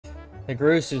The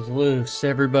GROOSE is loose,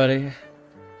 everybody.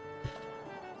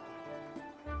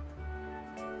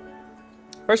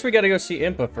 First, we gotta go see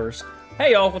Impa first.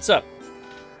 Hey, y'all, what's up?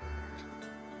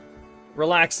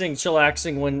 Relaxing,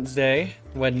 chillaxing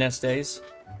Wednesdays.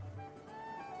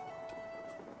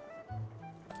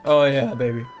 Oh, yeah,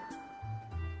 baby.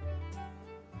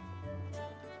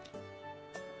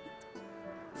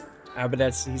 Ah, but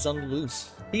he's on the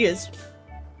loose. He is.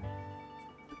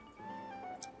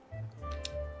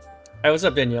 Hey, what's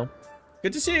up, Danielle?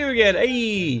 Good to see you again.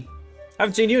 Hey! I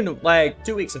haven't seen you in like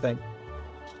 2 weeks, I think.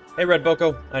 Hey, Red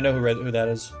Boko. I know who that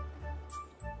is.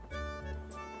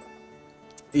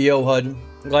 Yo, HUD.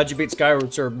 I'm glad you beat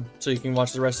Skyward, sir, so you can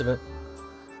watch the rest of it.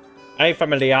 Hey,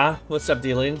 familia. What's up,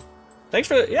 Dealing? Thanks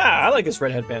for the... Yeah, I like this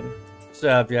red headband. What's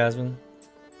up, Jasmine?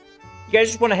 You guys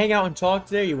just want to hang out and talk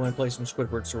today, or you want to play some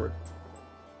Squidward Sword?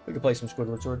 We can play some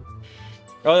Squidward Sword.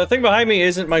 Oh, the thing behind me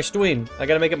isn't my stream. I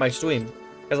gotta make it my stream.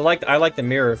 Because I like the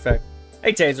mirror effect.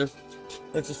 Hey, Taser.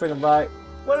 Thanks for swinging by.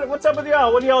 What's up with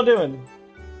y'all? What are y'all doing?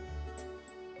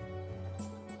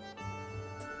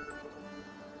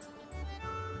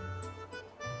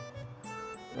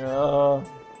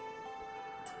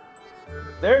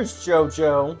 There's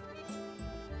JoJo.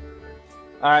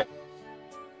 Alright.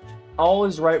 All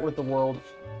is right with the world.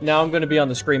 Now I'm going to be on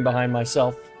the screen behind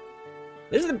myself.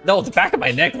 This is the back of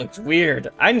my neck looks weird.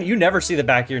 You never see the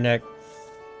back of your neck.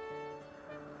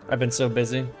 I've been so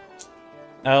busy.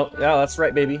 Oh, yeah, that's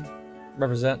right, baby.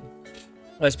 Represent.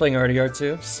 I was playing RDR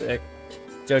too. Sick.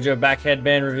 JoJo back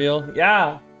headband reveal.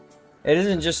 Yeah. It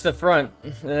isn't just the front.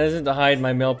 It isn't to hide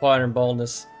my male pattern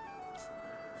baldness.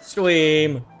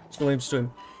 Stream.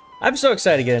 I'm so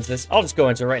excited to get into this. I'll just go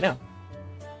into it right now.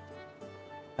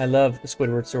 I love the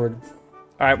Squidward Sword.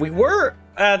 Alright, we were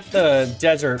at the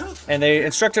desert, and they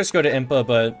instructed us to go to Impa,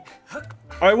 but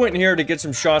I went here to get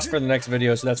some shots for the next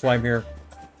video, so that's why I'm here.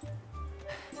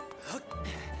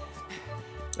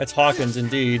 That's Hawkins,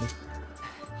 indeed.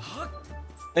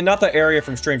 And not the area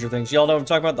from Stranger Things. Y'all know what I'm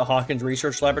talking about? The Hawkins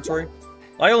Research Laboratory?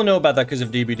 I only know about that because of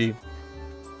DBD.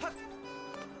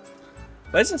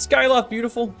 But isn't Skyloft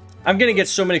beautiful? I'm gonna get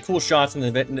so many cool shots in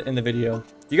the video.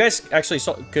 You guys actually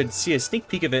could see a sneak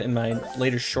peek of it in my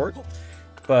latest short.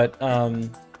 But,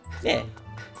 yeah.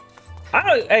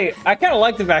 I kind of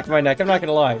like the back of my neck, I'm not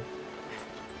gonna lie.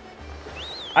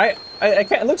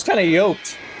 It looks kind of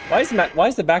yoked. Why is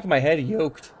the back of my head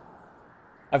yoked?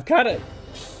 I've kind of...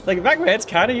 Like, the back of my head's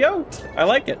kind of yoked. I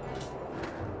like it.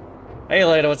 Hey,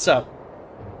 Leda, what's up?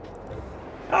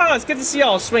 Oh, it's good to see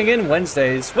y'all swing in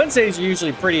Wednesdays. Wednesdays are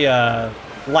usually pretty,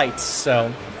 light,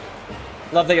 so...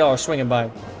 Love that y'all are swinging by.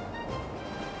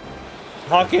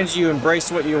 Hawkins, you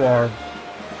embrace what you are.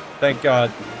 Thank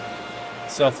God.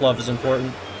 Self-love is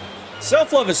important.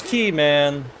 Self-love is key,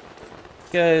 man.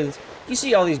 Because you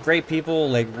see all these great people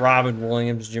like Robin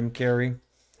Williams, Jim Carrey,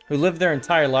 who live their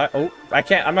entire life. Oh, I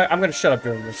can't. I'm gonna shut up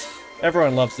during this.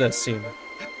 Everyone loves this scene.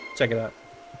 Check it out.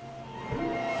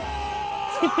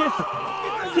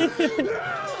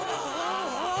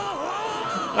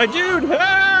 My dude,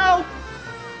 help!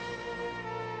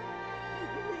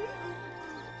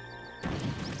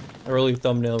 Early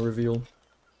thumbnail reveal.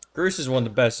 GROOSE is one of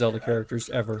the best Zelda characters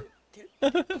ever.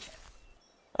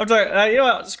 I'm sorry, you know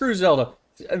what? Screw Zelda.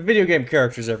 Video game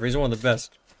characters ever. He's one of the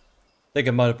best. Think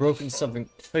I might have broken something.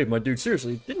 Hey, my dude,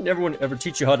 seriously, didn't everyone ever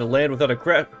teach you how to land without a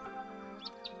crash?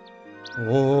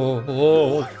 Whoa,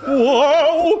 whoa,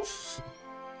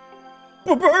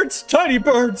 whoa! Birds! Tiny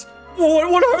birds!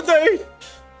 What are they?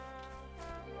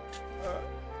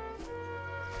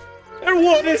 And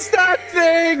what is that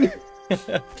thing?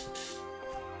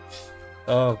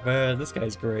 Oh man, this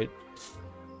guy's great.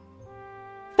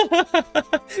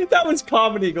 That one's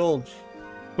comedy gold.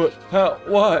 But how?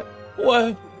 What?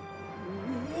 What?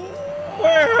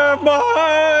 Where am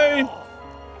I?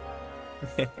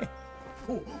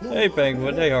 Hey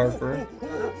Penguin, hey Harper.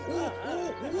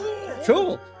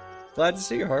 Cool. Glad to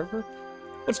see you, Harper.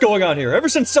 What's going on here? Ever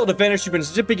since Zelda vanished, you've been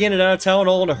zipping in and out of town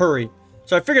all in a hurry.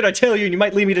 So I figured I'd tell you and you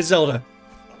might lead me to Zelda.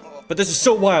 But this is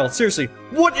so wild, seriously.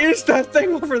 What is that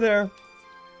thing over there?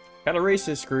 Kinda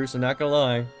racist, GROOSE, I'm not gonna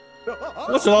lie.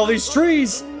 What's with all these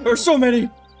trees? There are so many.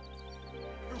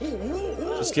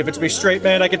 Just give it to me straight,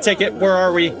 man. I can take it. Where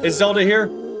are we? Is Zelda here?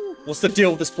 What's the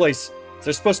deal with this place? Is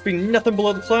there supposed to be nothing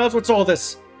below the clouds? What's all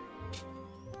this?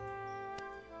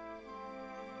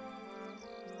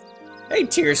 Hey,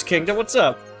 Tears Kingdom, what's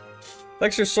up?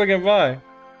 Thanks for swinging by.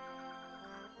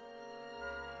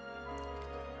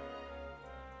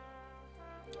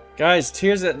 Guys,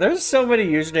 there's so many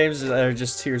usernames that are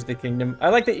just Tears of the Kingdom. I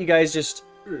like that you guys just,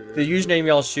 the username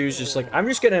y'all choose, just like, I'm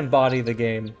just gonna embody the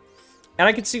game. And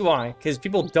I can see why, because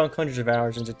people dunk hundreds of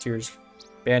hours into Tears.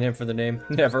 Ban him for the name.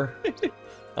 Never.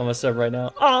 I'm a sub right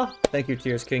now. Ah! Thank you,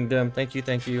 Tears Kingdom. Thank you,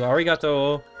 thank you.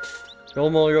 Arigato.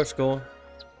 Domo yoroshiku.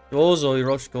 Dozo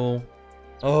yoroshiku.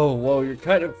 Oh, whoa, you're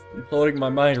kind of blowing my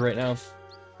mind right now.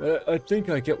 But I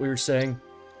think I get what you're saying.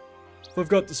 If I've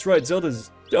got this right, Zelda's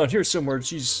down here somewhere and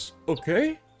she's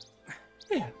okay?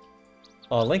 Yeah.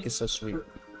 Oh, Link is so sweet.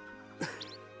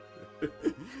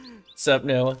 What's up,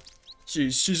 Noah?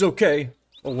 She's okay.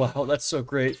 Oh, wow, that's so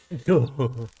great.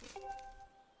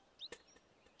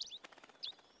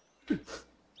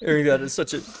 Hearing that is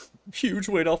such a huge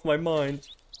weight off my mind.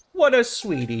 What a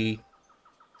sweetie.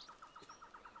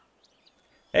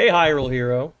 Hey, Hyrule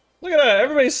Hero. Look at that.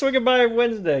 Everybody's swinging by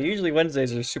Wednesday. Usually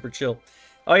Wednesdays are super chill.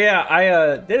 Oh, yeah.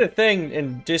 I did a thing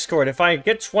in Discord. If I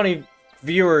get 20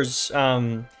 viewers,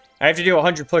 I have to do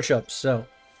 100 push-ups, so...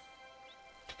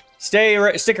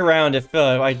 Stick around if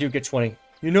I do get 20.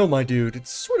 You know, my dude,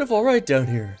 it's sort of alright down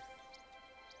here.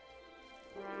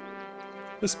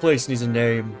 This place needs a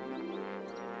name.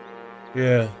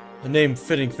 Yeah, a name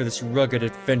fitting for this rugged,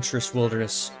 adventurous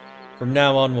wilderness. From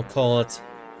now on, we'll call it...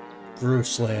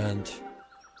 GROOSE Land.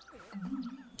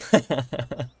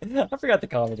 I forgot the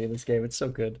comedy in this game, it's so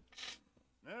good.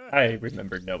 I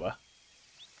remember Noah.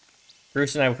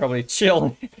 Bruce and I would probably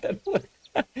chill.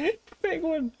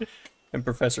 Penguin. And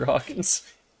Professor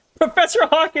Hawkins. Professor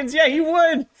Hawkins, yeah, he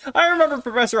would! I remember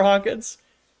Professor Hawkins.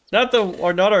 Not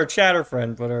our chatter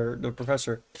friend, but the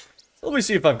professor. So let me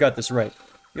see if I've got this right.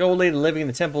 The old lady living in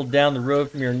the temple down the road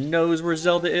from here knows where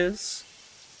Zelda is?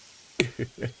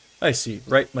 I see.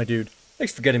 Right, my dude.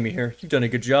 Thanks for getting me here. You've done a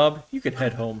good job. You can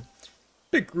head home.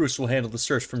 Big GROOSE will handle the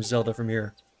search from Zelda from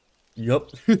here.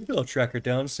 Yup. I'll track her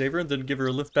down, save her, and then give her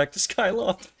a lift back to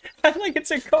Skyloft. Like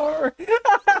it's a car.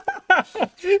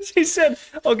 She said,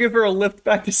 I'll give her a lift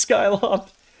back to Skyloft.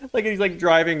 Like he's like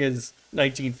driving his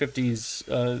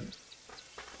 1950s,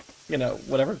 you know,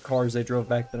 whatever cars they drove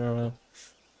back then, I don't know.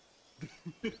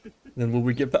 Then when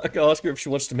we get back, I'll ask her if she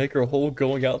wants to make her whole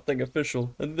going out thing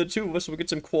official. And the two of us will get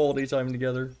some quality time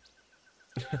together.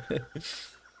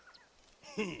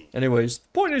 Anyways, the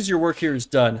point is your work here is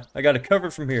done. I got it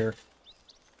covered from here.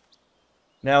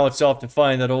 Now it's off to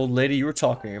find that old lady you were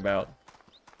talking about.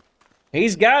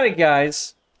 He's got it,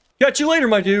 guys. Catch you later,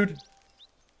 my dude.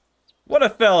 What a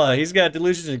fella. He's got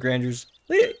delusions and grandeurs.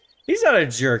 He's not a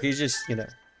jerk. He's just, you know,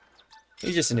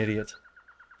 he's just an idiot.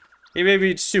 He may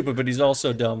be stupid, but he's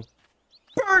also dumb.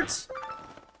 Birds!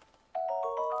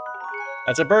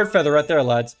 That's a bird feather right there,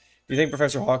 lads. Do you think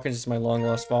Professor Hawkins is my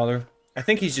long-lost father? I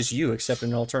think he's just you, except in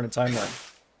an alternate timeline.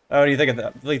 Oh, what do you think of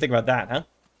that? What do you think about that,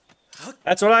 huh?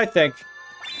 That's what I think.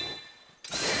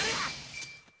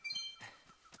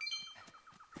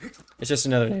 It's just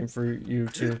another name for you,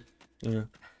 too. Yeah.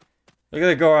 Look at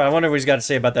the Gora. I wonder what he's got to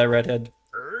say about that redhead.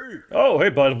 Oh, hey,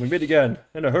 bud. We meet again.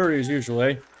 In a hurry, as usual,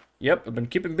 eh? Yep, I've been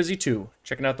keeping busy, too.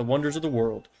 Checking out the wonders of the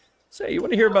world. Say, you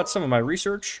want to hear about some of my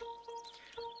research?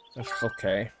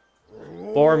 Okay.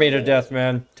 Bore me to death,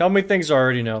 man. Tell me things I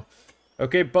already know.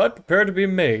 Okay, bud, prepare to be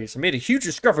amazed. I made a huge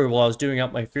discovery while I was doing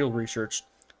out my field research.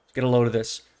 Let's get a load of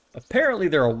this. Apparently,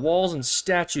 there are walls and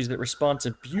statues that respond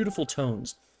to beautiful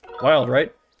tones. Wild,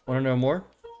 right? Want to know more?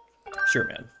 Sure,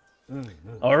 man.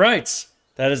 Alright.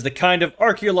 That is the kind of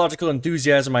archaeological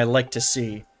enthusiasm I like to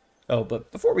see. Oh,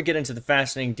 but before we get into the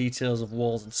fascinating details of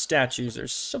walls and statues,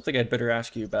 there's something I'd better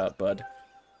ask you about, bud.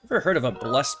 Ever heard of a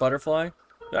blessed butterfly?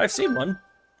 I've seen one.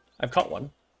 I've caught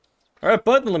one. Alright,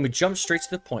 bud, then let me jump straight to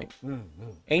the point.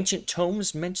 Ancient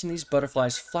tomes mention these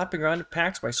butterflies flapping around in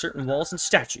packs by certain walls and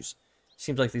statues.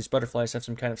 Seems like these butterflies have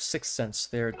some kind of sixth sense.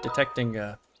 They're detecting,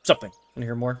 something. Want to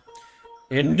hear more?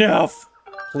 Enough!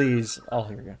 Please. I'll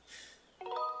hear you.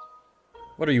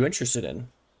 What are you interested in?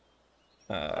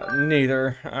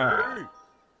 Neither.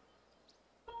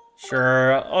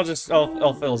 Sure,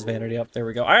 I'll fill his vanity up. There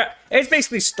we go. Alright, it's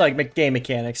basically like game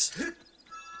mechanics.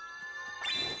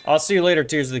 I'll see you later,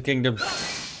 Tears of the Kingdom.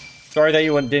 Sorry that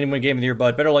you didn't win Game of the Year,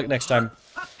 bud. Better luck next time.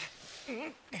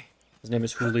 His name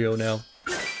is Julio now.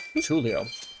 Who's Julio?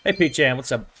 Hey, Peachan,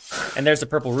 what's up? And there's the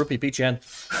Purple Rupee, Peachan.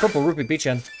 Purple Rupee,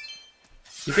 Peachan.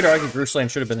 You could argue GROOSE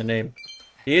Land should have been the name.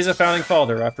 He is a founding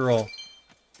father, after all.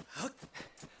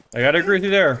 I gotta agree with you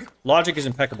there. Logic is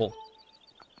impeccable.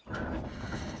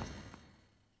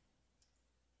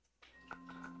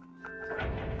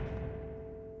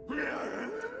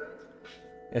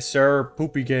 Yes, sir.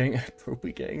 Poopy gang.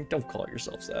 Poopy gang. Don't call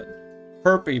yourselves that.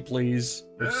 Perpy, please.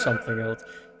 Or something else.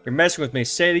 You're messing with me.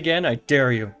 Say it again. I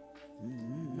dare you.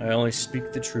 I only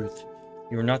speak the truth.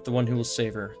 You are not the one who will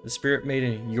save her. The spirit made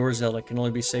in your Zelda can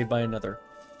only be saved by another.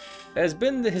 It has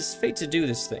been his fate to do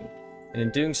this thing. and in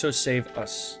doing so save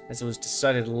us, as it was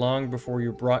decided long before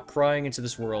you brought crying into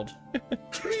this world.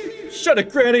 Shut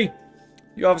it, Granny!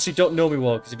 You obviously don't know me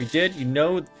well, because if you did, you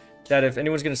know that if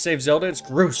anyone's gonna save Zelda, it's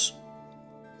GROOSE.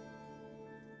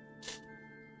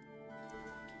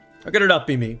 How could it not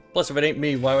be me? Plus, if it ain't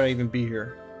me, why would I even be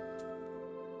here?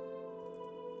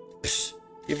 Psst.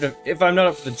 Even if I'm not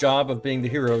up for the job of being the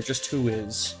hero, just who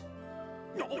is?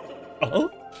 Uh-huh.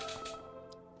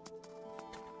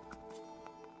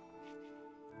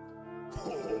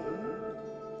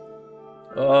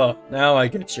 Oh, now I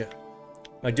get you.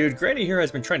 My dude, Granny here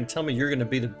has been trying to tell me you're gonna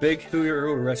be the big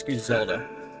hero who rescues Zelda.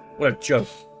 What a joke.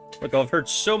 Look, I've heard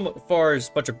so far is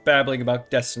a bunch of babbling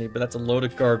about destiny, but that's a load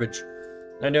of garbage.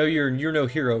 I know you're no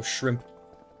hero, shrimp.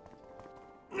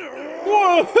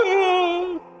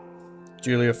 Whoa!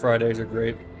 Julia Fridays are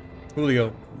great.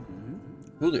 Julio.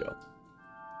 Julio?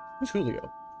 Who's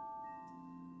Julio?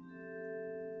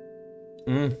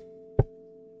 Wait,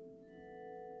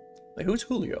 who's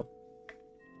Julio?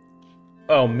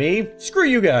 Oh, me? Screw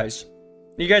you guys.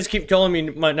 You guys keep calling me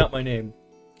not my name.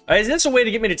 Is this a way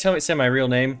to get me to say my real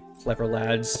name? Clever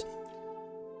lads.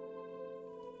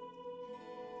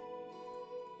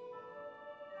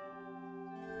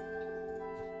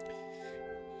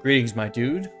 Greetings, my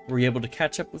dude. Were you able to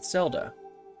catch up with Zelda?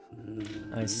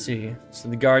 I see. So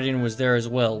the Guardian was there as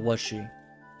well, was she?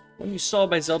 One you saw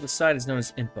by Zelda's side is known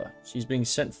as Impa. She's being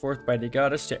sent forth by the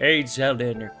goddess to aid Zelda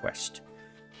in her quest.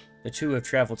 The two have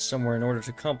traveled somewhere in order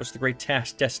to accomplish the great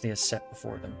task Destiny has set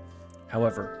before them.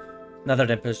 However, now that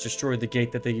Impa has destroyed the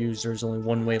gate that they used, there is only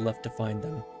one way left to find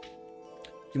them.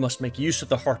 You must make use of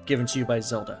the harp given to you by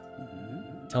Zelda.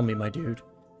 Tell me, my dude,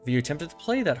 have you attempted to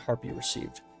play that harp you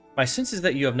received? My sense is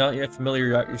that you have not yet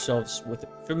familiarized yourself with it.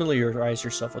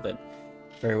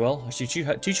 Very well, I'll teach you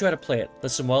how to play it.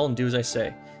 Listen well and do as I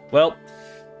say. Well,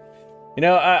 you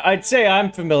know, I'd say I'm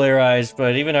familiarized,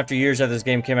 but even after years after this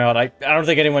game came out, I don't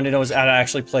think anyone knows how to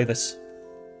actually play this.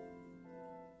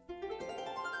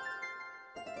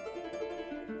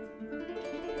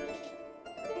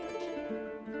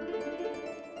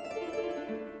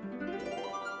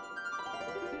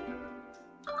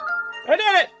 I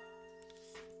did it!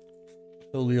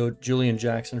 Julio, Julian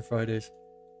Jackson Fridays.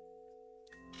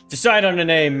 Decide on a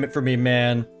name for me,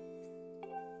 man.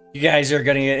 You guys are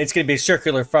it's gonna be a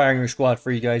circular firing squad for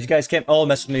you guys. You guys can't all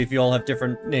mess with me if you all have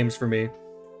different names for me.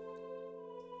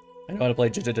 I know how to play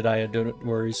Jedediah, don't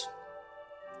worries.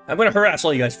 I'm gonna harass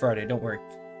all you guys Friday, don't worry.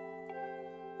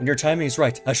 When your timing is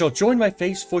right, I shall join my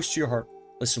voice to your heart.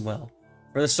 Listen well,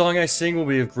 for the song I sing will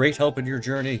be of great help in your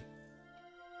journey.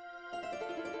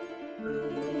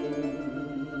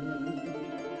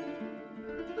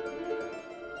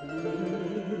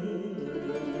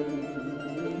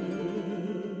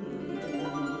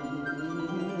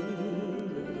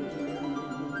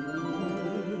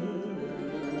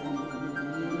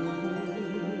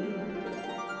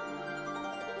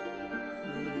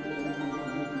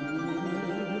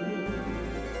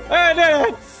 I did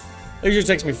it! It just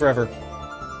takes me forever.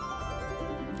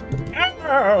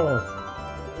 Ow!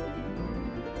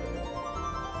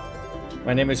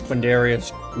 My name is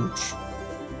Quindarius Gooch.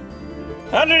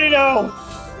 How did he know?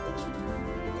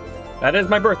 That is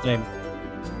my birth name.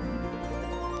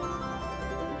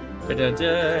 Da, da,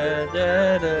 da,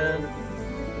 da.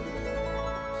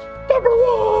 Number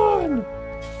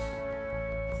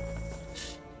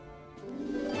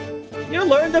 1! You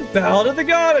learned the Ballad of the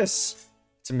Goddess!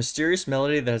 It's a mysterious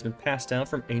melody that has been passed down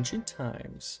from ancient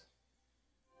times.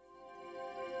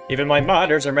 Even my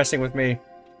modders are messing with me.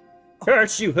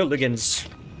 Curse you hooligans!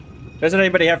 Doesn't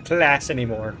anybody have class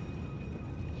anymore?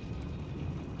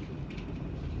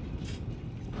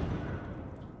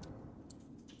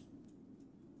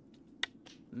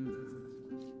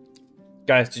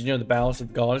 Guys, did you know the Ballad of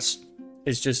the Goddess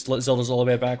is just Zelda's all the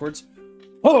way backwards?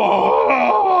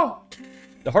 Oh!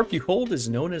 The harp you hold is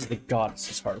known as the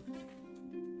Goddess's harp.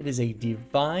 It is a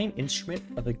divine instrument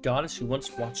of the goddess who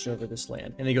once watched over this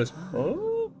land. And he goes,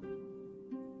 oh?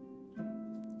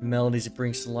 The melodies it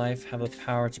brings to life have the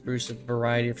power to produce a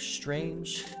variety of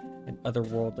strange and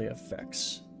otherworldly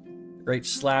effects. The great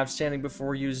slab standing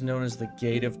before you is known as the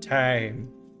Gate of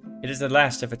Time. It is the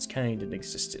last of its kind in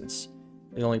existence.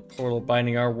 The only portal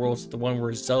binding our worlds is the one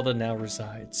where Zelda now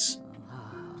resides.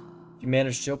 If you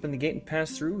manage to open the gate and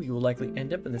pass through, you will likely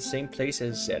end up in the same place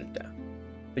as Zelda.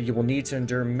 But you will need to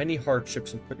endure many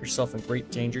hardships and put yourself in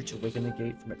great danger to awaken the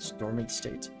gate from its dormant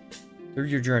state. Through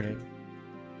your journey,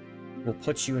 it will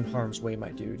put you in harm's way, my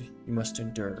dude. You must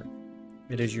endure.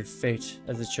 It is your fate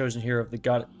as the chosen hero of the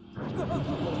god.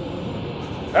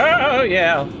 Oh,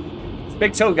 yeah.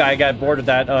 Big toe guy got bored of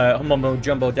that mumbo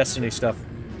jumbo Destiny stuff.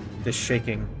 This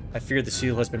shaking. I fear the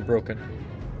seal has been broken.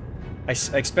 I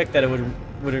expect that it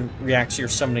would react to your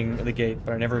summoning of the gate,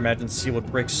 but I never imagined the seal would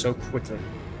break so quickly.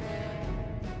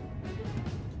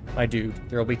 My dude,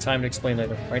 there will be time to explain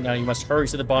later. Right now, you must hurry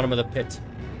to the bottom of the pit.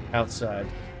 Outside.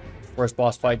 Where's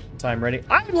boss fight time ready?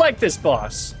 I like this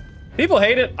boss! People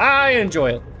hate it. I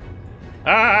enjoy it.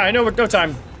 I know, no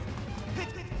time.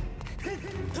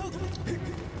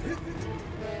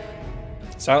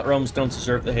 Silent Realms don't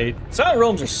deserve the hate. Silent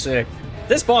Realms are sick.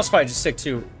 This boss fight is sick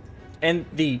too. And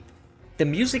the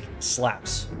music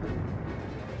slaps.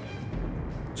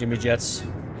 Jimmy Jets.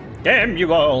 Damn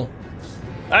you all!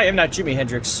 I am not Jimi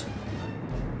Hendrix.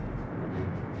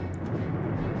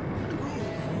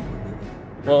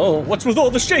 Whoa, what's with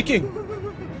all the shaking?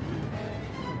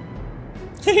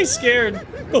 He's scared.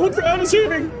 The whole ground is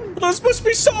heaving. There's must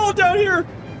be solid down here.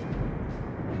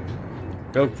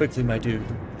 Go quickly, my dude.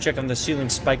 Check on the ceiling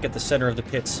spike at the center of the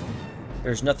pits.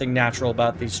 There's nothing natural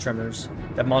about these tremors.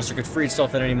 That monster could free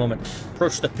itself at any moment.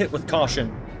 Approach the pit with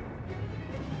caution.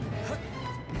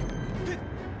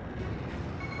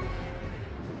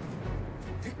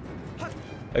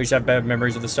 I used to have bad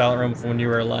memories of the Silent Room from when you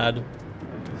were a lad.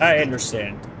 I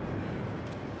understand.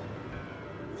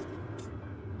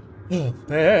 Oh,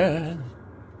 man.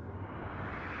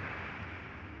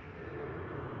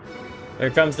 There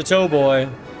comes the toe boy.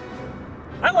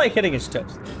 I like hitting his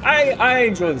toes. I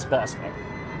enjoy this boss fight.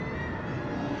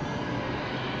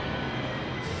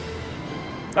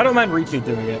 I don't mind Riku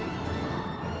doing it.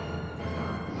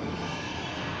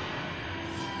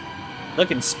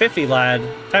 Looking spiffy, lad.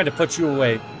 Time to put you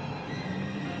away.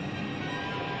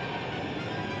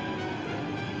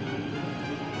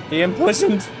 The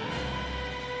imprisoned.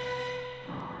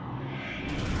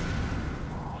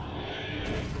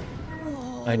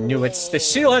 I knew it. The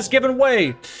seal has given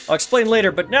way. I'll explain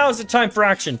later, but now is the time for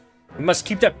action. We must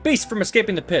keep that beast from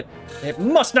escaping the pit. It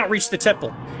must not reach the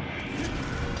temple.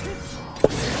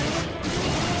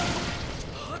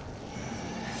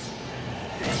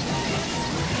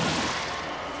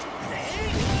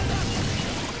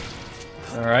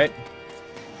 Alright.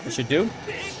 We should do.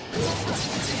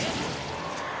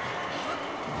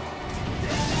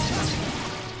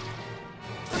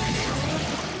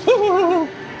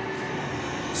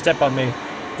 Step on me,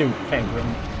 dude,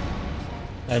 penguin.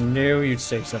 I knew you'd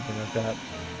say something like that.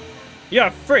 You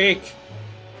freak!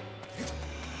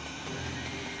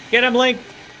 Get him, Link!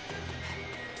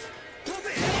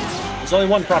 There's only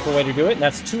one proper way to do it, and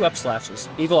that's 2 up slashes.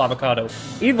 Evil avocado.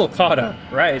 Evil avocado,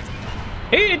 right.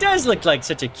 He does look like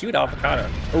such a cute avocado.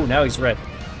 Oh, now he's red.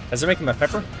 Does it make him a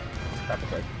pepper?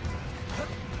 Probably.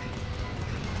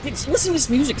 Listen to this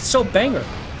music, it's so banger.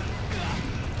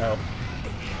 Oh.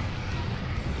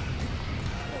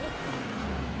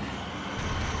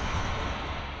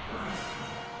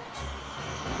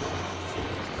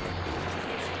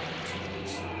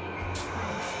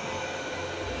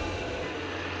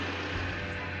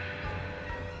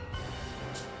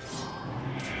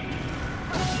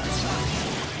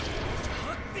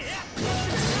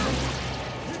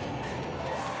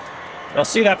 Y'all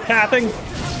see that pathing?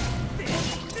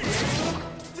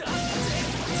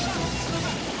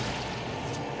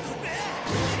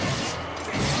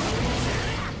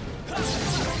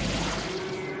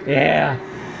 Yeah.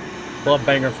 Club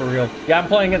banger for real. Yeah, I'm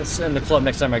playing it in the club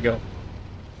next time I go.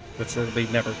 Which will be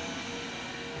never.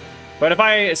 But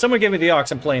if someone gave me the aux,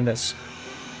 I'm playing this.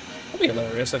 That'll be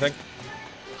hilarious, I think.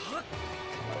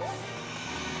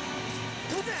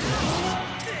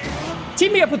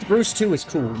 Team me up with GROOSE 2 is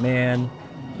cool, man.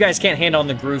 You guys can't hand on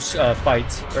the GROOSE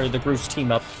fight, or the GROOSE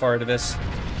team up part of this.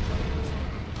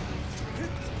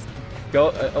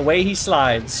 Go, away he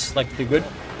slides, like the good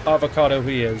avocado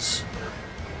he is.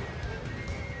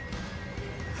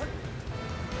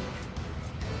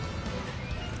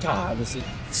 God, this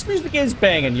music is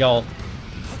banging, y'all.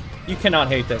 You cannot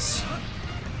hate this.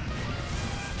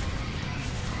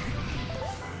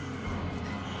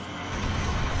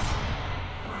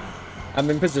 I'm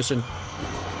in position.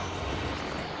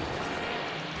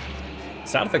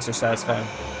 Sound effects are satisfying.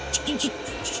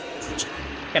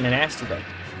 Kinda nasty though.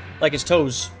 Like his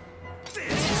toes.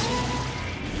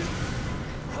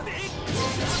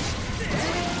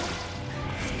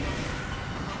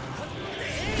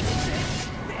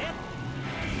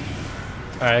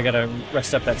 Alright, I gotta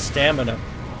rest up that stamina.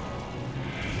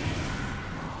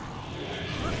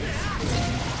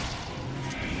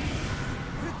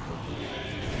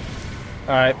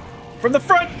 Alright. From the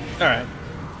front! Alright.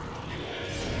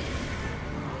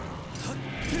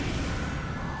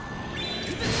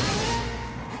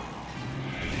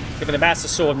 Give me the Master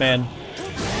Sword, man.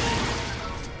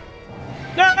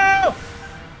 No! No!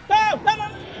 No!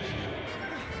 No!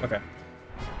 Okay.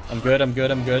 good, I'm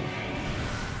good, I'm good.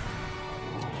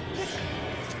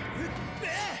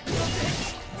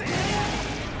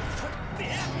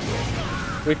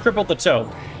 We crippled the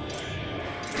toe.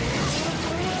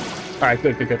 Alright,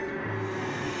 good, good, good.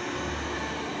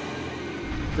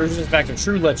 GROOSE is in fact a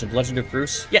true legend. Legend of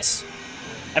GROOSE? Yes.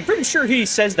 I'm pretty sure he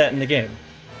says that in the game.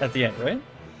 At the end, right?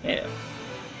 Yeah.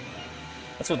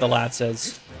 That's what the lad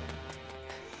says.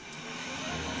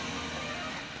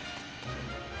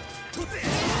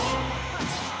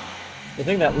 The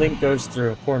thing that Link goes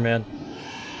through, poor man.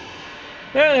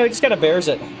 Yeah, no, he just kind of bears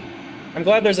it. I'm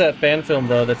glad there's that fan film,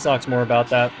 though, that talks more about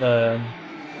that. The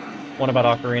one about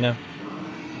Ocarina.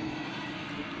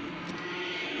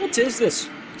 What is this?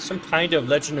 Some kind of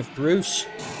Legend of GROOSE.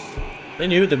 They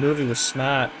knew the movie was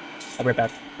smart. I'll be right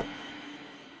back.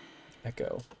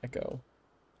 Echo, echo.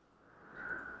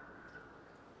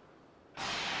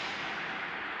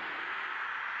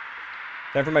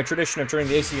 Time for my tradition of turning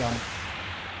the AC on.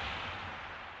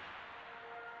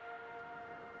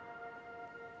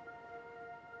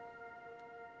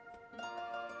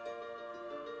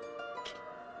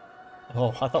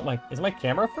 Oh, I thought is my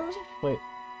camera frozen? Wait.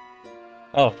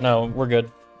 Oh, no, we're good.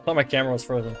 I thought my camera was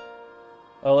frozen.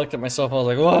 I looked at myself, I was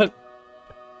like, what?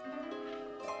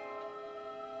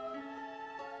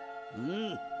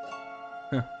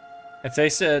 Huh. If they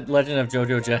said Legend of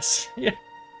Jojo Jess, yeah.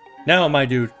 Now, my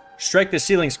dude, strike the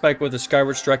ceiling spike with a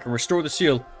Skyward strike and restore the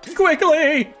seal.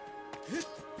 Quickly!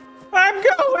 I'm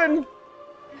going!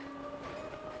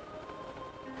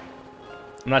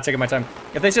 I'm not taking my time.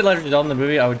 If they said Legend of Zelda in the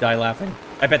movie, I would die laughing.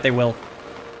 I bet they will.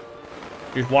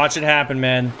 Just watch it happen,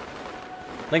 man.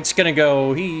 Link's gonna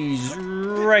go, he's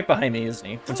right behind me, isn't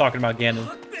he? I'm talking about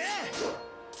Ganon.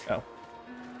 Oh.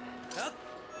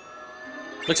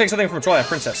 Looks like something from Twilight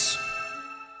Princess.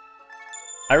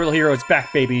 Hyrule Hero is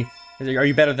back, baby. Are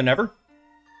you better than ever?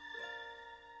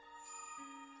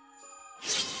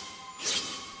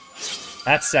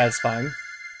 That's satisfying.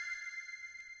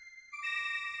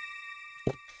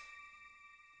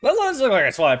 That does look like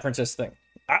a Twilight Princess thing.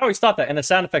 I always thought that, and the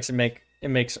sound effects it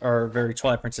makes are very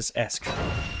Twilight Princess-esque.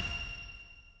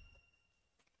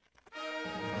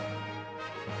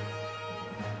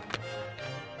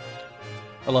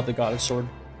 I love the Goddess Sword.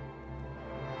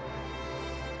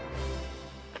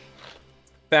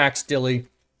 Facts, Dilly.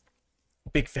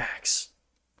 Big facts.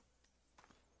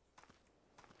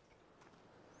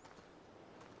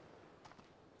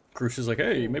 GROOSE is like,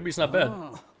 hey, maybe it's not bad.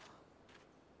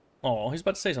 Oh, he's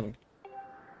about to say something.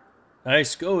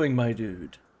 Nice going, my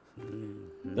dude.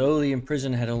 Though the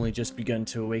imprisoned had only just begun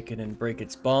to awaken and break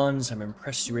its bonds, I'm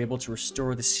impressed you were able to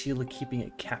restore the seal, keeping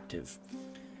it captive.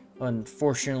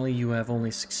 Unfortunately, you have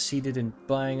only succeeded in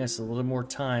buying us a little more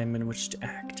time in which to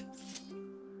act.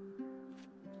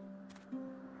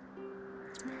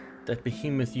 That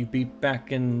behemoth you beat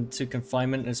back into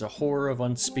confinement is a horror of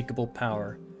unspeakable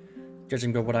power.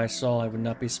 Judging by what I saw, I would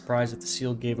not be surprised if the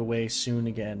seal gave away soon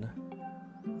again.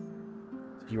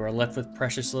 You are left with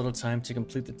precious little time to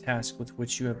complete the task with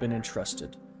which you have been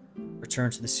entrusted. Return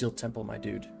to the Seal Temple, my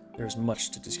dude. There is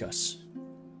much to discuss.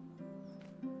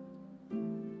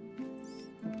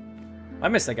 I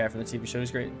miss that guy from the TV show.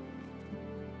 He's great.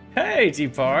 Hey,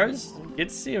 T-Pars. Good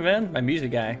to see you, man. My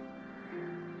music guy.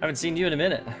 Haven't seen you in a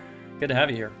minute. Good to have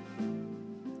you here.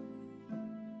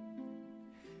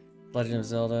 Legend of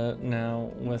Zelda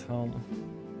now with home.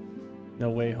 No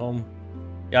Way Home.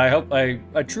 Yeah, I hope I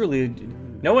truly.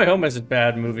 No Way Home is a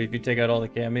bad movie if you take out all the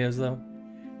cameos, though.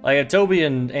 Like, Toby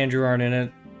and Andrew aren't in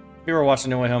it. We were watching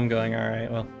No Way Home going, alright,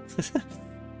 well.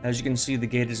 As you can see, the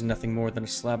gate is nothing more than a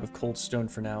slab of cold stone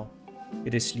for now.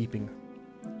 It is sleeping.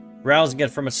 Rousing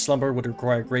it from its slumber would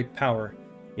require great power.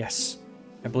 Yes,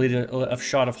 I believe a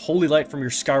shot of holy light from your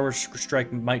Skyward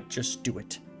strike might just do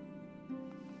it.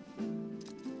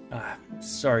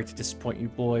 Sorry to disappoint you,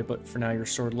 boy, but for now your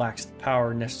sword lacks the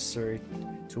power necessary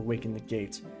to awaken the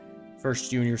gate.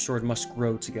 First, you and your sword must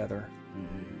grow together.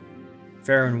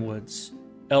 Faron Woods,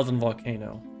 Elden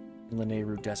Volcano, and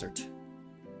Lanayru Desert.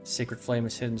 Sacred flame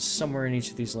is hidden somewhere in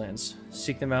each of these lands.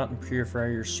 Seek them out and purify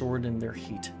your sword in their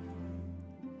heat.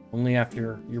 Only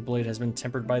after your blade has been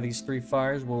tempered by these three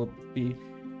fires will it be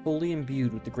fully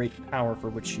imbued with the great power for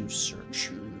which you search.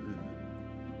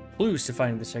 Clues to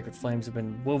finding the sacred flames have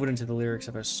been woven into the lyrics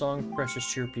of a song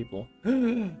precious to your people.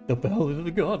 The Ballad of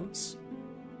the Goddess.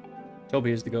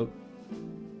 Toby is the goat.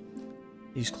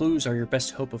 These clues are your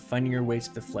best hope of finding your way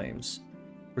to the flames.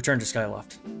 Return to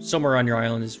Skyloft. Somewhere on your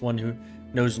island is one who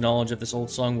knows knowledge of this old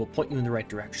song will point you in the right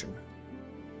direction.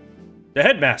 The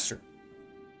headmaster!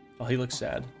 Oh, he looks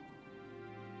sad.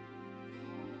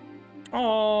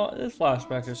 Oh, this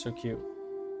flashbacks are so cute.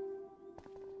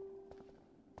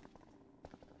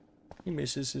 He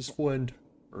misses his friend.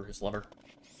 Or his lover.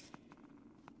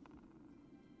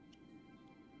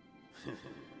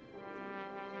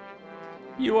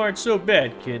 You aren't so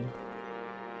bad, kid.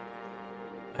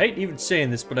 I hate even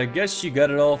saying this, but I guess you got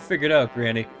it all figured out,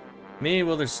 Granny. Me,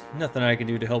 well, there's nothing I can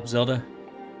do to help Zelda.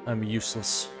 I'm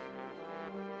useless.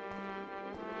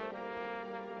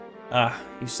 Ah,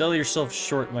 you sell yourself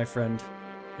short, my friend.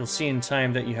 You'll see in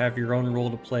time that you have your own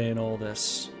role to play in all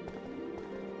this.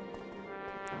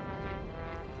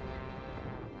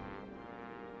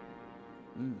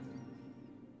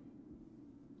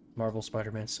 Marvel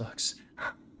Spider-Man sucks.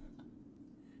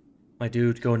 My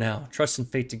dude, go now. Trust in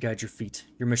fate to guide your feet.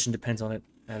 Your mission depends on it,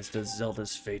 as does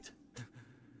Zelda's fate.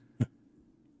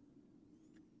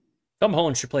 Tom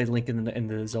Holland should play Link in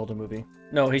the Zelda movie.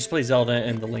 No, he should play Zelda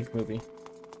in the Link movie.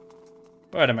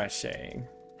 What am I saying?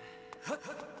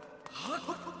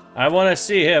 I want to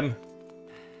see him.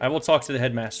 I will talk to the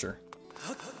headmaster.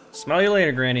 Smile you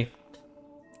later, Granny.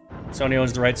 Sony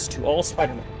owns the rights to all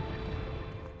Spider-Man.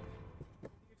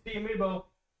 The amiibo.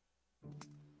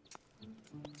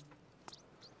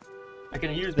 I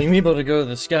can use the amiibo to go to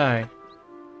the sky.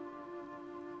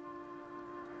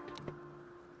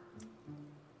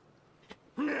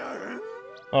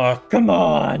 Oh, come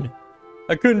on!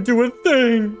 I couldn't do a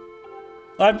thing!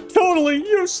 I'm totally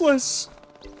useless!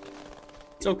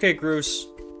 It's okay, GROOSE.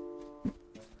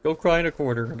 Go cry in a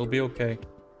corner, it'll be okay.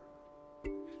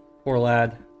 Poor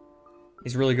lad.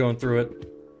 He's really going through it.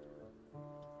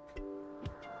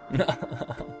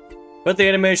 Put the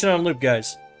animation on loop,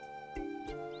 guys.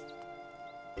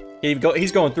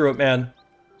 He's going through it, man.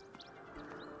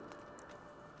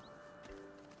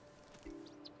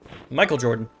 Michael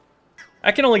Jordan.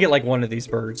 I can only get like one of these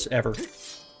birds, ever.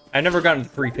 I've never gotten a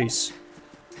three-piece.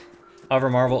 However,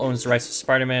 Marvel owns the rights to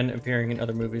Spider-Man appearing in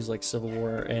other movies like Civil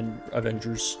War and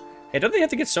Avengers. Hey, don't they have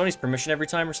to get Sony's permission every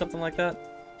time or something like that?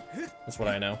 That's what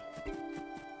I know.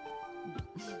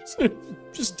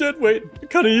 Just dead weight. I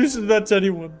kinda used that to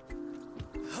anyone.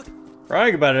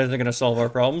 Crying about it isn't gonna solve our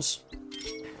problems.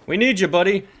 We need you,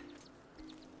 buddy.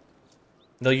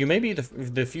 Though you may be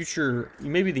the future,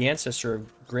 you may be the ancestor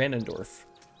of Ganondorf.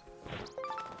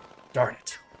 Darn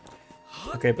it.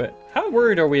 Okay, but how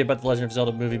worried are we about the Legend of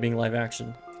Zelda movie being live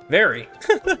action? Very.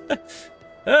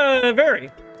 Very.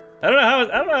 I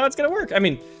don't know how it's gonna work. I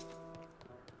mean,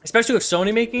 especially with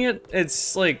Sony making it,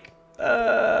 it's like,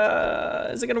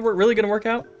 is it gonna work? Really gonna work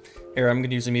out? Here, I'm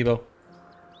gonna use Amiibo.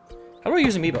 How do I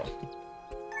use Amiibo?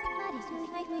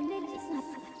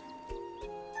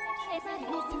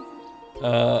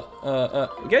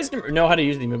 You guys know how to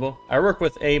use the Amiibo? I work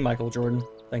with a Michael Jordan,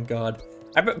 thank God.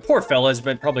 Poor fella's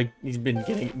been he's been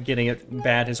getting it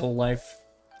bad his whole life.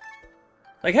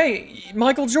 Like, hey,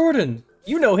 Michael Jordan,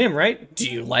 you know him, right? Do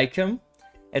you like him?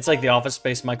 It's like the Office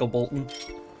Space Michael Bolton.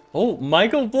 Oh,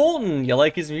 Michael Bolton, you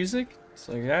like his music? It's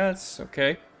like, yeah, it's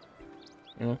okay.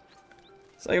 You know,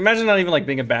 it's like, imagine not even like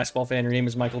being a basketball fan. Your name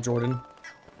is Michael Jordan.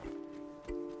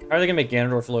 How are they gonna make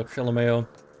Ganondorf look, LMAO?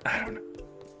 I don't know.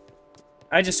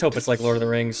 I just hope it's like Lord of the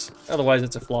Rings. Otherwise,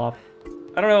 it's a flop.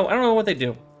 I don't know what they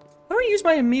do. How do I use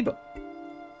my Amiibo?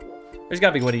 There's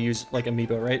gotta be a way to use, like,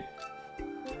 Amiibo, right?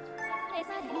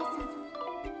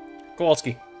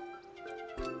 Kowalski.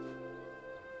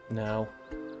 No.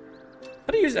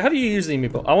 How do you use the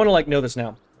Amiibo? I want to, like, know this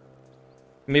now.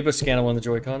 Amiibo scan on one of the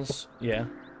Joy-Cons? Yeah.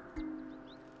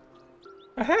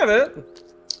 I have it!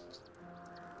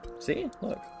 See?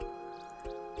 Look.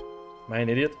 Am I an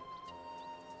idiot?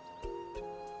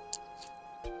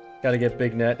 Gotta get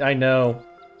big net. I know.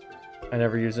 I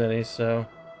never use any, so...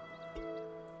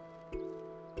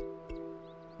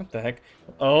 What the heck?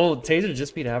 Oh, Taser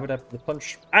just beat Abbott after the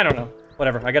punch. I don't know.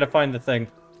 Whatever, I gotta find the thing.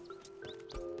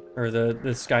 Or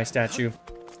the sky statue.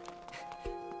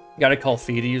 Gotta call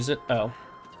Fee to use it? Oh.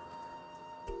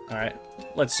 Alright.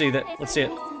 Let's see that. Let's see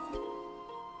it.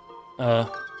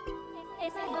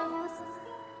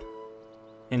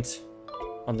 Hint.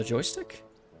 On the joystick?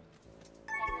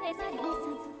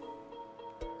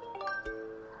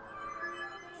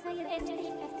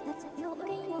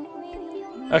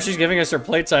 Oh, she's giving us her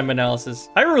playtime analysis.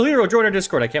 Hi, Roliro, join our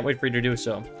Discord. I can't wait for you to do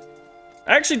so.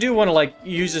 I actually do want to, like,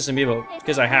 use this Amiibo,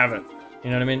 because I have it.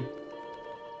 You know what I mean?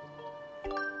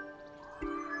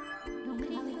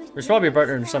 There's probably a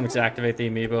button or something to activate the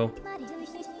Amiibo.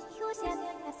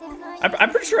 I'm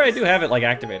pretty sure I do have it, like,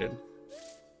 activated.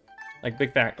 Like,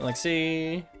 big fact. Like,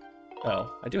 see...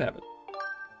 Oh, I do have it.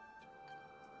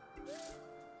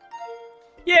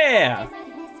 Yeah!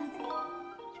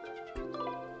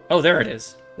 Oh, there it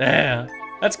is. Yeah,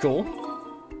 that's cool.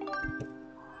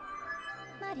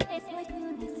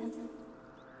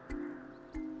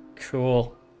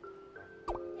 Cool.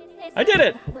 I did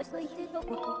it!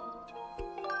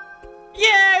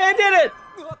 Yeah, I did it!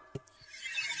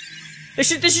 This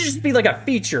should just be like a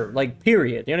feature, like,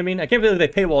 period. You know what I mean? I can't believe they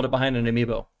paywalled it behind an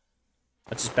amiibo.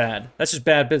 That's just bad. That's just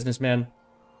bad business, man.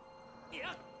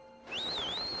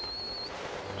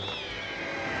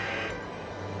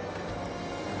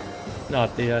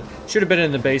 Not the, should have been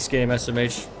in the base game,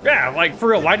 SMH. Yeah, like, for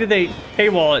real, why did they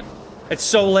paywall it? It's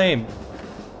so lame.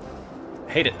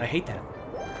 I hate it. I hate that.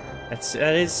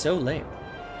 That is so lame.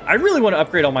 I really want to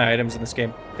upgrade all my items in this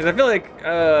game. Because I feel like,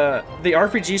 the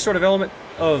RPG sort of element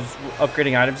of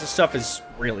upgrading items and stuff is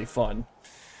really fun.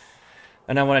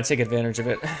 And I want to take advantage of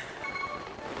it.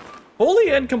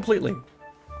 Fully and completely.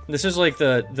 This is like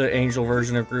the angel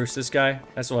version of GROOSE, this guy.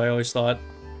 That's what I always thought.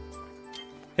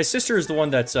 His sister is the one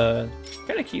that's, kind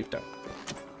of cute, though.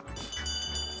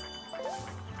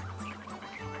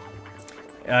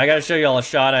 Yeah, I gotta show y'all a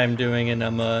shot I'm doing in,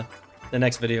 the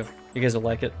next video. You guys will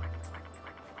like it.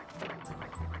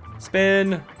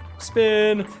 Spin!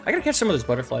 Spin! I gotta catch some of those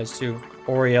butterflies, too.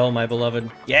 Oriel, my beloved.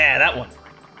 Yeah, that one!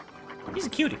 He's a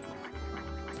cutie.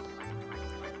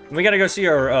 And we gotta go see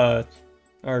our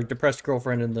depressed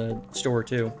girlfriend in the store,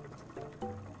 too.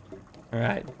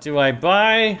 Alright, do I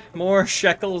buy more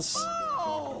shekels?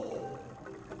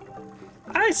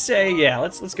 I say, yeah,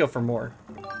 let's go for more.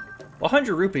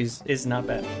 100 rupees is not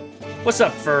bad. What's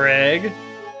up, fur egg?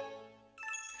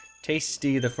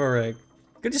 Tasty the fur egg.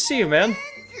 Good to see you, man.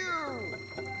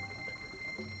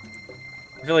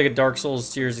 I feel like a Dark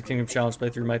Souls Tears of the Kingdom challenge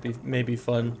playthrough may be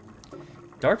fun.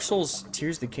 Dark Souls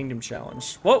Tears of the Kingdom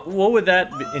challenge. What would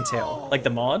that entail? Like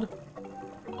the mod?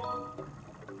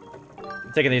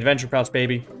 I'm taking the adventure pouch,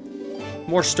 baby.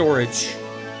 More storage.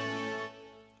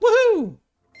 Woohoo!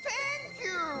 Thank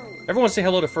you. Everyone say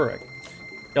hello to Furek.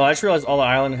 Yo, I just realized all the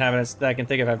island inhabitants that I can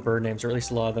think of have bird names, or at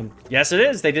least a lot of them. Yes, it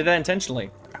is. They did that intentionally.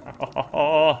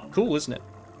 Cool, isn't it?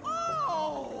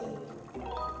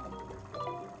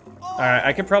 Alright,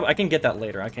 I can get that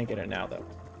later. I can't get it now, though.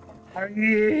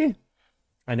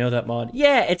 I know that mod.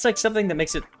 Yeah, it's like something that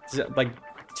makes it, like,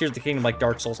 Tears of the Kingdom, like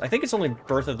Dark Souls. I think it's only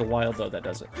Breath of the Wild, though, that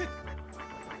does it.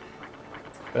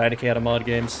 But I decay out of mod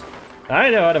games. I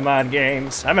know how to mod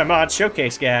games. I'm a mod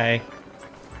showcase guy.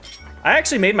 I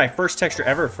actually made my first texture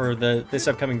ever for this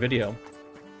upcoming video.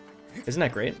 Isn't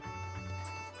that great?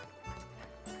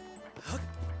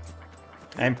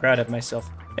 I'm proud of myself.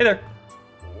 Hey there.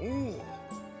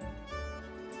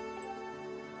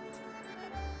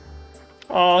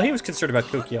 Oh, he was concerned about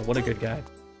Kokia. What a good guy.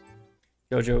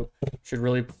 Jojo should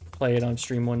really play it on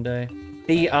stream one day.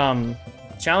 The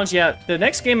challenge, yeah. The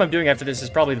next game I'm doing after this is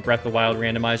probably the Breath of the Wild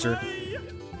randomizer.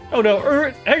 Oh no,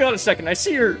 hang on a second. I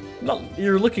see you're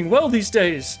looking well these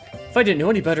days. If I didn't know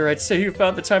any better, I'd say you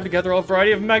found the time to gather a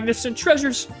variety of magnificent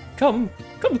treasures. Come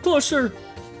closer.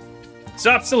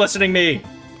 Stop soliciting me.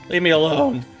 Leave me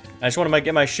alone. I just want to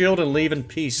get my shield and leave in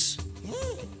peace.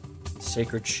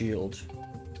 Sacred shield.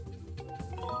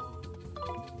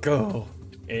 Go.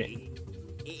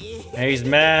 He's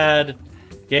mad.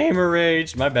 Gamer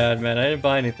rage. My bad, man. I didn't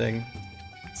buy anything.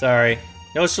 Sorry.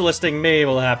 No soliciting me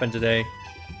will happen today.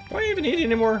 Do I even need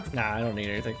any more? Nah, I don't need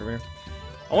anything from here.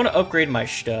 I want to upgrade my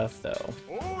stuff, though.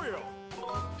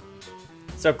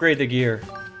 Let's upgrade the gear.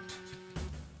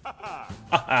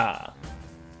 Haha.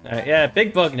 Alright, yeah,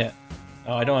 big bug net.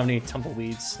 Oh, I don't have any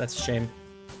tumbleweeds. That's a shame.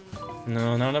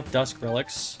 No, not enough dusk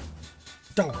relics.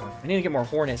 Darn. I need to get more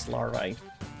hornets larvae.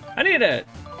 I need it.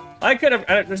 I could have.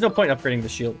 There's no point upgrading the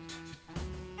shield.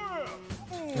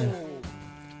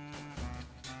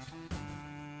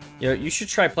 Yo, you should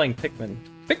try playing Pikmin.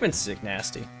 Pikmin's sick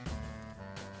nasty.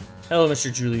 Hello,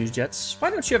 Mr. Julius Jets.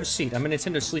 Why don't you have a seat? I'm a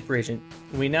Nintendo sleeper agent.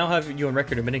 We now have you on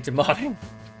record admitting to modding.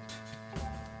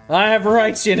 I have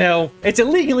rights, you know. It's a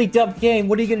legally dubbed game.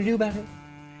 What are you gonna do about it?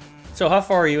 So, how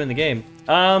far are you in the game?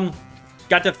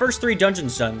 Got the first 3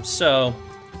 dungeons done, so,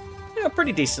 you know,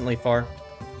 pretty decently far.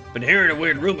 Been hearing a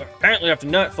weird rumor. Apparently, after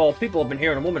nightfall, people have been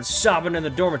hearing a woman sobbing in the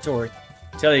dormitory.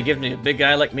 Tell you, giving a big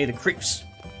guy like me the creeps.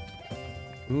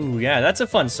 Ooh, yeah, that's a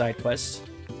fun side quest.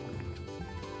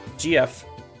 GF.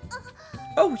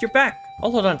 Oh, you're back.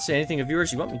 I'll hold on to anything of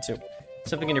yours you want me to.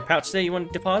 Something in your pouch today you want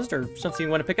to deposit, or something you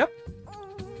want to pick up?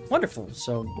 Wonderful.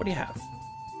 So, what do you have?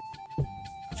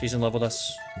 She's in love with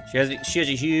us. She has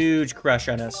a huge crush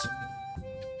on us.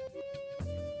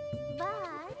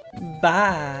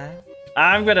 Bye.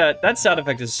 Bye. That sound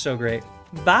effect is so great.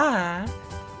 Bye.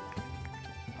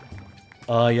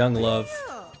 Young love.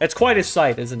 It's quite a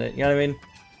sight, isn't it? You know what I mean?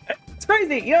 It's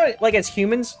crazy. You know, like, as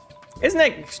humans, isn't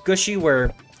that gushy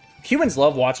where humans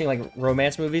love watching, like,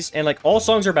 romance movies, and, like, all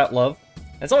songs are about love?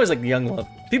 It's always, like, young love.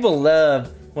 People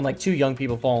love when, like, 2 young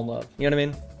people fall in love. You know what I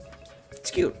mean?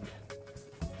 It's cute.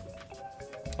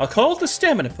 I'll call it the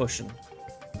stamina potion.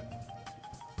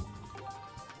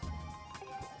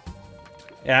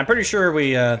 Yeah, I'm pretty sure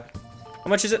we, how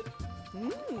much is it?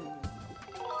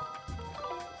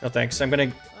 No thanks, I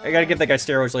gotta give that guy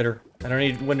steroids later. I don't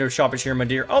need window shoppers here, my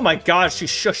dear. Oh my god, she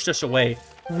shushed us away.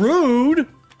 Rude!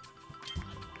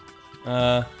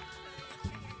 Yeah,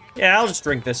 I'll just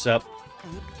drink this up.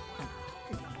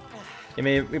 Give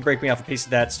me, break me off a piece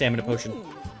of that stamina potion.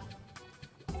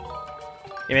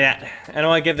 Give me that. I don't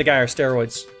want to give the guy our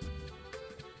steroids.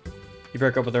 You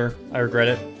broke up with her. I regret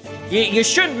it. You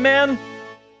shouldn't, man!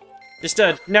 Just,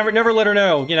 never let her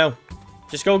know, you know.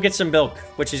 Just go get some milk,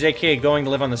 which is aka going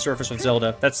to live on the surface with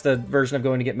Zelda. That's the version of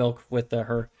going to get milk with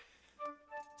her.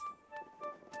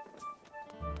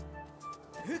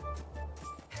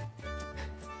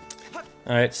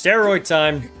 Alright, steroid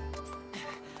time.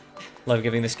 Love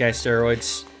giving this guy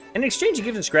steroids. In exchange, he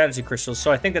gives us gratitude crystals,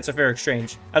 so I think that's a fair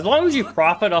exchange. As long as you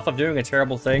profit off of doing a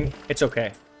terrible thing, it's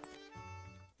okay.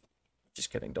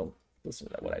 Just kidding, don't listen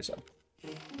to that, what I said.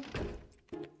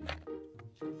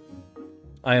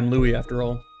 I am Louis, after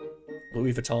all.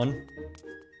 Louis Vuitton.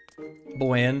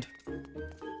 Bland.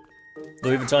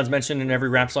 Louis Vuitton's mentioned in every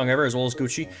rap song ever, as well as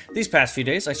Gucci. These past few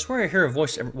days, I swear I hear a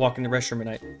voice walking the restroom at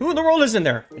night. Who in the world is in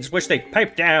there? I just wish they'd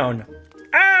pipe down.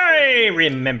 I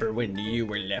remember when you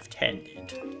were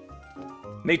left-handed.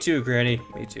 Me too, Granny.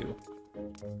 Me too.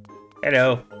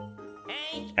 Hello.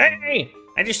 Hey!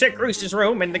 I just checked GROOSE's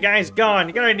room and the guy's gone.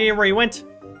 You got an idea where he went?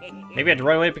 Maybe I had to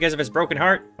run away because of his broken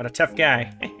heart? What a tough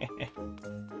guy.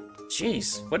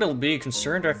 Jeez, what'll be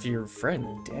concerned after your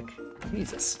friend, Dick?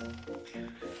 Jesus.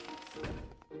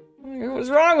 What's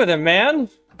wrong with him, man?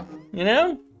 You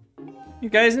know? You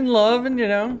guys in love and, you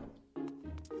know...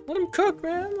 Let him cook,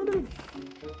 man.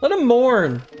 Let him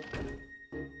mourn.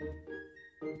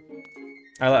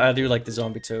 I do like the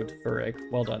zombie toad fur egg.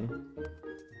 Well done.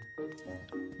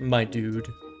 My dude.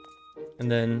 And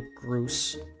then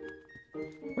GROOSE.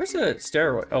 Where's the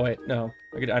steroid? Oh wait, no.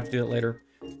 I have to do that later.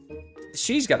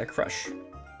 She's got a crush.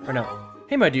 Or no.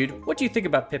 Hey my dude, what do you think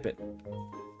about Pippet?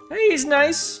 Hey, he's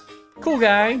nice. Cool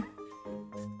guy.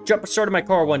 Started my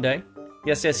car one day.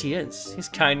 Yes, he is. He's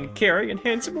kind and caring and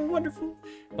handsome and wonderful.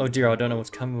 Oh dear, I don't know what's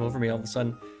coming over me all of a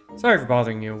sudden. Sorry for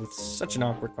bothering you with such an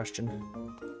awkward question.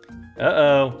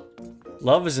 Uh-oh.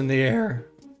 Love is in the air.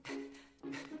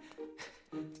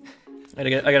 I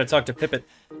gotta talk to Pippet.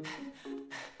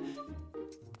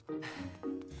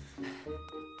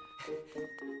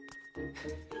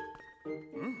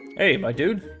 Hey, my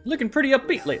dude. Looking pretty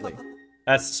upbeat lately.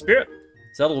 That's the spirit.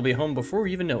 Zelda will be home before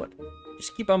you even know it.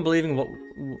 Just keep on believing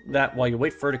that while you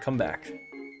wait for her to come back.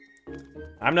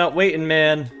 I'm not waiting,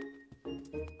 man.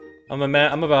 I'm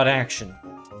about action.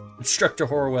 Instructor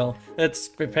Horwell. That's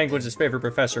Penguin's favorite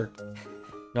professor.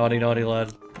 Naughty, naughty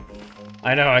lad.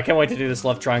 I know, I can't wait to do this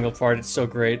love triangle part. It's so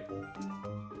great.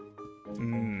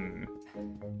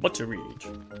 What to read?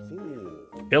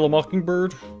 Kill a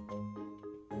Mockingbird?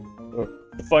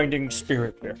 Finding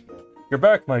Spirit there. You're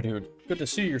back, my dude. Good to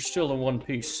see you're still in one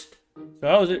piece. So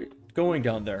how's it going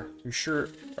down there? You sure?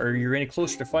 Are you any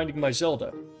closer to finding my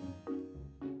Zelda?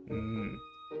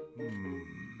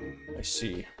 I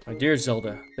see. My dear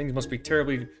Zelda, things must be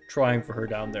terribly trying for her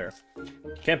down there.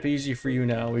 Can't be easy for you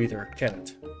now either, can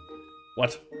it?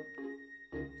 What?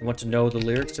 You want to know the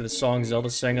lyrics to the song Zelda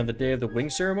sang on the day of the wing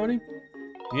ceremony?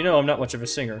 You know I'm not much of a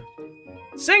singer.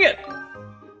 Sing it!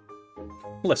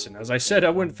 Listen, as I said, I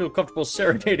wouldn't feel comfortable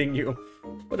serenading you.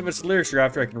 But if it's lyrics you're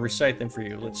after, I can recite them for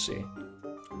you. Let's see.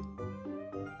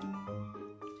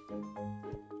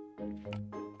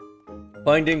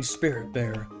 Finding Spirit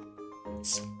Bear.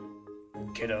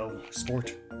 Kiddo.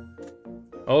 Sport.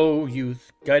 Oh,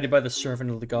 youth, guided by the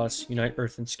servant of the goddess, unite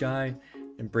earth and sky,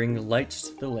 and bring light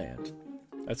to the land.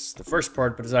 That's the first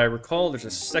part, but as I recall, there's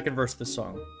a second verse of the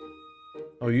song.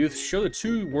 Oh, youth, show the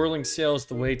two whirling sails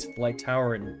the way to the light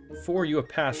tower, and before you a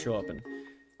path shall open,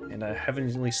 and a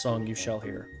heavenly song you shall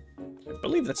hear. I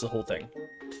believe that's the whole thing.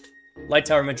 Light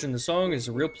tower mentioned in the song is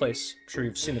a real place. I'm sure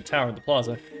you've seen the tower in the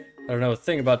plaza. I don't know a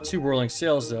thing about two whirling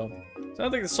sails, though. So I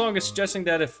don't think the song is suggesting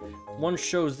that if one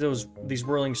shows these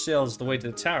whirling sails the way to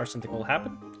the tower, something will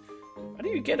happen. How do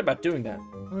you get about doing that?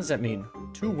 What does that mean?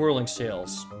 Two whirling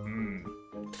sails.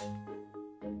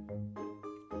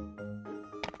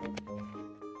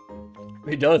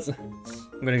 He does.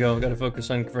 I'm gonna go. I've got to focus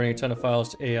on converting a ton of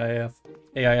files to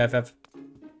AIFF.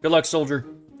 Good luck, soldier.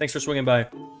 Thanks for swinging by.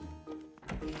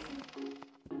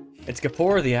 It's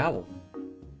Gapor the Owl.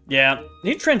 Yeah,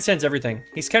 he transcends everything.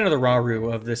 He's kind of the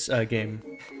Rauru of this game.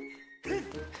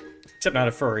 Except not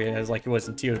a furry, as like it was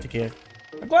in TOTK.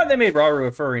 I'm glad they made Rauru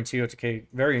a furry in TOTK.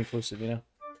 Very inclusive, you know?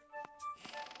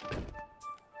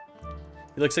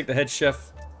 He He looks like the head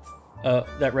chef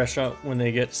that restaurant when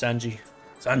they get Sanji.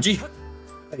 Sanji?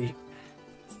 Hey.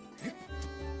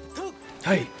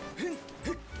 Hey.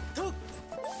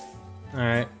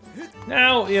 Alright.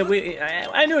 Now, yeah,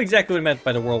 I knew exactly what he meant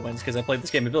by the whirlwinds because I played this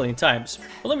game a billion times.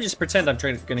 But let me just pretend I'm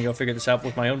gonna go figure this out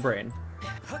with my own brain.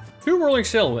 2 whirling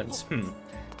sailwinds. Do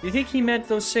you think he meant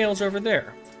those sails over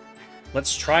there?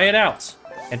 Let's try it out.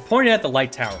 And point it at the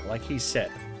light tower, like he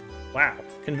said. Wow,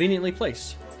 conveniently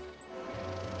placed.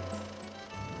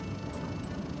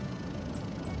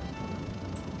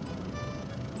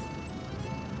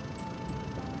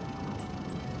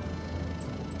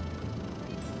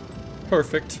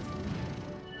 Perfect.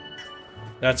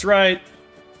 That's right.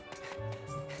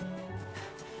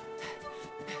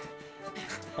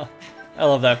 I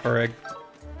love that Purrig.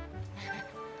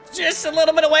 Just a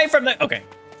little bit away from the... Okay.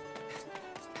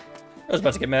 I was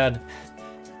about to get mad.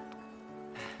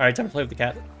 Alright, time to play with the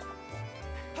cat.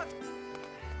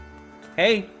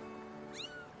 Hey.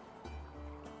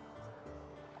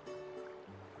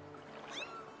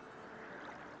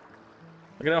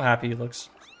 Look at how happy he looks.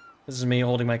 This is me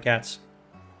holding my cats.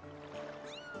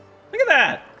 Look at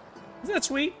that! Isn't that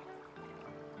sweet?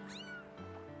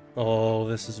 Oh,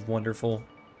 this is wonderful.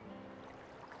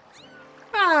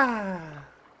 Ah!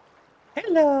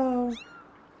 Hello!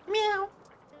 Meow!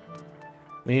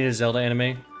 We need a Zelda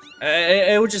anime.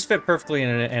 It would just fit perfectly in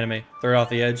an anime. Throw it off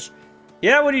the edge.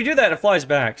 Yeah, when you do that, it flies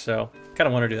back, so...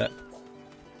 Kinda want to do that.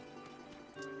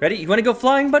 Ready? You want to go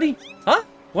flying, buddy? Huh?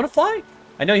 Want to fly?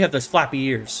 I know you have those flappy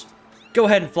ears. Go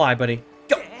ahead and fly, buddy.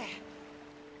 Go!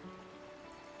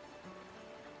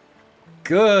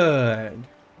 Good.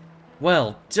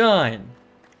 Well done.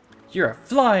 You're a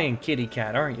flying kitty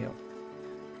cat, aren't you?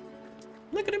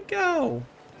 Look at him go.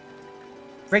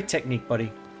 Great technique,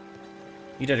 buddy.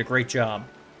 You did a great job.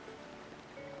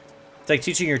 It's like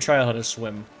teaching your child how to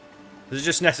swim. This is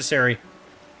just necessary.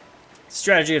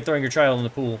 Strategy of throwing your child in the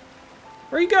pool.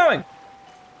 Where are you going?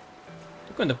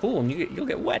 Don't go in the pool and you'll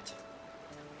get wet.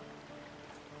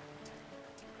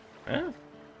 Huh?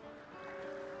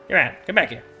 Come on, come back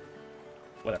here.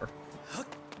 Whatever.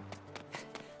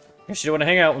 Guess you don't want to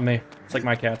hang out with me. It's like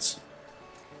my cats.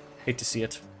 Hate to see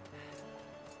it.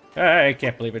 I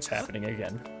can't believe it's happening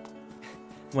again.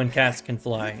 When cats can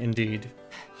fly, indeed.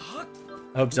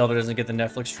 I hope Zelda doesn't get the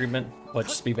Netflix treatment. Would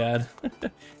just be bad.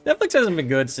 Netflix hasn't been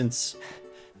good since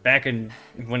back in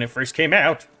when it first came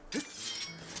out.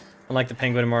 Unlike the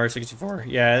Penguin and Mario 64.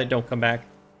 Yeah, they don't come back.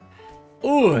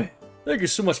 Ooh, thank you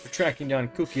so much for tracking down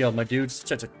Cookie, my dudes.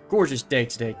 Such a gorgeous day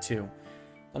today, too.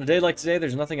 On a day like today,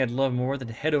 there's nothing I'd love more than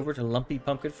to head over to Lumpy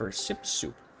Pumpkin for a sip of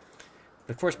soup.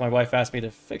 But of course, my wife asked me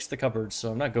to fix the cupboard,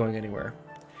 so I'm not going anywhere.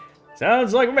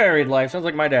 Sounds like married life. Sounds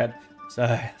like my dad. It's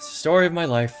the story of my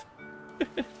life.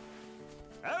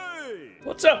 Hey!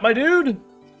 What's up, my dude?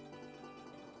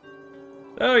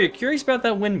 Oh, you're curious about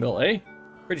that windmill, eh?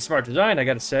 Pretty smart design, I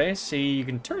gotta say. See, you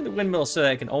can turn the windmill so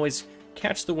that it can always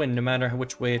catch the wind no matter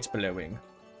which way it's blowing.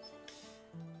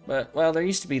 But, well, there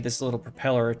used to be this little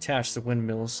propeller attached to the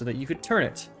windmill so that you could turn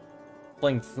it.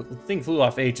 The thing flew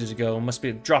off ages ago. Must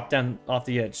be dropped down off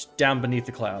the edge, down beneath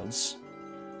the clouds.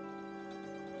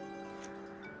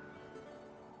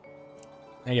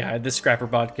 Yeah, this scrapper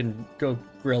bot can go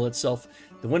grill itself.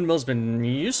 The windmill's been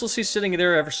uselessly sitting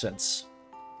there ever since.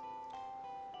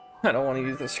 I don't want to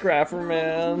use the scrapper,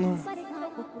 man.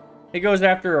 He goes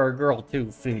after our girl,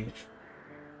 too, Fee.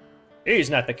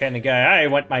 He's not the kind of guy I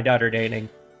want my daughter dating.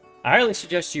 I highly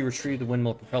suggest you retrieve the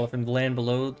windmill propeller from the land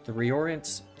below to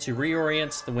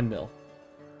reorient the windmill.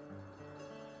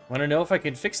 Want to know if I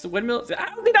can fix the windmill?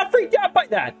 How did he not freaked out by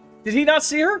that? Did he not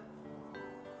see her?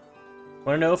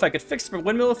 Want to know if I could fix the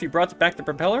windmill if you brought back the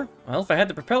propeller? Well, if I had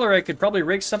the propeller, I could probably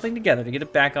rig something together to get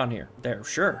it back on here. There,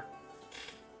 sure.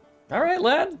 Alright,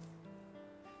 lad.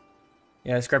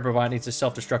 Yeah, this scrapper bot needs to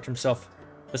self-destruct himself.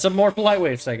 That's a more polite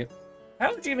way of saying it.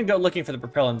 How would you even go looking for the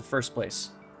propeller in the first place?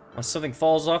 Once something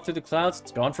falls off through the clouds,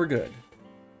 it's gone for good.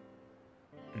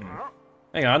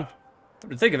 Hang on. Come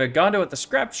to think of it, Gondo at the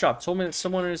scrap shop told me that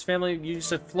someone in his family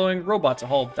used a flowing robot to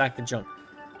haul back the junk.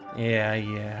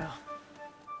 Yeah.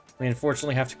 We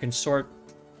unfortunately have to consort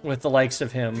with the likes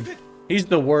of him. He's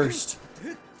the worst.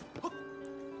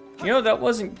 You know, that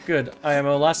wasn't good.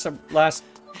 IMO, last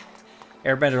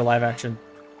Airbender live action.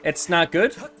 It's not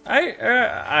good. I'm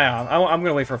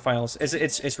gonna wait for finals. Is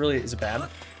it bad?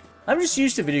 I'm just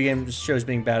used to video game shows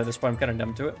being bad at this point. I'm kind of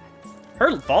numb to it.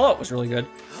 Heard Fallout was really good.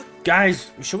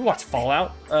 Guys, should we watch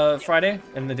Fallout Friday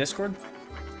in the Discord?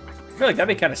 I feel like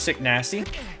that'd be kind of sick nasty.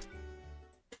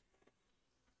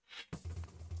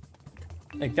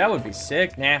 Like, that would be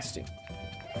sick nasty.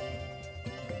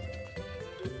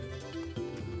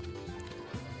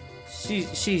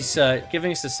 She's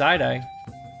giving us the side eye.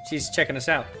 She's checking us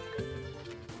out.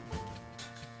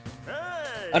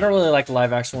 I don't really like the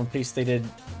live action One Piece. They did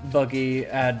buggy,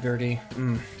 ad dirty.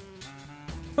 Who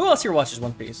else here watches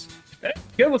One Piece? Hey,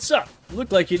 kid, what's up? You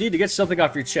look like you need to get something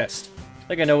off your chest. I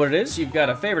think I know what it is. You've got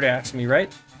a favor to ask me,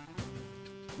 right?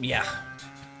 Yeah.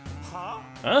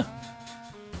 Huh?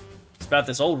 It's about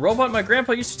this old robot my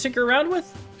grandpa used to tinker around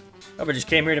with? I just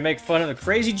came here to make fun of the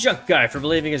crazy junk guy for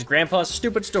believing his grandpa's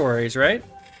stupid stories, right?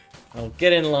 Well,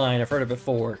 get in line. I've heard it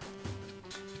before.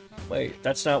 Wait,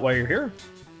 that's not why you're here?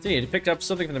 So you picked up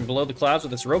something from below the clouds with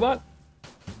this robot?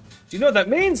 Do you know what that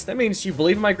means? That means you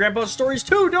believe in my grandpa's stories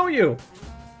too, don't you?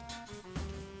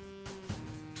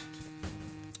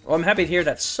 Well, I'm happy to hear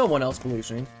that someone else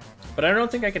believes me, but I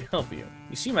don't think I can help you.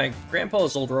 You see, my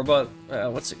grandpa's old robot,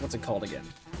 what's it called again?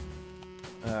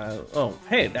 Oh,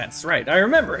 hey, that's right. I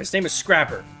remember. His name is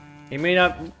Scrapper. He may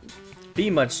not be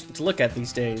much to look at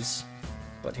these days,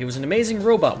 but he was an amazing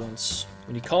robot once.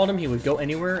 When you called him, he would go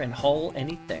anywhere and haul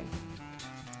anything.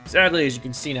 Sadly, as you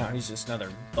can see now, he's just another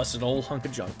busted old hunk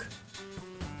of junk.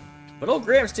 But old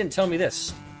Gramps didn't tell me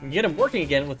this. You can get him working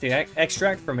again with the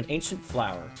extract from an ancient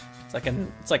flower.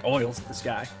 It's like oils to this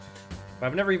guy. But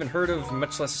I've never even heard of,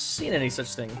 much less seen any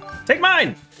such thing. Take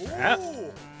mine!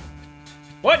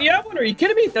 What? You have one? Are you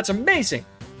kidding me? That's amazing!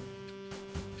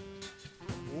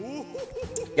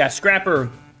 Yeah, Scrapper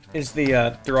is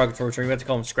the derogatory term. We have to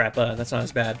call him Scrappa. That's not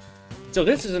as bad. So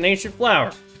this is an ancient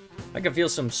flower. I can feel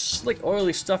some slick,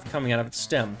 oily stuff coming out of its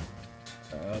stem.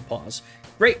 Pause.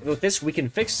 Great, with this we can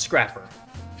fix Scrapper.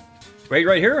 Great,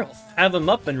 right here. I'll have him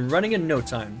up and running in no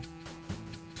time.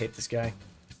 Hate this guy.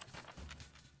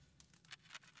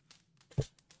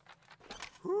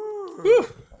 Whew.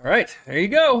 All right, there you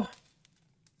go.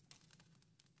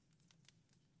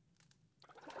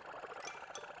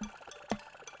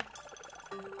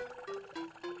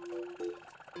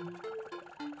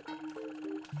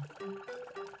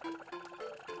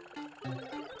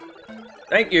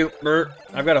 Thank you, Bert.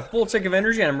 I've got a full tank of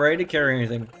energy and I'm ready to carry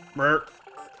anything. Bert.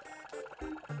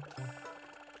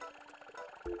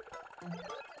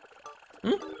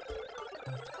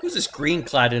 Who's this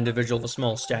green-clad individual of a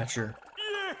small stature?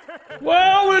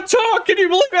 Wow, what a talk! Can you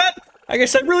believe that? I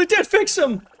guess I really did fix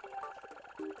him!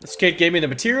 This kid gave me the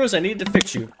materials I needed to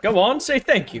fix you. Go on, say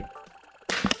thank you.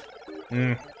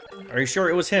 Are you sure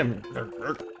it was him?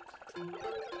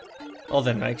 Well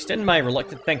then, I extend my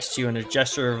reluctant thanks to you in a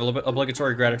gesture of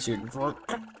obligatory gratitude.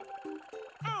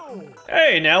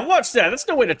 Hey, now, what's that? That's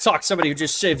no way to talk to somebody who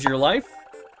just saved your life.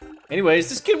 Anyways,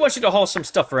 this kid wants you to haul some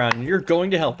stuff around, and you're going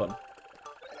to help him.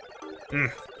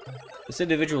 This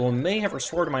individual may have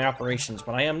restored my operations,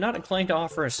 but I am not inclined to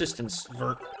offer assistance.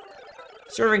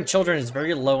 Serving children is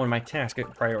very low on my task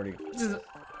priority.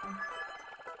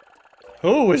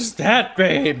 Who is that,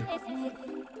 babe?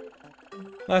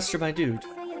 Master, my dude.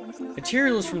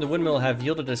 Materials from the windmill have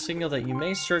yielded a signal that you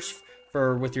may search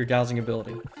for with your dowsing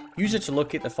ability. Use it to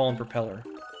locate the fallen propeller.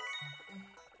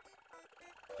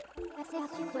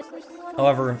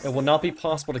 However, it will not be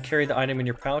possible to carry the item in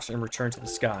your pouch and return to the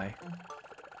sky.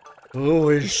 Who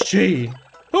is she?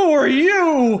 Who are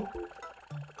you?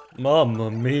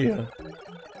 Mamma mia.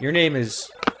 Your name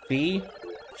is Fee?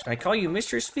 Should I call you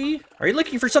Mistress Fee? Are you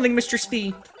looking for something, Mistress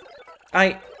Fee?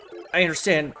 I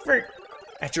understand.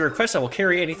 At your request, I will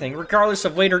carry anything, regardless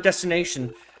of weight or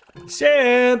destination.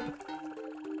 Simp!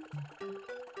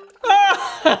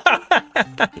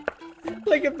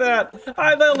 Look at that!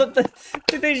 I love that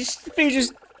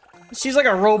she's like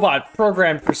a robot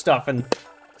programmed for stuff, and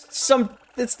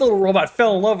this little robot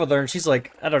fell in love with her, and she's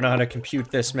like, I don't know how to compute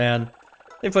this, man.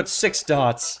 They put 6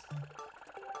 dots.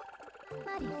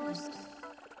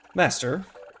 Master,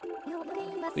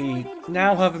 we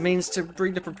now have a means to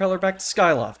bring the propeller back to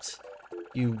Skyloft.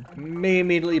 You may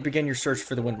immediately begin your search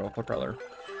for the windmill propeller.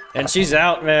 And she's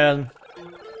out, man.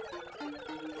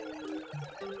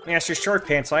 Master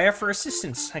Shortpants, I offer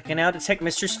assistance. I can now detect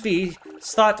Mistress Fee's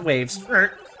thought waves.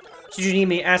 Should you need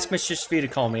me, ask Mistress Fee to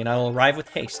call me, and I will arrive with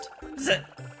haste.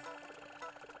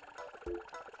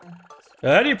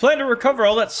 How do you plan to recover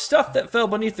all that stuff that fell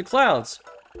beneath the clouds?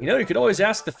 You know, you could always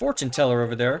ask the fortune teller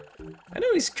over there. I know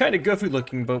he's kind of goofy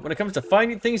looking, but when it comes to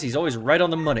finding things, he's always right on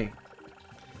the money.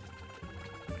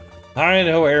 I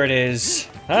know where it is.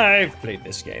 I've played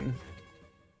this game.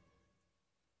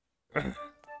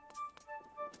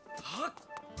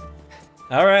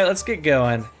 Alright, let's get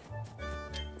going.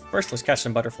 First, let's catch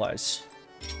some butterflies.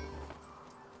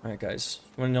 Alright, guys.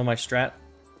 You want to know my strat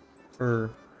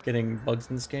for getting bugs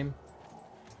in this game?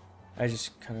 I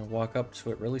just kind of walk up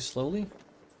to it really slowly.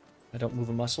 I don't move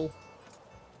a muscle.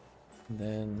 And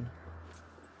then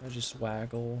I just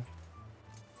waggle.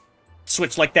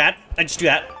 switch like that. I just do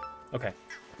that. Okay.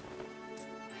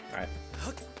 Alright.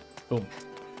 Boom.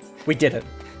 We did it.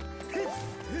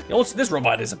 You know, this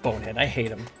robot is a bonehead. I hate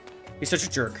him. He's such a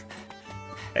jerk.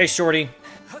 Hey, shorty.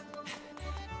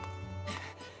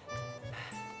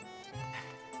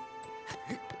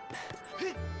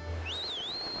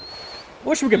 I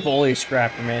wish we could bully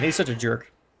Scrapper, man. He's such a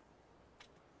jerk.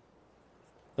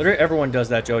 Literally everyone does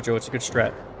that, Jojo. It's a good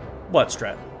strat. What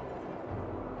strat?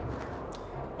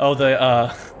 Oh,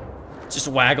 just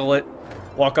waggle it.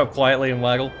 Walk up quietly and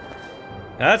waggle.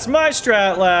 That's my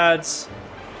strat, lads.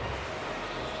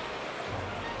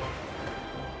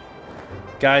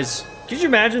 Guys, could you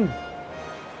imagine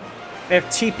if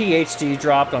TPHD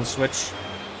dropped on Switch?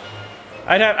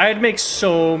 I'd make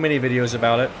so many videos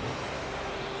about it.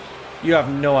 You have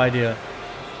no idea.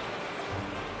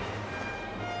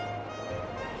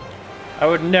 I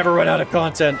would never run out of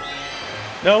content.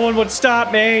 No one would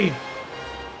stop me.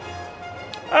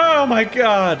 Oh my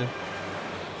god.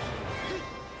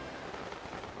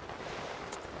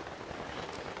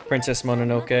 Princess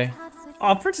Mononoke.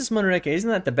 Oh, Princess Mononoke, isn't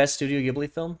that the best Studio Ghibli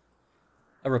film?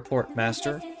 A report,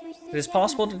 Master. It is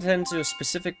possible to tend to a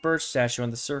specific bird statue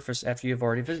on the surface after you have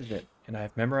already visited it, and I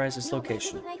have memorized its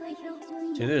location.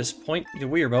 To this, point the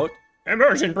Wii remote.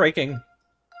 Immersion breaking!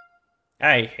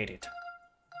 I hate it.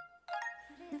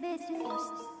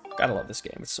 Gotta love this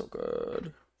game, it's so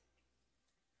good.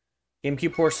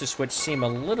 GameCube ports to Switch seem a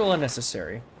little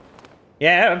unnecessary.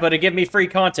 Yeah, but it give me free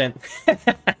content.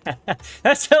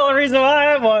 That's the only reason why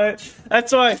I want it.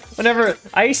 That's why whenever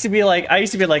I used to be like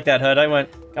that, HUD. I went,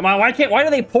 come on, why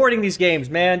are they porting these games,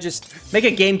 man? Just make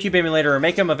a GameCube emulator or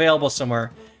make them available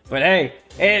somewhere. But hey,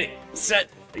 it's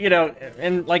you know,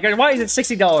 and like, why is it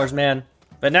 $60, man?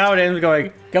 But now it ends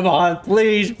going, come on,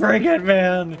 please bring it,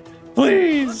 man,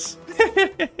 please.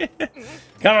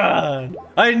 Come on,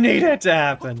 I need it to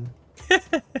happen.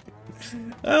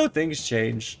 Oh, things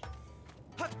change.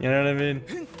 You know what I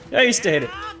mean? I used to hate it.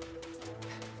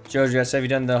 Jojo, have you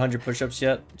done the 100 push-ups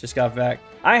yet? Just got back.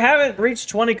 I haven't reached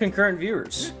 20 concurrent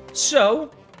viewers. So,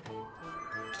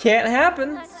 can't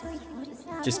happen.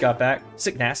 Just got back.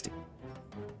 Sick nasty.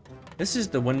 This is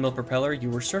the windmill propeller you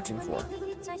were searching for.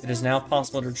 It is now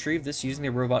possible to retrieve this using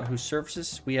the robot whose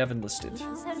services we have enlisted.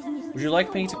 Would you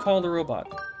like me to call the robot?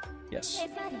 Yes.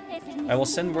 I will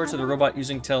send word to the robot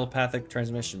using telepathic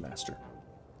transmission, Master.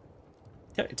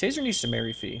 Taser needs to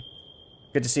marry Fee.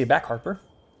 Good to see you back, Harper.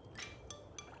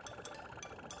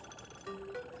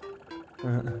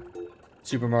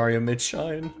 Super Mario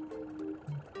Midshine.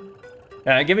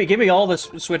 Give me all the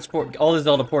Switch port, all the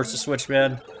Zelda ports to Switch,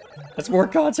 man. That's more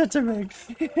content to make.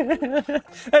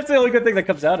 That's the only good thing that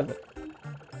comes out of it.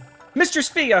 Mistress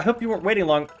Fee, I hope you weren't waiting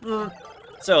long.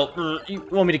 So, you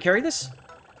want me to carry this?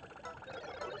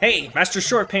 Hey, Master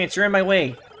Short Pants, you're in my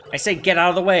way. I say get out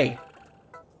of the way.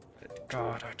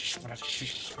 God, I just want to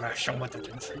smash him with it.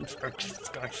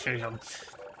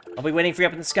 I'll be waiting for you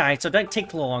up in the sky, so don't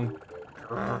take long.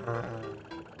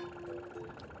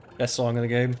 Best song in the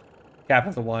game. Cap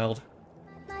of the Wild.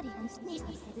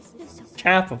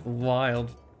 Cap of the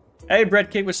Wild. Hey, Bread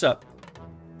Cake, what's up?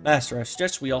 Master, I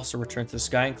suggest we also return to the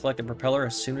sky and collect the propeller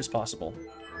as soon as possible.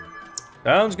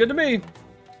 Sounds good to me.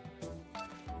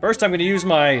 First, I'm going to use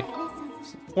my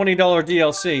 $20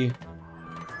 DLC.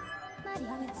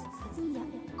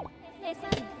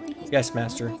 Yes,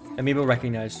 Master. Amiibo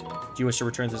recognized. Do you wish to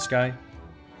return to the sky?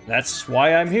 That's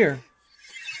why I'm here.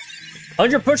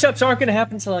 100 push-ups aren't going to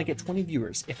happen until I get 20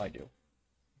 viewers, if I do.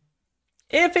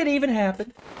 If it even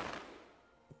happened.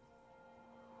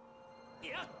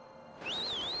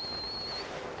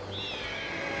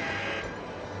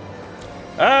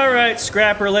 Alright,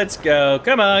 Scrapper, let's go.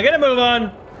 Come on, get a move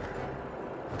on.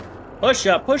 Push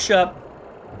up, push up.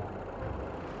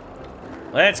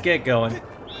 Let's get going.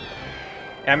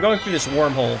 I'm going through this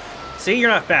wormhole. See, you're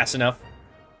not fast enough.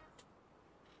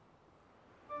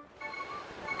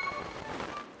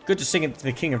 Good to sing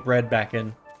the King of Bread back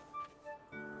in.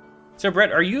 So,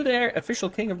 Bread, are you the official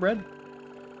King of Bread?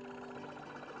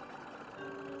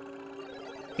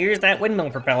 Here's that windmill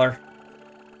propeller.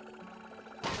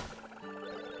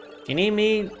 If you need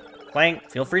me,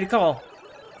 Clank, feel free to call.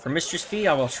 For Mistress Fee,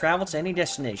 I will travel to any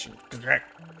destination.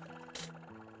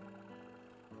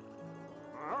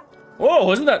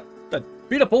 Whoa, isn't that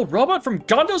beat-up old robot from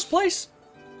Gondo's place?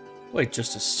 Wait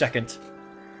just a second.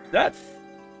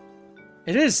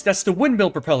 It is. That's the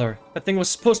windmill propeller. That thing was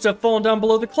supposed to have fallen down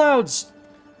below the clouds.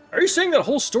 Are you saying that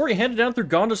whole story handed down through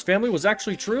Gondo's family was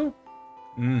actually true?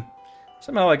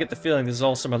 Somehow I get the feeling this is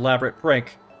all some elaborate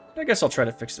prank. I guess I'll try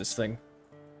to fix this thing.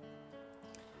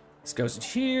 This goes in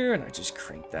here, and I just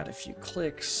crank that a few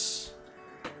clicks.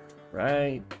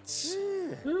 Right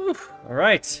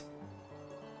Alright.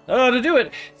 Oh, to do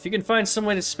it! If you can find some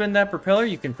way to spin that propeller,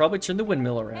 you can probably turn the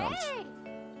windmill around. Hey!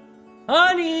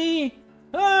 Honey!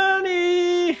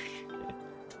 Honey!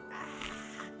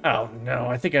 Oh no,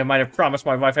 I think I might have promised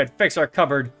my wife I'd fix our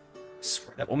cupboard. I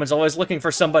swear that woman's always looking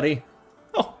for somebody.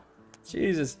 Oh,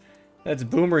 Jesus. That's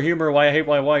boomer humor why I hate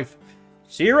my wife.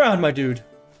 See you around, my dude.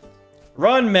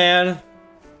 Run, man!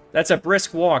 That's a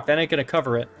brisk walk, that ain't gonna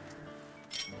cover it.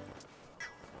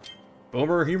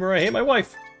 Boomer humor, I hate my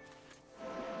wife.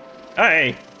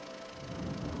 Hey!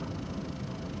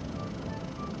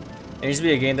 It needs to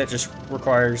be a game that just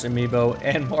requires Amiibo,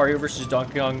 and Mario vs.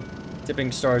 Donkey Kong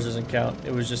tipping stars doesn't count.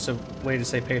 It was just a way to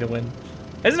say pay to win.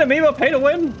 Isn't Amiibo pay to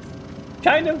win?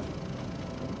 Kind of.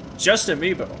 Just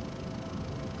Amiibo.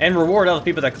 And reward all the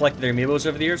people that collected their Amiibos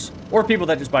over the years, or people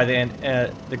that just buy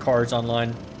the cards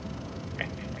online.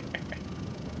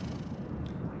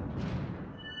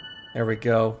 There we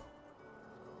go.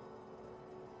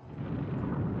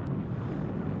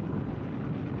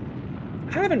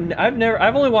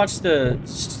 I've only watched the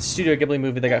Studio Ghibli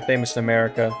movie that got famous in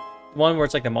America. One where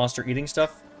it's like the monster eating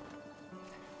stuff.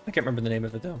 I can't remember the name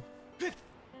of it though.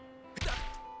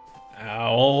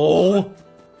 Ow!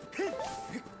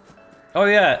 Oh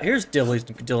yeah, here's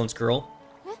Dylan's girl.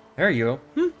 There you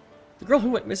go. The girl who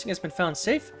went missing has been found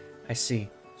safe? I see.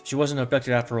 She wasn't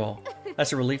abducted after all.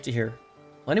 That's a relief to hear.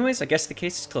 Well anyways, I guess the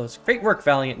case is closed. Great work,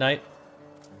 Valiant Knight.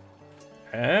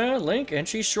 Link, and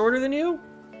she's shorter than you?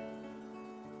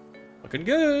 Looking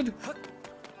good.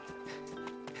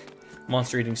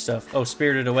 Monster eating stuff. Oh,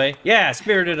 Spirited Away? Yeah,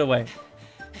 Spirited Away.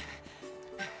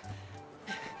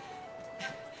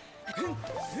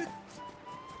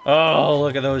 Oh,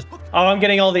 look at those. Oh, I'm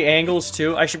getting all the angles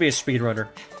too. I should be a speedrunner.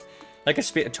 I could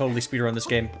totally speedrun this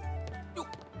game.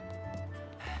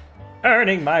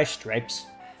 Earning my stripes.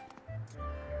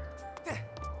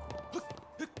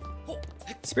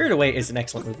 Spirited Away is an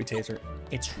excellent movie, Taser.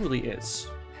 It truly is.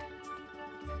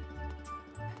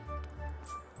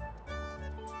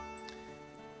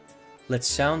 Let's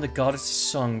sound the goddess'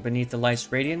 song beneath the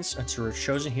light's radiance until her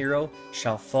chosen hero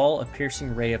shall fall a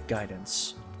piercing ray of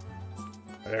guidance.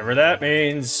 Whatever that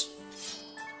means.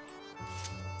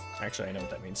 Actually, I know what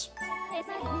that means.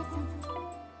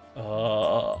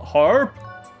 Harp?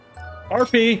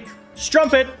 Harpy!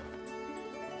 Strumpet!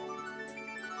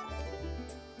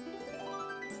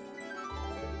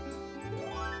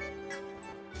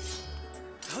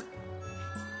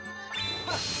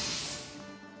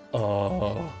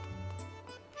 Oh.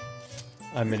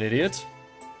 I'm an idiot.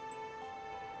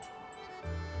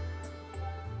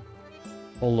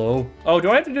 Hello. Oh,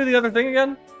 do I have to do the other thing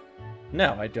again?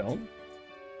 No, I don't.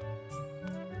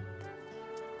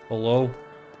 Hello.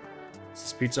 Is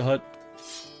this Pizza Hut?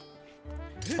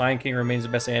 Lion King remains the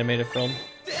best animated film.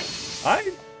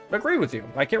 I agree with you.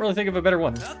 I can't really think of a better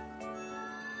one.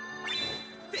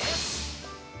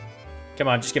 Come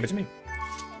on, just give it to me.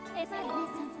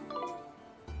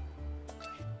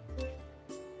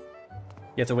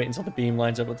 You have to wait until the beam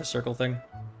lines up with the circle thing.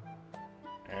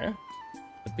 Eh?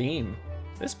 The beam.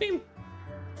 This beam?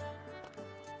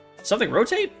 Something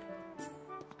rotate?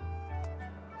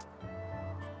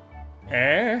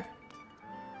 Eh?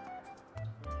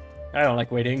 I don't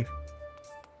like waiting.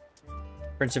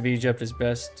 Prince of Egypt is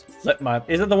best.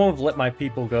 Is it the one with let my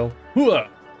people go? Hooah!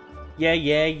 Yeah,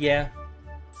 yeah, yeah.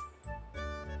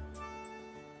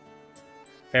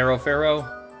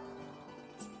 Pharaoh.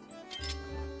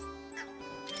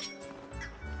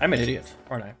 I'm an idiot,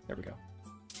 aren't I? There we go.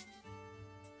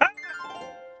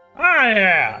 Ah,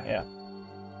 yeah, yeah.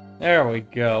 There we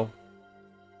go.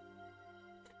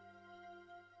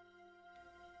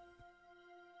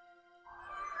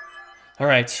 All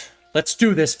right, let's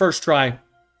do this first try.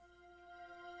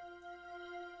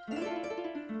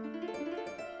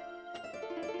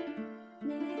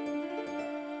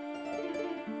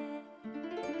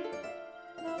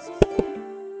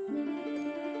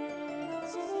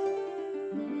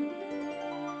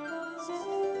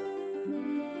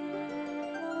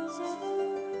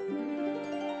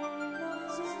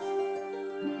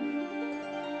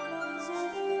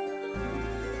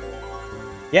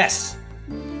 Yes!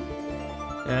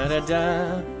 Da da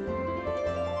da.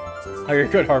 Oh, you're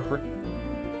good, Harper.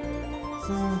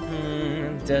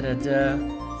 Da da da.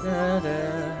 Da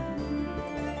da.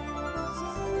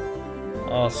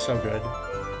 Oh, so good.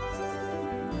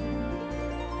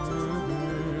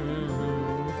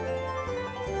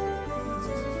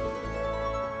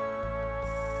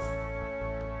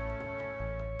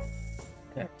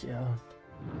 Heck yeah.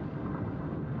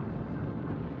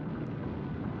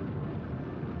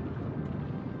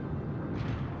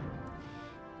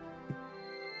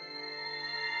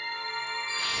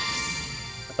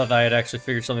 Thought I had actually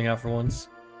figured something out for once.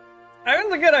 That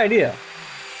was a good idea.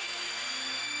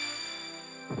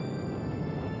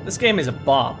 This game is a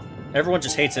bomb. Everyone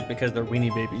just hates it because they're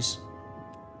weenie babies.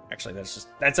 Actually, that's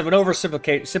an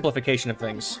oversimplification of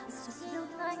things.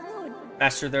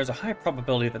 Master, there's a high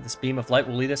probability that this beam of light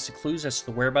will lead us to clues as to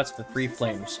the whereabouts of the three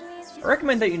flames. I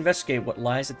recommend that you investigate what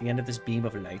lies at the end of this beam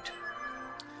of light.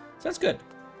 Sounds good.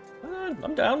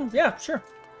 I'm down. Yeah, sure.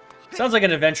 Sounds like an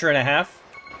adventure and a half.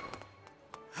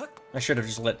 I should have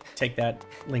just take that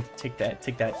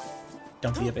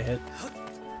dumpy of a hit.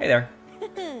 Hey there.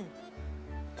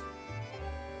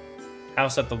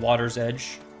 House at the water's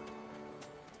edge.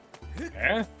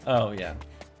 Eh? Oh, yeah.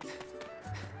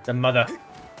 The mother.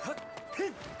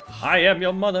 I am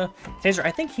your mother. Taser,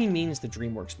 I think he means the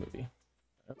DreamWorks movie.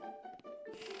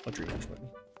 What DreamWorks movie?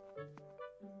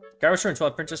 Skyward Sword and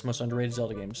Twilight Princess, most underrated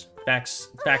Zelda games. Facts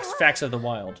of the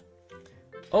wild.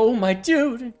 Oh, my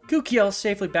dude! Gukiel's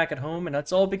safely back at home, and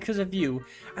that's all because of you.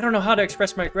 I don't know how to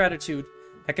express my gratitude.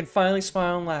 I can finally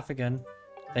smile and laugh again.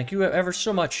 Thank you ever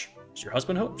so much. Is your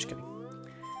husband home? Just kidding.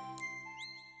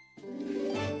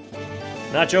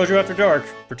 Not JoJo After Dark.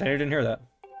 Pretend you didn't hear that.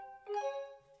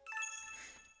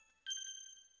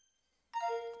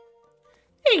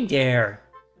 Hey there!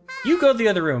 You go to the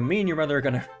other room. Me and your mother are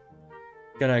gonna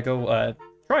go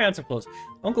try on some clothes.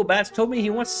 Uncle Bats told me he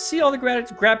wants to see all the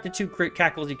gratitude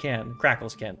crackles he can.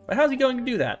 But how's he going to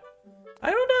do that?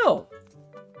 I don't know.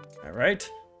 All right.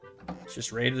 Let's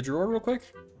just raid the drawer real quick.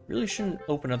 Really shouldn't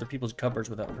open other people's cupboards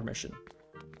without permission.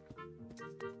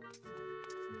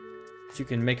 So you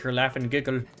can make her laugh and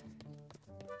giggle.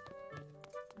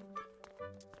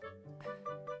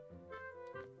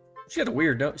 She had a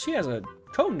weird nose. She has a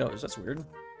cone nose. That's weird.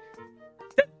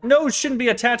 That nose shouldn't be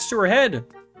attached to her head.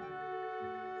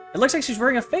 It looks like she's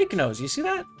wearing a fake nose. You see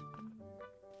that?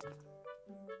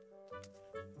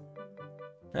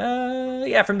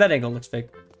 Yeah, from that angle, it looks fake.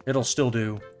 It'll still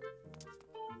do.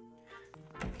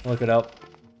 Look it up.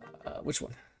 Which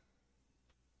one?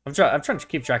 I'm trying to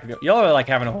keep track of you. Y'all are like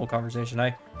having a whole conversation.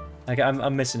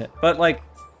 I'm missing it. But like,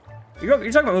 you're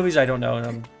talking about movies I don't know,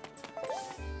 and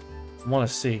I want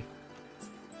to see.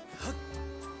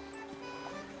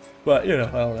 But you know,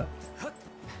 I don't know.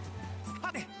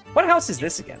 What house is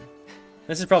this again?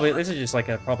 This is just like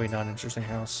a probably non-interesting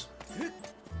house.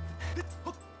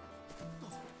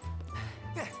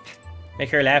 Make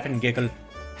her laugh and giggle.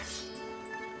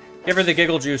 Give her the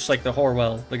giggle juice like the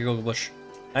Horwell, the giggle bush.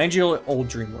 Angel Old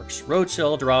DreamWorks. Rhodes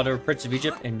Hill, Dorado, Prince of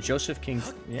Egypt, and Joseph King.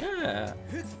 Yeah.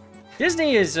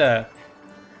 Disney is, I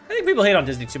think people hate on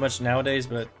Disney too much nowadays,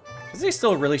 but they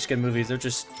still release good movies. They're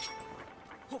just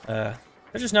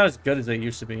not as good as they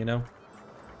used to be, you know?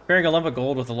 Comparing a lump of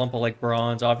gold with a lump of, like,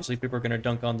 bronze, obviously people are gonna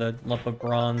dunk on the lump of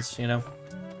bronze, you know?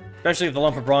 Especially if the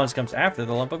lump of bronze comes after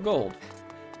the lump of gold.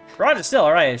 Bronze is still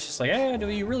alright, it's just like, do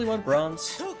you really want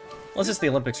bronze? Unless it's the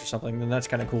Olympics or something, then that's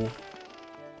kind of cool.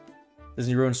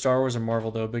 Disney ruined Star Wars or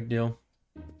Marvel, though, big deal.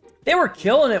 They were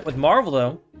killing it with Marvel,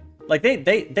 though. Like,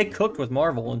 they cooked with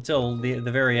Marvel until the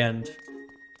very end.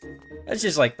 That's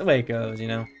just, like, the way it goes, you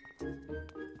know?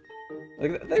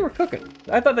 Like, they were cooking.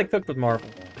 I thought they cooked with Marvel,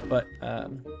 but,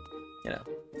 you know.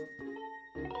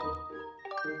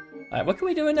 Alright, what can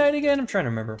we do at night again? I'm trying to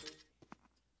remember.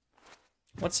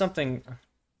 What's something...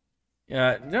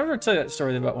 Yeah, did I ever tell you that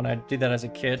story about when I did that as a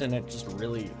kid and it just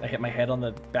really... I hit my head on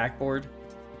the backboard?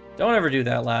 Don't ever do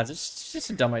that, lads. It's just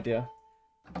a dumb idea.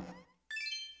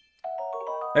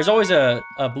 There's always a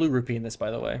blue rupee in this, by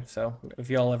the way. So if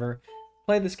y'all ever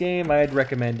play this game, I'd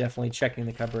recommend definitely checking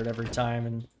the cupboard every time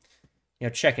and, you know,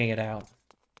 checking it out.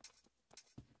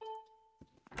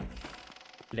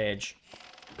 Pledge.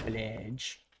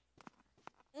 Pledge.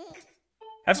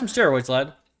 Have some steroids,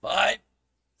 lad. 5,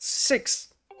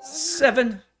 6,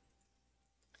 7.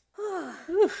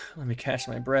 Whew, let me catch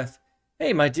my breath.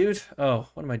 Hey, my dude. Oh,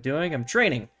 what am I doing? I'm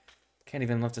training. Can't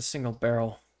even lift a single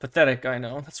barrel. Pathetic, I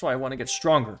know. That's why I want to get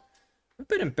stronger. I'm a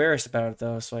bit embarrassed about it,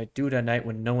 though, so I do it at night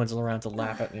when no one's around to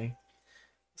laugh at me.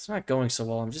 It's not going so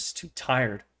well. I'm just too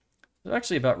tired. I'm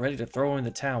actually about ready to throw in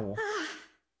the towel.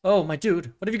 Oh, my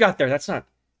dude. What have you got there? It's not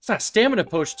stamina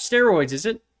potion steroids, is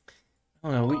it?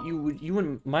 Oh, no. You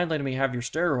wouldn't mind letting me have your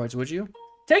steroids, would you?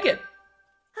 Take it!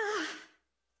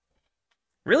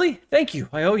 Really? Thank you.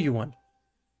 I owe you one.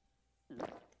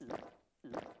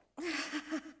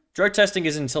 Drug testing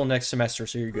isn't until next semester,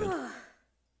 so you're good.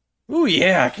 Ooh,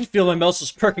 yeah, I can feel my muscles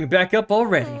perking back up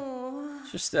already.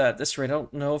 Just at this rate, I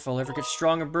don't know if I'll ever get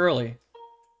strong or burly.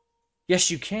 Yes,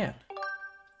 you can.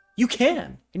 You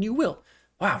can, and you will.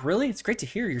 Wow, really? It's great to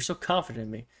hear you're so confident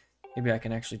in me. Maybe I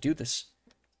can actually do this.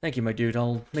 Thank you, my dude.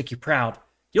 I'll make you proud.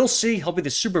 You'll see. I'll be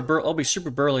super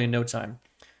burly in no time.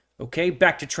 Okay,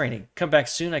 back to training. Come back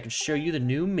soon, I can show you the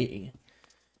new me.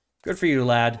 Good for you,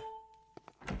 lad.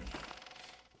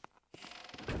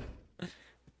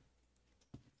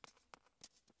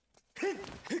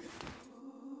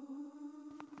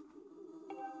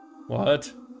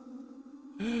 What?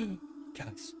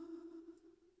 Guys.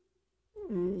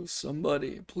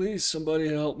 Somebody, please, somebody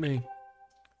help me.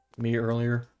 Me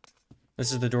earlier.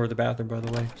 This is the door of the bathroom, by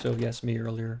the way. So, yes, me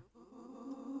earlier.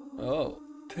 Oh,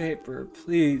 paper,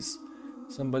 please.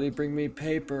 Somebody bring me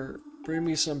paper. Bring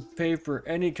me some paper.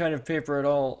 Any kind of paper at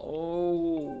all.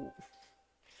 Oh.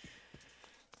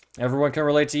 Everyone can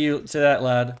relate to that,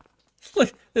 lad.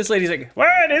 Look, this lady's like,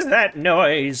 what is that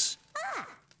noise?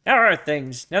 How are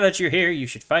things? Now that you're here, you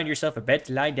should find yourself a bed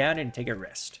to lie down and take a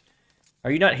rest.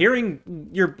 Are you not hearing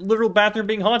your literal bathroom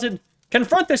being haunted?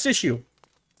 Confront this issue.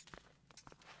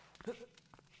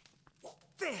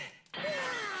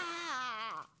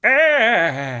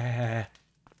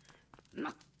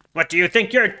 What do you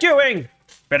think you're doing?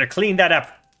 Better clean that up.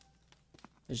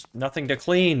 There's nothing to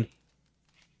clean.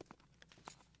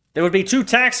 It would be too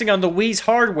taxing on the Wii's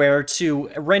hardware to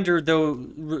render the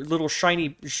little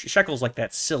shiny shekels like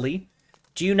that, silly.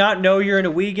 Do you not know you're in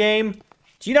a Wii game?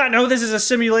 Do you not know this is a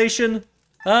simulation?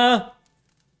 What's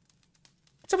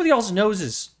up with y'all's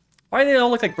noses? Why do they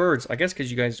all look like birds? I guess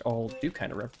because you guys all do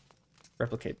kind of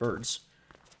replicate birds.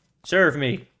 Serve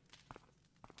me.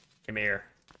 Come here.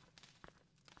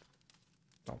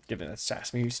 Oh, give me that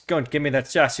sassy. Go and give me that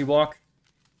sassy walk.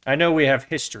 I know we have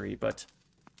history, but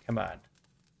come on.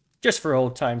 Just for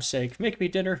old time's sake, make me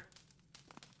dinner.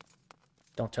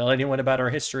 Don't tell anyone about our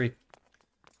history.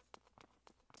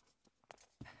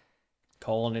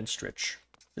 Colin and Stritch.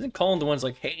 Isn't Colin the one's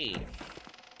like, hey,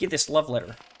 get this love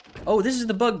letter? Oh, this is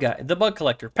the bug guy, the bug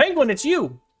collector. Penguin, it's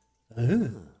you! Oh,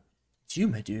 it's you,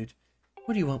 my dude.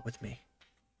 What do you want with me?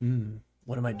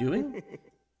 What am I doing?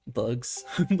 Bugs.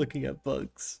 I'm looking at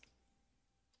bugs.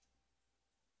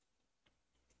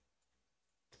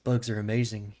 Bugs are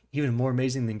amazing. Even more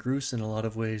amazing than GROOSE in a lot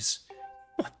of ways.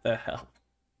 What the hell?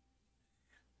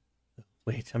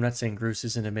 Wait, I'm not saying GROOSE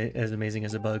isn't as amazing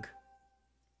as a bug.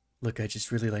 Look, I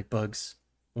just really like bugs.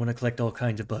 I want to collect all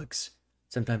kinds of bugs.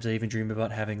 Sometimes I even dream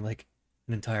about having, like,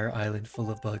 an entire island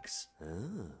full of bugs.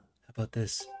 How about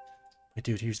this? My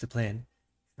dude, here's the plan.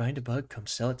 Find a bug, come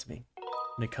sell it to me.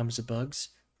 When it comes to bugs,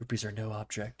 rupees are no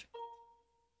object.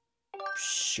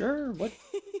 Sure, what?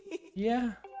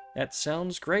 Yeah, that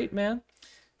sounds great, man.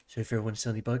 So if you ever want to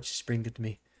sell any bugs, just bring them to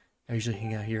me. I usually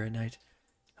hang out here at night.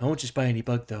 I won't just buy any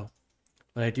bug, though.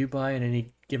 What I do buy on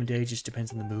any given day just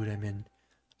depends on the mood I'm in.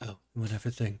 Oh, one other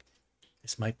thing.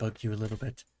 This might bug you a little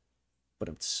bit. But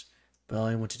all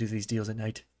I want to do these deals at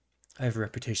night. I have a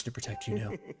reputation to protect, you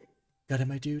know. Got it,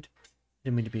 my dude? I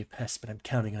didn't mean to be a pest, but I'm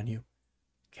counting on you.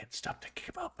 Can't stop thinking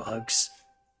about bugs.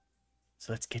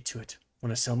 So let's get to it.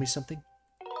 Want to sell me something?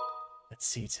 Let's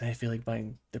see, tonight I feel like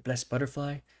buying the blessed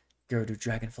butterfly, Gerudo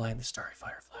dragonfly, and the starry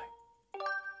firefly.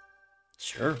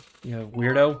 Sure, you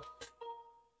weirdo.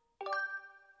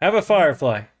 Have a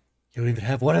firefly. You don't even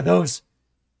have one of those.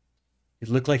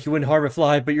 You look like you wouldn't harm a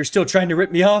fly, but you're still trying to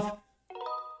rip me off?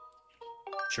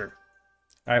 Sure.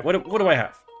 Alright, what do I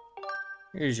have?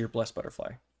 Here's your blessed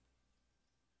butterfly.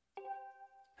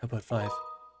 How about 5? How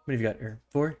many have you got here?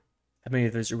 4? How many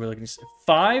of those are we looking to see?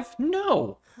 5?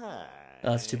 No! Oh,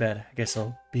 that's too bad. I guess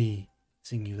I'll be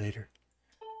seeing you later.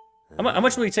 How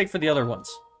much will you take for the other ones?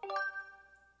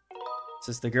 Is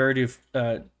this the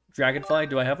Gerudo dragonfly?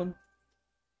 Do I have them?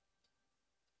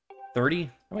 30?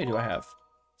 How many do I have?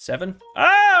 7?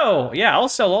 Oh! Yeah, I'll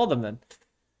sell all of them then.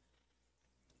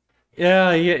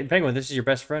 Yeah, Penguin, this is your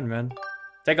best friend, man.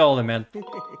 Take all of them, man.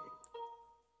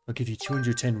 I'll give you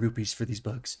 210 rupees for these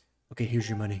bugs. Okay, here's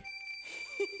your money.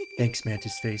 Thanks,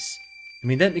 Mantis Face. I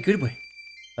mean that in a good way.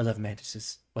 I love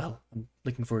mantises. Well, I'm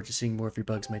looking forward to seeing more of your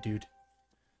bugs, my dude.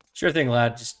 Sure thing,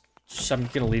 lad. Just I'm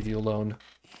gonna leave you alone.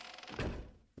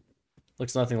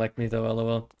 Looks nothing like me, though,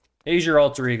 lol. He's your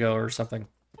alter ego or something.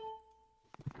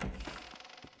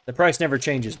 The price never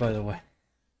changes, by the way.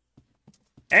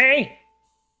 Hey!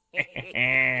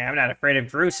 I'm not afraid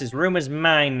of GROOSE. His room is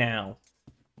mine now.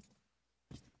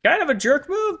 Kind of a jerk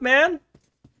move, man.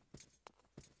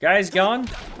 Guy's gone?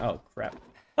 Oh, crap.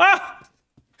 Ah!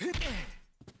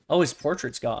 Oh, his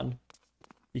portrait's gone.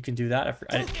 You can do that.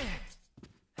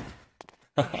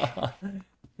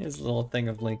 His little thing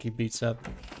of Link he beats up.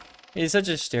 He's such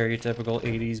a stereotypical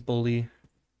 80s bully.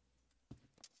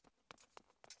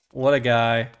 What a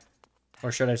guy.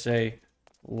 Or should I say,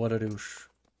 what a douche.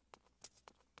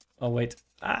 Oh, wait.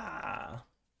 Ah!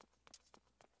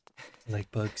 I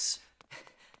like bugs.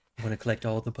 I want to collect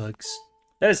all the bugs.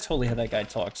 That is totally how that guy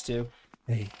talks, too.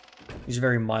 Hey, he's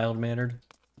very mild-mannered.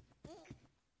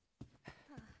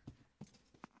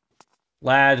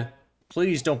 Lad,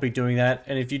 please don't be doing that,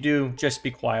 and if you do, just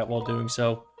be quiet while doing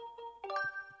so.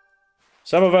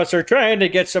 Some of us are trying to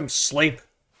get some sleep.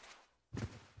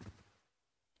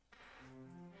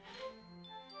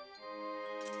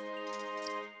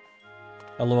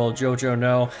 LOL, Jojo,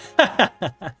 no.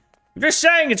 I'm just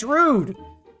saying, it's rude.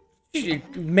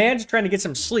 Man's trying to get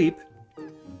some sleep.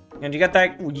 And you got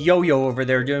that yo-yo over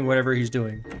there doing whatever he's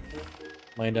doing.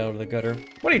 Mind out of the gutter.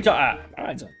 What are you talking?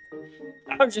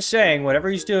 I was just saying, whatever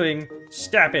he's doing,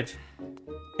 stop it.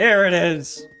 Here it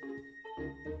is.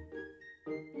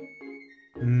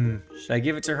 Should I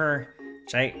give it to her?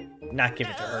 Should I not give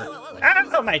it to her?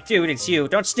 Oh, my dude, it's you.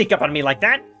 Don't sneak up on me like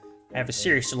that. I have a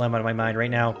serious dilemma on my mind right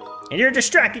now. And you're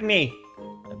distracting me.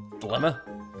 A dilemma?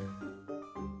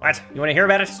 What? You want to hear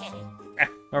about it?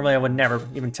 Normally I would never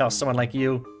even tell someone like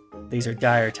you. These are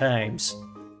dire times.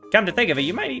 Come to think of it,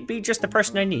 you might be just the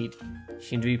person I need. You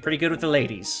seem to be pretty good with the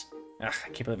ladies. Ugh, I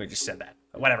can't believe I just said that.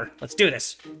 But whatever, let's do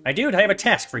this. My dude, I have a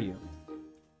task for you.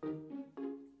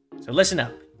 So listen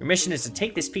up. Your mission is to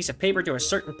take this piece of paper to a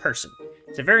certain person.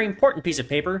 It's a very important piece of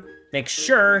paper. Make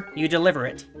sure you deliver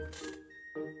it.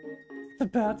 The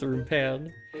bathroom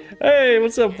pan. Hey,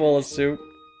 what's up, bowl of soup?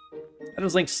 How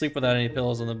does Link sleep without any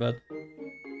pillows on the bed?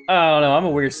 Oh no, I'm a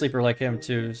weird sleeper like him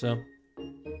too, so.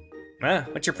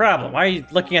 What's your problem? Why are you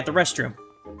looking at the restroom?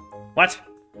 What?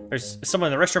 There's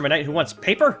someone in the restroom at night who wants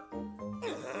paper?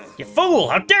 You fool!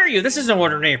 How dare you! This isn't an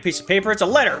ordinary piece of paper, it's a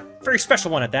letter! Very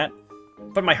special one at that.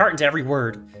 Put my heart into every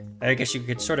word. I guess you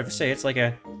could sort of say it's like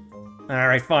a...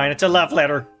 Alright, fine, it's a love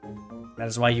letter. That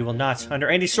is why you will not, under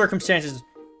any circumstances,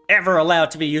 ever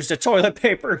allowed to be used as toilet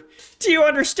paper. Do you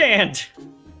understand?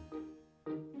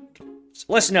 So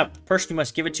listen up. The person you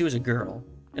must give it to is a girl.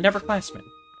 An upperclassman.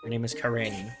 Her name is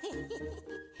Karani.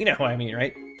 You know who I mean,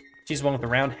 right? She's the one with the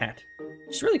round hat.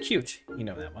 She's really cute. You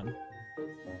know that one.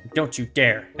 Don't you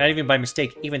dare, not even by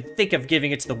mistake, even think of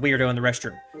giving it to the weirdo in the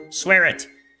restroom. Swear it!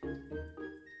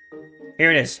 Here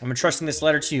it is. I'm entrusting this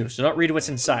letter to you, so don't read what's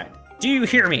inside. Do you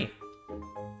hear me?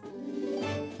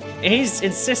 And he's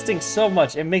insisting so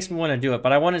much, it makes me want to do it,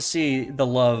 but I want to see the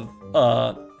love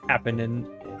happen in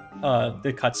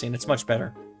the cutscene. It's much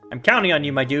better. I'm counting on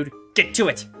you, my dude. Get to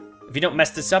it! If you don't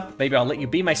mess this up, maybe I'll let you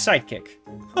be my sidekick.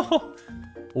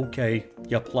 Okay,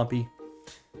 you plumpy.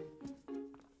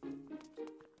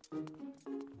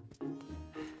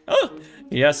 Oh,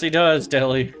 yes, he does,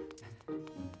 Deli.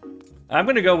 I'm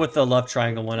gonna go with the love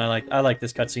triangle one. I like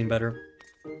this cutscene better.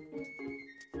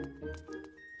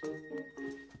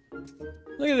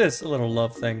 Look at this, a little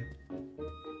love thing.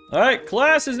 All right,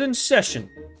 class is in session.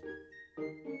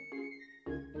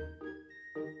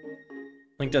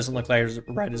 Link doesn't look like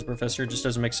right as a professor, it just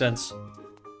doesn't make sense.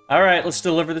 All right, let's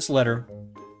deliver this letter.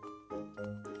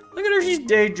 Look at her, she's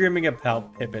daydreaming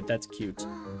about Pippet, that's cute.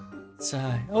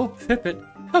 Sigh. Oh, Pippet,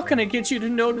 how can I get you to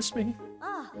notice me?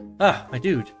 Ah, my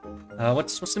dude.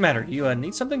 What's the matter? Do you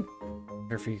need something? I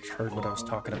wonder if you heard what I was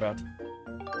talking about.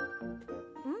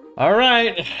 All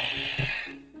right.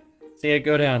 See it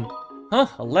go down. Huh?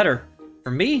 A letter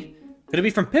from me? Could it be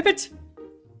from Pippet?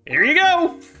 Here you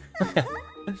go.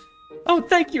 Oh,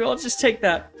 thank you. I'll just take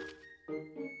that.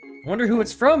 I wonder who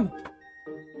it's from.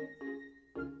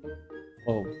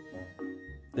 Oh,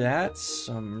 that's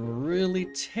some really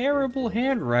terrible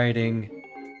handwriting.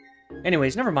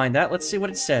 Anyways, never mind that. Let's see what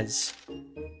it says.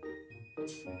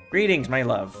 Greetings, my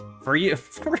love. For you.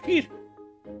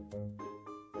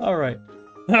 All right.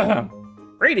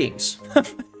 Greetings.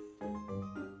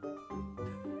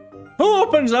 Who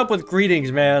opens up with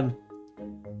greetings, man?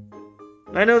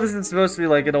 I know this is supposed to be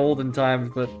like in olden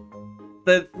times, but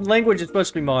the language is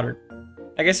supposed to be modern.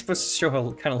 I guess it's supposed to show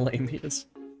how kind of lame he is.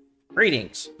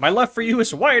 Greetings. My love for you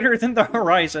is wider than the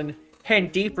horizon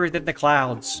and deeper than the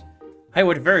clouds. I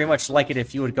would very much like it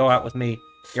if you would go out with me.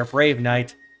 Your brave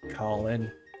knight,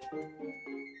 Colin.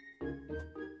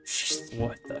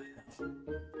 What the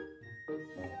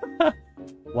hell?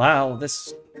 Wow,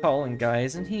 this Colin guy,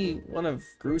 isn't he one of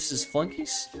GROOSE's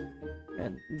flunkies?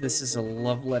 And this is a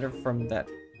love letter from that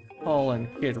Colin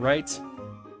kid, right?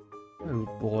 Oh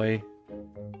boy.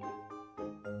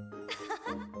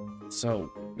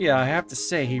 So, yeah, I have to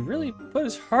say, he really put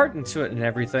his heart into it and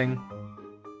everything.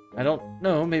 I don't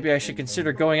know, maybe I should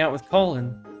consider going out with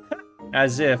Colin.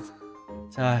 As if.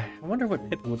 I wonder what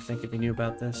Pippet would think if he knew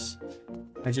about this.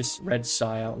 I just read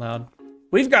sigh out loud.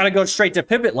 We've got to go straight to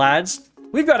Pippet, lads.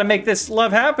 We've got to make this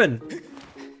love happen.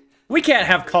 We can't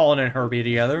have Colin and Herbie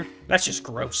together. That's just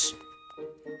gross.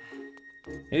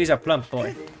 He's a plump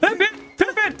boy. Pippet!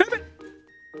 Pippet! Pippet!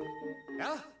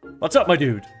 Yeah? What's up, my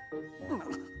dude?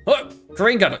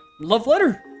 Crane got a love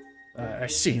letter? I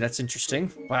see, that's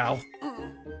interesting. Wow.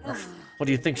 What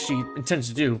do you think she intends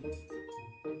to do?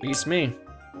 Beats me.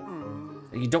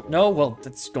 You don't know? Well,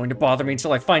 that's going to bother me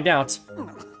until I find out.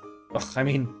 Ugh, I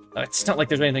mean, it's not like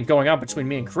there's anything going on between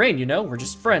me and Crane, you know? We're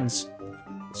just friends.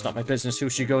 It's not my business who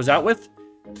she goes out with.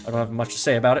 I don't have much to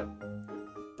say about it.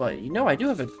 But, you know, I do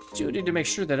have a duty to make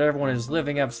sure that everyone is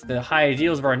living up to the high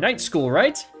ideals of our night school,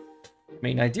 right? I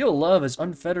mean, ideal love is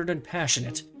unfettered and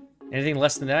passionate. Anything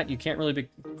less than that, you can't really be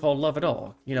called love at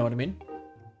all. You know what I mean?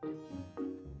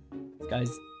 Guys.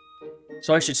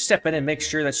 So I should step in and make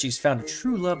sure that she's found a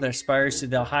true love that aspires to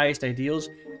the highest ideals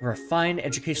of a fine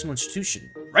educational institution,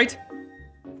 right?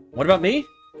 What about me?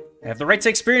 I have the right to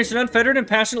experience an unfettered and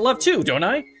passionate love too, don't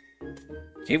I?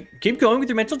 Keep going with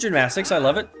your mental gymnastics, I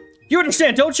love it. You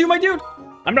understand, don't you, my dude?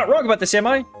 I'm not wrong about this, am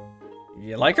I?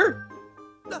 You like her?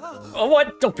 Oh,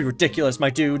 what? Don't be ridiculous, my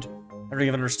dude. I don't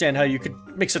even understand how you could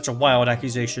make such a wild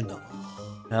accusation.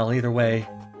 Well, either way,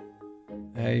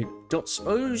 I don't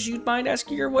suppose you'd mind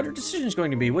asking her what her decision's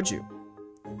going to be, would you?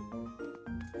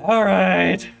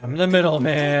 Alright, I'm the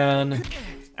middleman.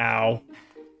 Ow.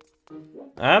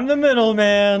 I'm the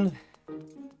middleman.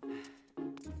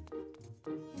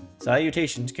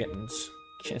 Salutations, kittens.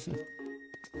 Kitten.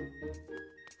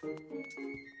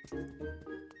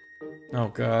 Oh,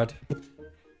 God.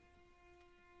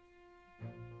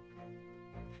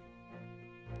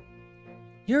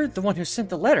 You're the one who sent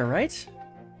the letter, right?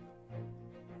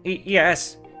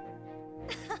 Yes.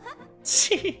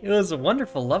 It was a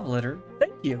wonderful love letter.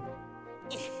 Thank you.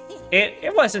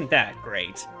 It wasn't that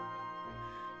great.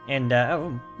 And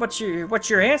what's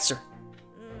your answer?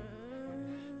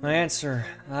 My answer.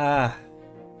 My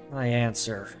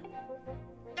answer.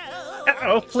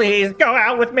 Oh, please go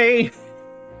out with me.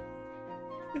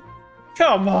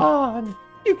 Come on.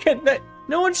 You can.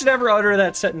 No one should ever utter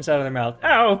that sentence out of their mouth.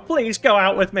 Oh, please go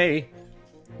out with me.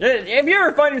 If you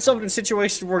ever find yourself in a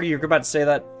situation where you're about to say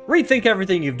that, rethink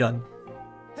everything you've done.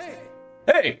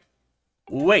 Hey!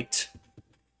 Wait.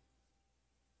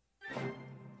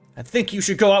 I think you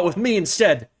should go out with me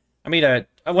instead. I mean, I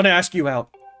want to ask you out.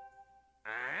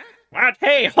 What?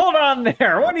 Hey, hold on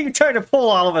there! What are you trying to pull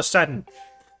all of a sudden?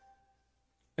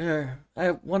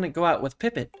 I want to go out with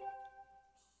Pippet.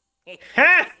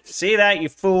 Ha! See that, you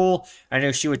fool? I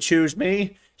knew she would choose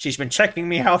me. She's been checking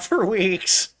me out for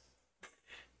weeks.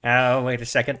 Oh, wait a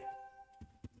second.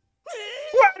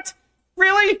 What?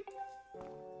 Really?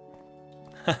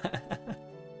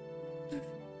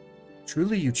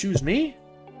 Truly, you choose me?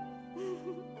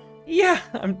 Yeah,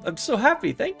 I'm so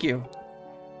happy, thank you.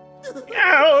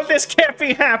 No, this can't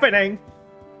be happening!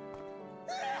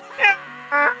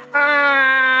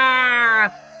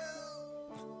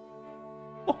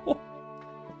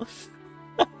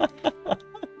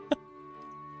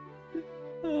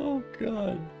 Oh,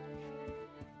 God.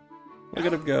 Look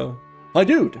at him go. My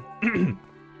dude! When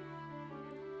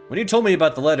you told me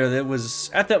about the letter, that was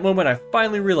at that moment I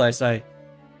finally realized that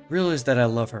I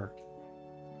love her.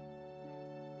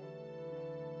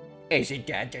 I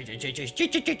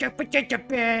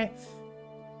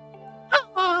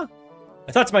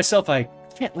thought to myself, I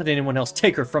can't let anyone else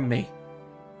take her from me.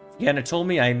 Yana told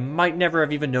me I might never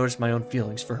have even noticed my own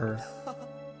feelings for her.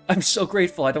 I'm so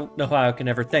grateful, I don't know how I can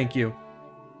ever thank you.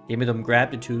 Gave me them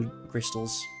gratitude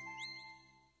crystals.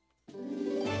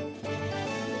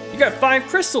 You got 5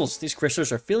 crystals! These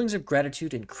crystals are feelings of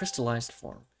gratitude in crystallized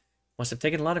form. Must have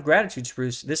taken a lot of gratitude to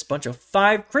produce this bunch of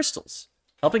 5 crystals.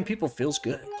 Helping people feels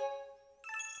good.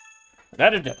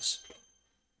 That it does.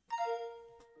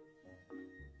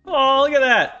 Oh, look at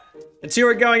that! Let's see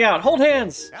we're going out. Hold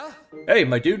hands! Hey,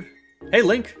 my dude. Hey,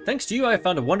 Link. Thanks to you, I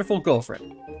found a wonderful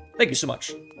girlfriend. Thank you so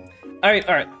much. Alright.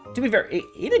 To be fair,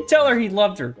 he didn't tell her he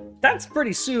loved her. That's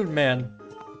pretty soon, man.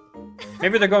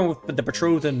 Maybe they're going with the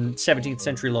betrothed and 17th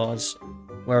century laws,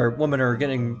 where women are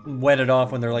getting wedded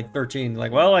off when they're like 13.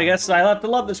 Like, well, I guess I'll have to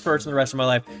love this person the rest of my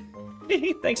life.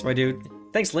 Thanks, my dude.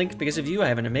 Thanks, Link. Because of you, I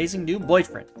have an amazing new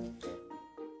boyfriend.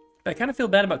 But I kind of feel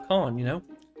bad about Colin, you know?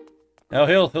 Oh,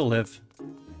 he'll live.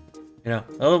 You know,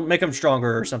 it'll make him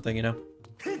stronger or something, you know?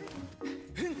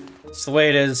 It's the way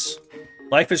it is.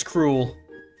 Life is cruel.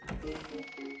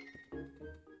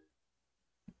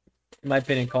 In my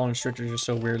opinion, Colin and Strickers are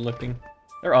so weird looking.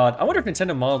 They're odd. I wonder if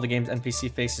Nintendo modeled the game's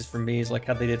NPC faces for Mii's like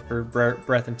how they did for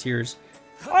Breath and Tears.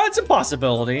 Oh, it's a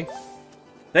possibility.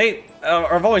 They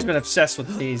have always been obsessed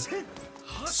with these.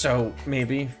 So,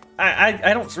 maybe.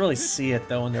 I don't really see it,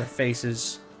 though, in their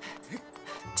faces.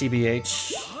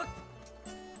 TBH.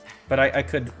 But I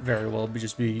could very well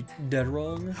just be dead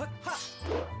wrong.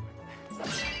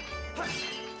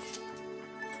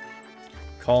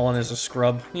 Colin is a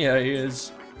scrub. Yeah, he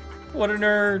is. What a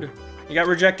nerd. He got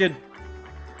rejected.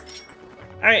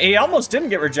 He almost didn't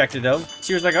get rejected, though.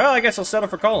 She was like, oh, I guess I'll settle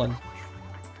for Colin.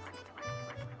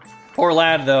 Poor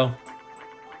lad, though.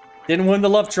 Didn't win the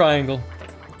love triangle.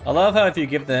 I love how if you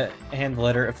give the hand the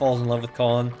letter, it falls in love with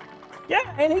Colin.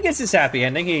 Yeah, and he gets his happy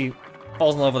ending. He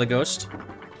falls in love with a ghost.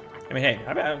 I mean, hey,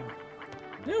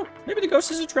 you know, maybe the ghost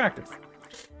is attractive.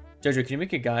 Jojo, can you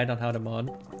make a guide on how to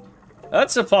mod?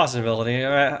 That's a possibility.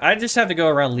 I just have to go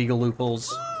around legal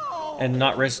loopholes and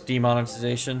not risk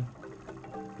demonetization.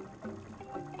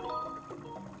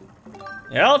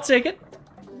 Yeah, I'll take it.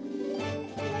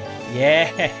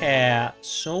 Yeah,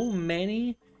 so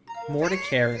many more to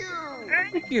carry.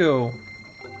 Thank you.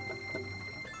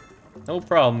 No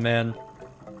problem, man.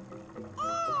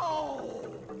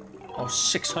 Oh,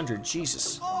 600,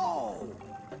 Jesus.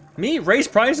 Me? Raise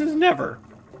prices? Never.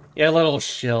 Yeah, little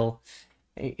shill.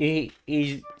 The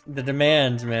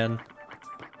demand, man.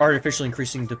 Artificially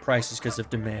increasing the prices because of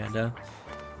demand, huh?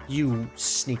 You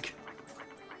sneak.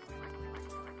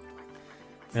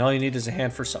 And all you need is a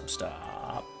hand for some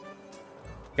stop.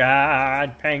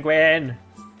 God, penguin!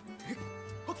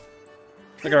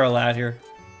 Look at our lad here.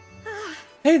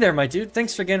 Hey there, my dude.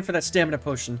 Thanks again for that stamina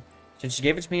potion. Since you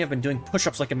gave it to me, I've been doing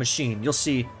push-ups like a machine. You'll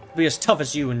see, I'll be as tough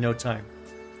as you in no time.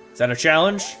 Is that a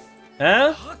challenge?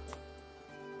 Huh?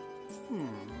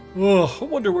 Oh, I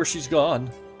wonder where she's gone.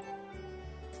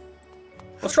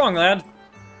 What's wrong, lad?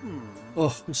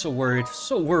 Oh, I'm so worried.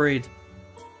 So worried.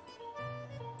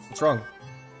 What's wrong?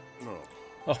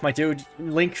 Oh, my dude,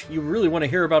 Link, you really want to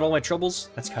hear about all my troubles?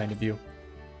 That's kind of you.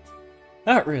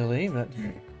 Not really, but...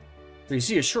 You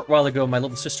see, a short while ago, my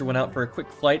little sister went out for a quick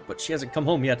flight, but she hasn't come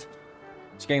home yet.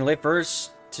 It's getting late for her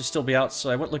to still be out, so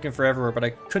I went looking for everywhere, but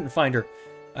I couldn't find her.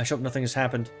 I hope nothing has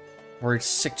happened. I'm worried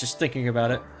sick just thinking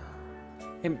about it.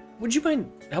 Hey, would you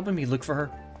mind helping me look for her?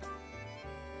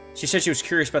 She said she was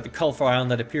curious about the colorful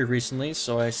island that appeared recently,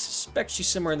 so I suspect she's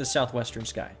somewhere in the southwestern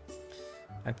sky.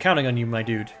 I'm counting on you, my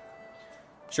dude.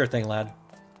 Sure thing, lad.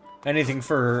 Anything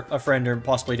for a friend or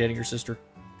possibly dating your sister.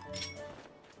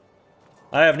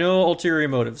 I have no ulterior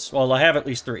motives. Well, I have at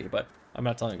least 3, but I'm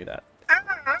not telling you that.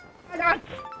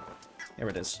 There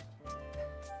it is.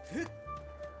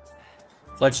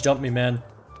 Fletch dumped me, man.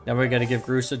 Now we gotta give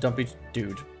GROOSE a dumpy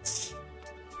dude.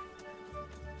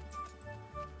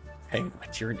 Hey,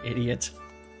 you're an idiot.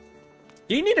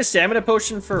 Do you need a stamina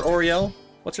potion for Oriel?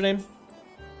 What's her name?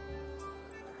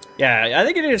 Yeah, I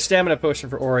think you need a stamina potion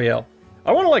for Oriel.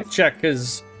 I want to, like, check,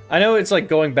 because I know it's, like,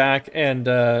 going back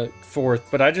and forth,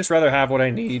 but I'd just rather have what I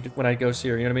need when I go see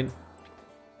her, you know what I mean?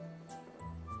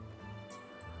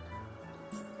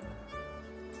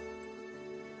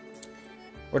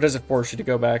 Or does it force you to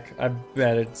go back? I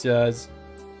bet it does.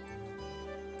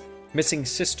 Missing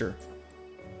sister.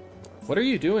 What are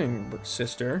you doing,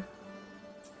 sister?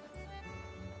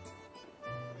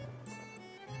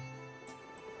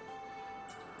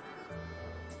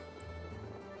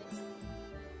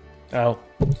 Oh.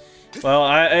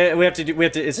 Well, we have to,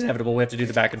 it's inevitable, we have to do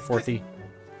the back and forthy.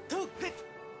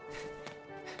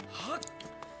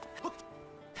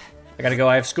 I gotta go,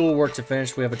 I have schoolwork to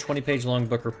finish, we have a 20-page long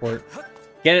book report.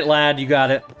 Get it, lad, you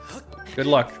got it. Good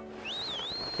luck.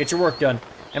 Get your work done.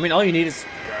 I mean, all you need is...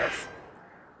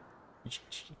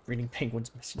 Reading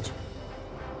Penguin's message.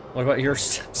 What about your...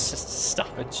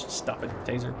 Stop it,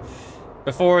 Taser.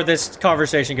 Before this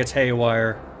conversation gets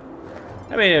haywire.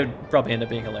 I mean, it would probably end up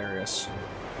being hilarious.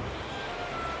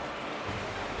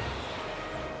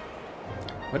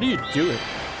 What are you doing?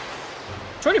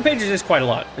 20 pages is quite a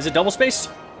lot. Is it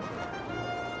double-spaced?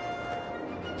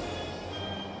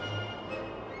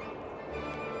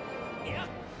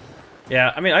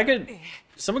 Yeah, I mean, I could...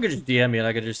 Someone could just DM me and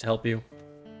I could just help you.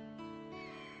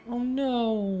 Oh,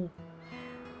 no.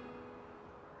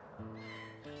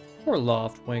 Poor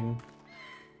Loftwing.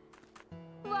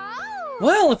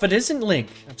 Well, if it isn't Link,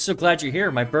 I'm so glad you're here.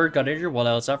 My bird got injured while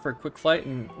I was out for a quick flight,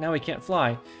 and now he can't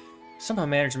fly. Somehow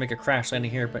managed to make a crash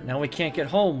landing here, but now we can't get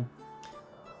home.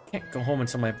 Can't go home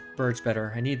until my bird's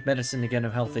better. I need medicine to get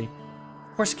him healthy.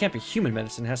 Of course, it can't be human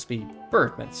medicine. It has to be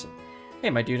bird medicine. Hey,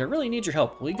 my dude, I really need your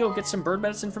help. Will you go get some bird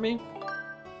medicine for me?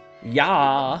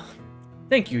 Yeah.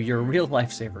 Thank you. You're a real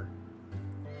lifesaver.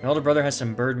 My older brother has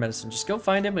some bird medicine. Just go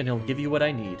find him, and he'll give you what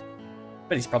I need.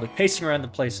 But he's probably pacing around the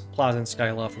plaza in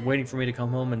Skyloft, waiting for me to come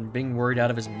home and being worried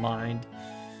out of his mind.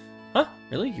 Huh?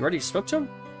 Really? You already spoke to him?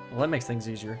 Well, that makes things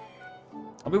easier.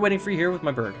 I'll be waiting for you here with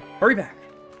my bird. Hurry back!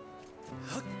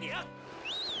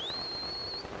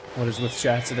 What is with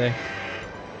chat today?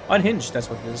 Unhinged, that's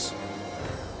what it is.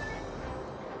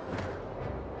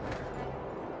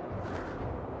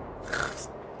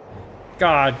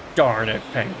 God darn it,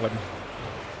 Penguin.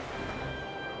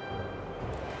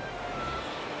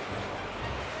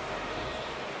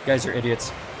 guys are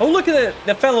idiots. Oh, look at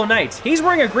the fellow knight. He's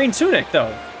wearing a green tunic,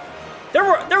 though. There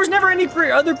was never any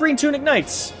other green tunic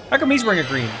knights. How come he's wearing a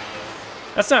green?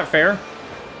 That's not fair.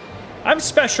 I'm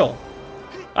special.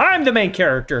 I'm the main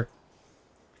character.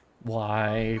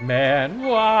 Why, man,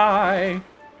 why?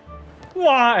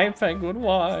 Why, Penguin,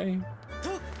 why?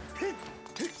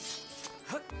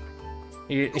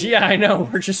 Yeah, I know,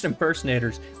 we're just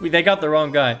impersonators. They got the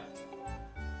wrong guy.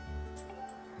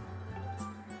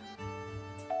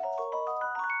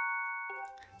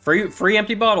 Free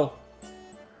empty bottle.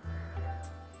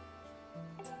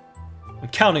 I'm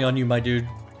counting on you, my dude.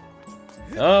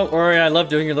 Oh, Ori, I love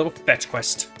doing your little fetch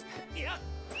quest.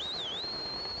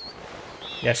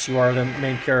 Yes, you are the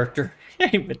main character.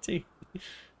 Hey, Mitty.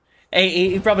 Hey,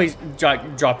 he probably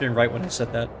dropped in right when I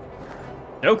said that.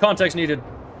 No context needed.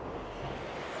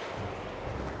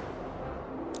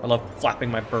 I love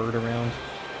flapping my bird around.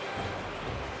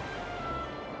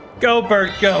 Go,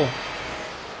 bird, go!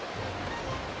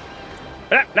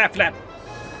 Flap, flap, flap.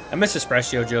 I miss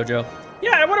Espresso Jojo.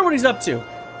 Yeah, I wonder what he's up to.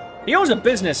 He owns a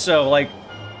business, so like,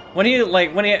 when he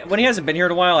hasn't been here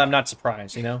in a while, I'm not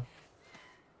surprised, you know.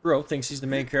 Bro thinks he's the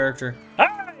main character.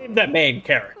 I'm the main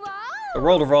character. Wow. The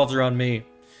world revolves around me.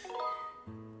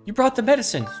 You brought the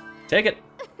medicine. Take it.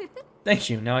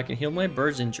 Thank you. Now I can heal my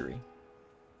bird's injury.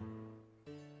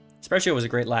 Espresso was a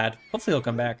great lad. Hopefully he'll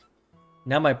come back.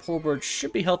 Now my poor bird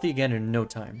should be healthy again in no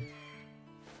time.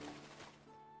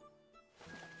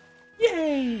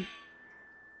 Yay!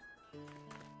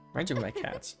 Reminds me of my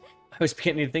cats. I was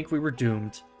beginning to think we were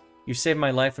doomed. You saved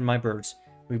my life and my birds.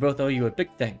 We both owe you a big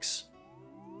thanks.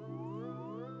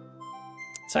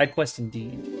 Side quest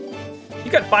indeed.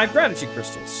 You got 5 gratitude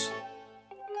crystals.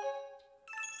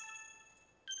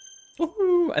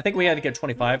 Woohoo! I think we had to get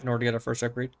 25 in order to get our first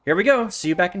upgrade. Here we go. See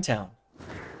you back in town.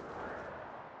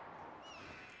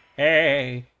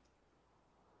 Hey.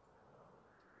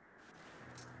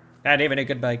 Not even a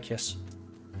goodbye kiss.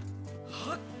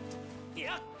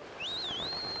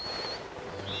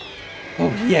 Oh,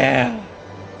 yeah.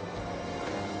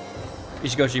 You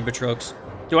should go to Betrox.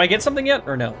 Do I get something yet,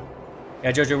 or no?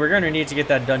 Yeah, Jojo, we're going to need to get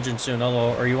that dungeon soon,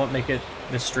 although, or you won't make it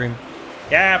this stream.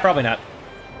 Yeah, probably not.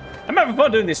 I'm having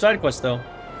fun doing these side quests, though.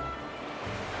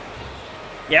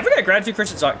 Yeah, if we got gratitude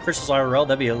crystals IRL,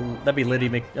 that'd be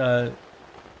Liddy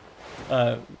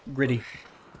gritty.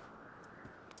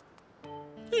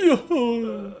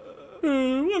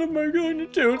 What am I going to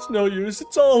do? It's no use.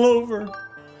 It's all over.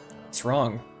 What's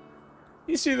wrong?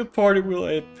 You see, the party wheel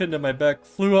I had pinned on my back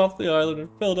flew off the island and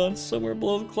fell down somewhere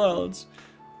below the clouds.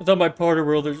 Without my party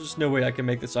wheel, there's just no way I can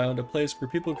make this island a place where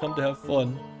people come to have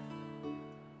fun.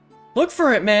 Look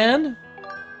for it, man!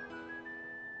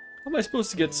 How am I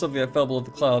supposed to get something that fell below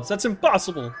the clouds? That's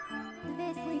impossible!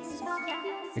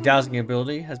 Your dowsing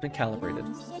ability has been calibrated.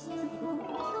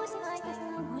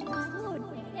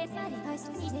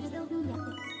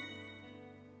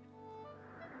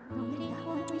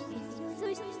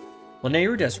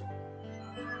 Lanayru Desert.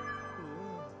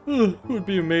 It would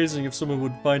be amazing if someone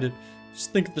would find it.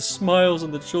 Just think of the smiles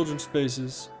on the children's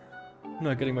faces. I'm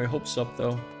not getting my hopes up,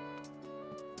 though.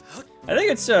 I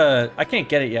think it's, I can't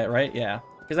get it yet, right? Yeah.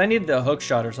 Because I need the hook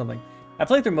shot or something. I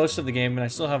played through most of the game, and I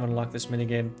still haven't unlocked this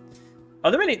minigame.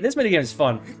 Oh, this minigame is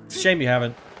fun. It's a shame you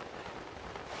haven't.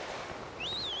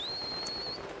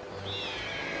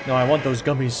 No, I want those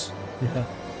gummies. Yeah.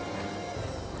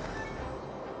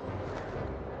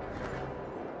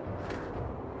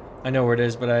 I know where it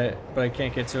is, but I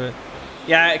can't get to it.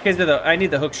 Yeah, because I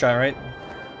need the hook shot, right?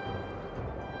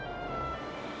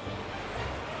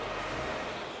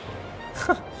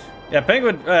 Yeah,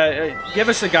 Penguin, give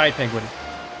us a guide, Penguin.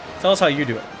 Tell us how you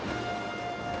do it.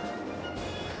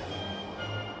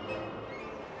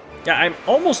 Yeah, I'm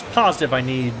almost positive I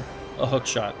need a hook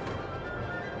shot.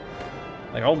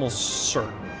 Like, almost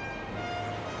certain.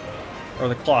 Or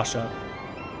the claw shot.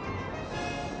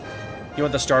 You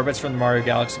want the star bits from the Mario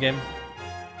Galaxy game?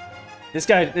 This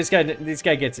guy gets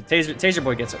it. Taser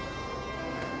Boy gets it.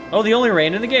 Oh, the only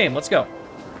rain in the game. Let's go.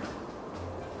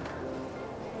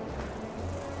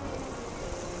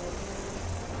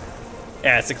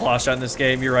 Yeah, it's a claw shot in this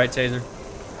game. You're right, Taser.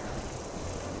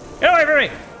 Get away from me!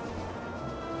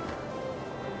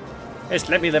 Just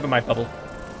let me live in my bubble.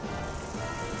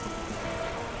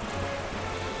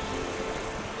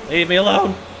 Leave me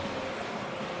alone.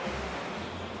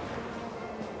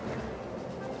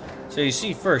 So you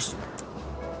see, first,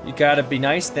 you gotta be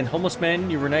nice, then homeless man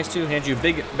you were nice to hand you a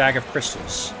big bag of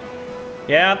crystals.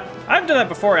 Yeah, I've done that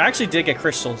before. I actually did get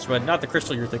crystals, but not the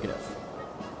crystal you're thinking of.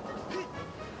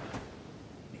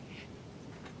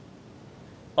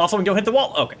 Off and go hit the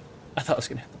wall. Okay. I thought I was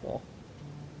gonna hit the wall.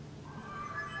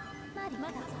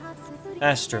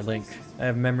 Master Link, I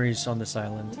have memories on this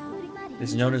island. It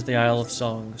is known as the Isle of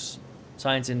Songs.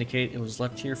 Signs indicate it was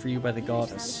left here for you by the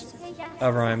goddess.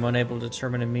 However, I am unable to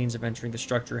determine a means of entering the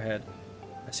structure ahead.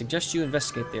 I suggest you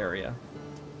investigate the area.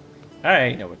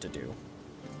 I know what to do.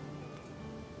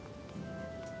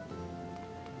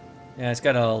 Yeah, it's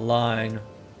got a line.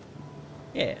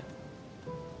 Yeah.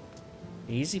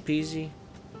 Easy peasy.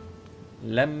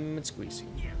 Lemon squeezy.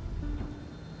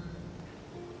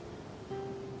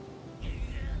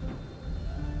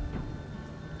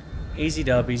 Easy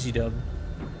dub, easy dub.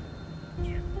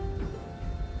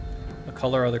 What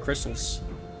color are the crystals?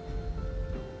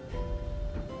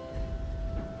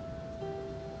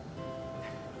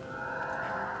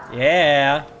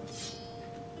 Yeah.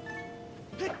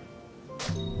 I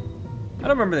don't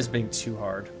remember this being too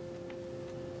hard.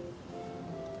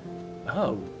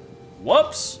 Oh.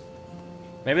 Whoops.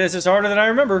 Maybe this is harder than I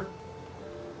remember.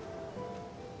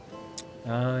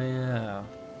 Oh, yeah.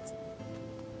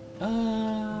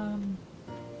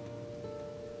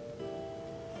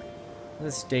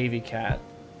 This Davy cat.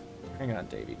 Hang on,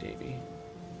 Davy.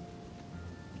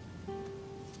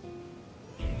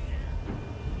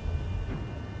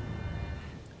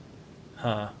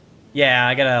 Huh. Yeah,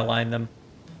 I gotta align them.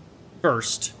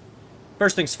 First.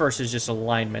 First things first is just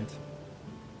alignment.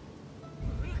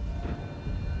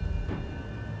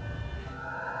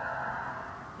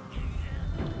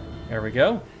 There we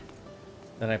go.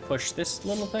 Then I push this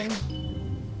little thing.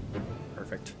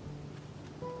 Perfect.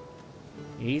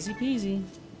 Easy peasy.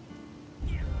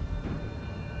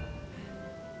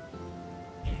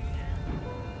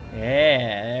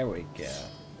 Yeah, there we go.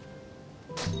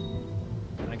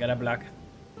 I gotta block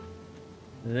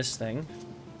this thing.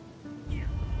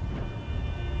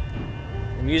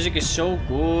 The music is so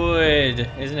good,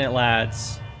 isn't it,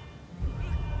 lads?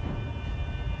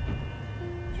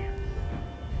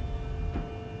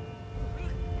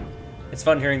 It's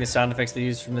fun hearing the sound effects they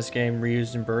use from this game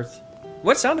reused in Birth.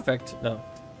 What sound effect, though?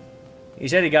 He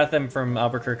said he got them from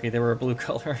Albuquerque. They were a blue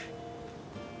color.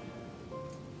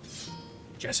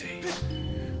 Jesse.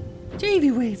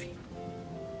 Davy Wavy.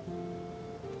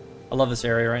 I love this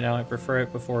area right now. I prefer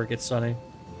it before it gets sunny.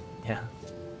 Yeah.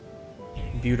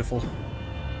 Beautiful.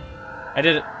 I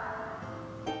did it.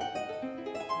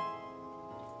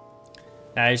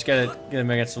 Nah, you just gotta get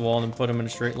him against the wall and then put him in a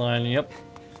straight line. Yep.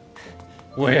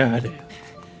 Way out of here.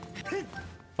 Am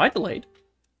I delayed?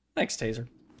 Thanks, Taser.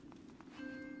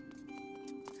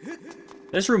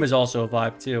 This room is also a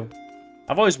vibe, too.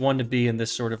 I've always wanted to be in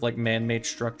this sort of, like, man-made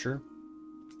structure.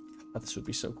 I thought this would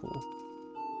be so cool.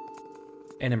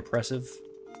 And impressive.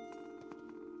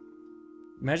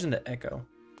 Imagine the echo.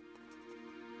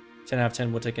 10 out of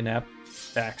 10 will take a nap.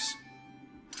 Facts.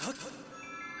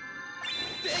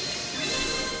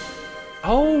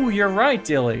 Oh, you're right,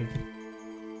 Dilly.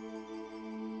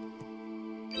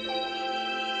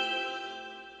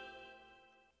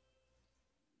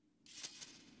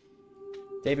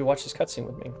 Davey, watch this cutscene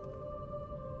with me.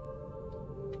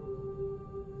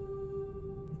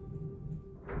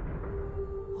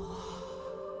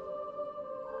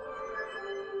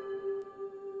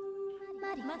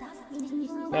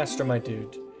 Master, my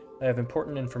dude, I have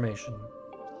important information.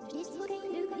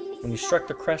 When you struck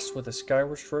the crest with a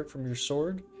skyward stroke from your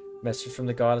sword, a message from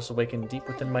the goddess awakened deep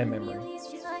within my memory.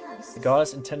 The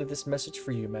goddess intended this message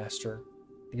for you, Master.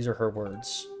 These are her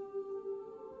words.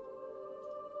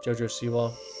 Jojo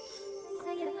Siwa.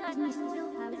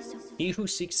 He who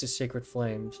seeks the sacred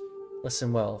flames,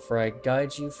 listen well, for I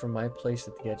guide you from my place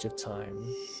at the edge of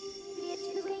time.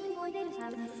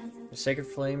 The sacred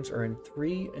flames are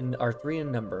three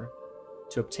in number.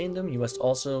 To obtain them, you must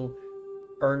also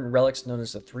earn relics known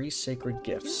as the 3 sacred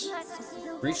gifts.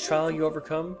 For each trial you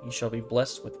overcome, you shall be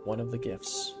blessed with one of the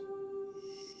gifts.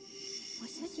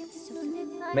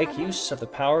 Make use of the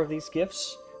power of these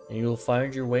gifts, and you will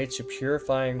find your way to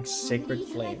purifying sacred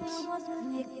flames.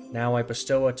 Now I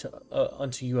bestow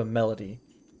unto you a melody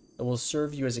that will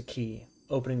serve you as a key,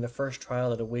 opening the first trial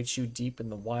that awaits you deep in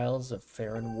the wilds of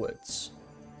Farron Woods.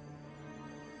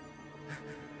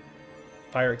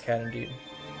 Pirate cat indeed.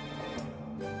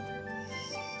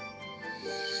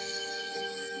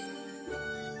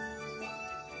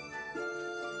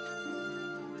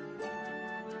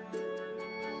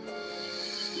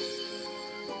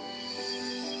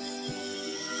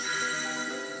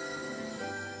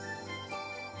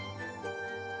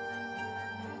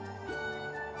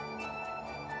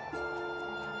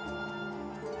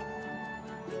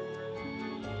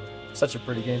 Such a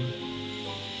pretty game.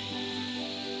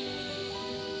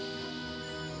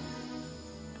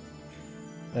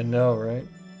 I know, right?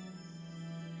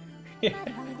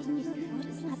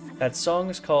 That song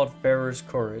is called Farer's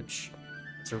Courage.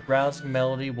 Its a rousing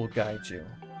melody will guide you.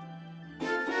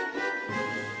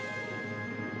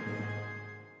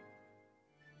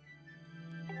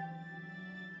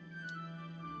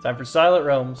 Time for Silent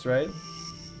Realms, right?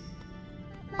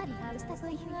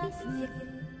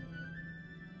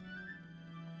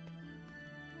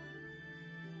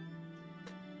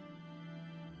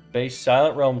 Base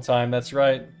Silent Realm time, that's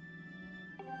right.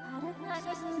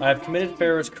 I have committed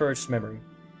Pharaoh's Courage to memory.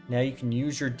 Now you can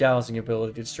use your dowsing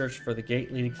ability to search for the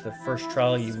gate leading to the first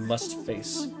trial you must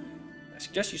face. I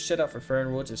suggest you set out for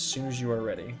Farron Woods as soon as you are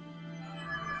ready.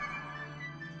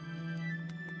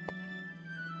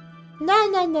 No,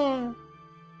 no, no.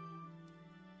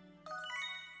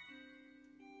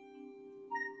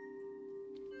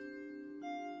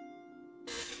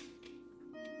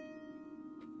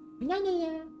 No, no,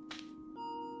 no.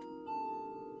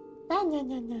 No, no,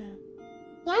 no, no.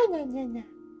 No, no, no, no.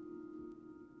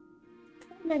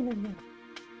 No, no, no.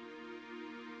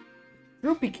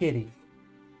 Droopy kitty.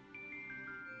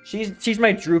 She's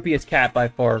my droopiest cat by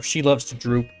far. She loves to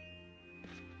droop.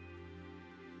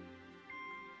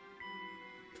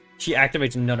 She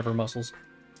activates none of her muscles.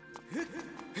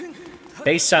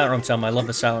 Base Silent Room time. I love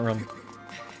the Silent Room.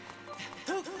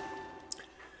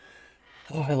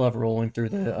 Oh, I love rolling through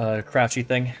the crouchy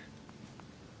thing.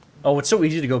 Oh, it's so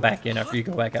easy to go back in after you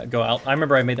go out. I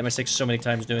remember I made that mistake so many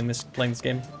times playing this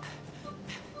game.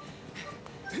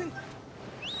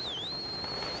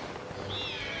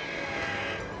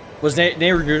 Was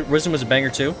Neighbor Wisdom was a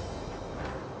banger too?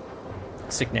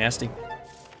 Sick nasty.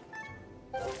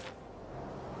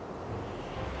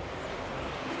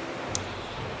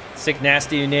 Sick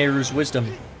nasty Nehru's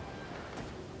Wisdom.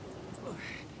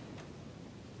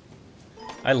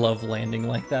 I love landing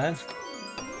like that.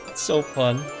 It's so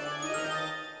fun.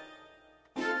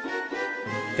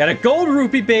 Got a gold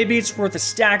rupee, baby! It's worth a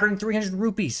staggering 300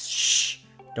 rupees. Shh!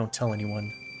 Don't tell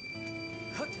anyone.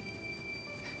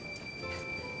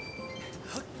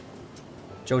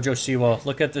 Jojo Siwa,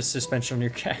 look at the suspension on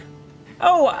your cat.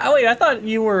 Oh, wait, I thought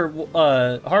you were,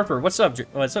 Harper. What's up,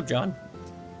 John?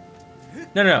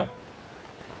 No.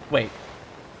 Wait.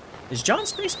 Is John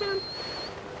Spaceman?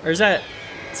 Or is that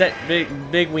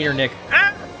big wiener Nick?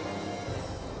 Ah!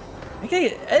 I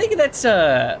think that's,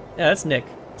 yeah, that's Nick.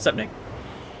 What's up, Nick?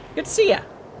 Good to see ya.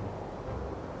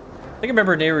 I think I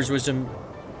remember Neighbor's Wisdom.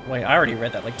 Wait, I already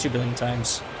read that like 2 billion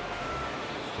times.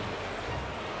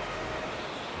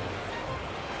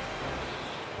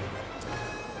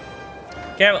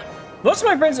 Okay, most of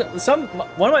my friends, some of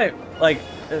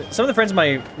the friends in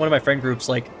one of my friend groups,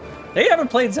 like, they haven't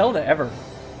played Zelda ever.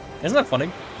 Isn't that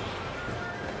funny?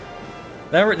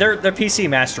 They're PC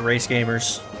Master Race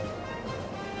gamers.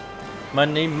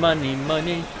 Money, money,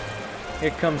 money.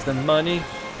 Here comes the money.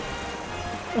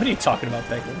 What are you talking about,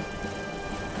 Beckman?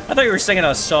 I thought you were singing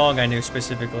a song I knew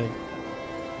specifically.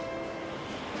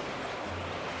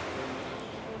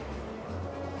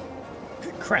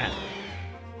 Crap.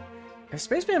 If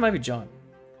Spaceman might be John.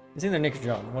 It's either Nick or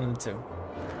John, one of the two.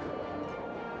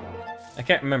 I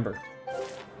can't remember.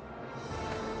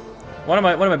 One of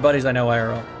my buddies I know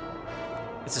IRL.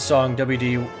 It's a song,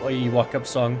 WD Walk Up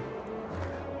song.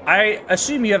 I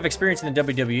assume you have experience in the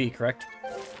WWE, correct?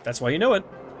 That's why you know it.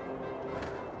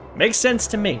 Makes sense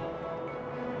to me.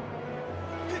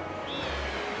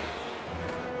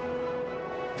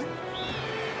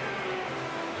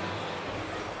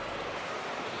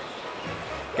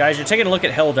 Guys, you're taking a look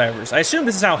at Helldivers. I assume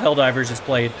this is how Helldivers is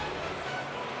played.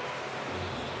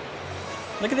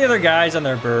 Look at the other guys on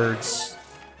their birds.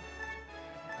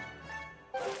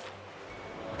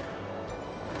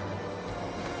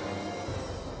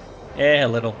 Yeah, a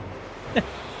little.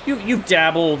 You've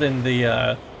dabbled in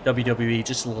the WWE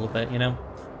just a little bit, you know?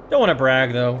 Don't want to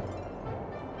brag, though.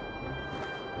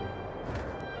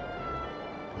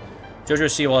 JoJo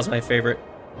Siwa is my favorite.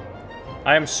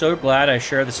 I am so glad I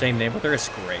share the same name with her. It's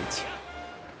great.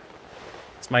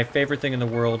 It's my favorite thing in the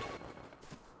world.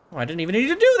 Oh, I didn't even need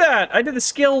to do that! I did the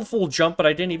skillful jump, but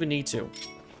I didn't even need to.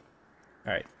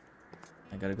 Alright.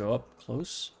 I gotta go up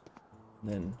close.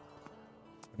 And then...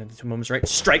 when the 2 moments right.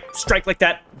 Strike like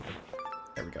that!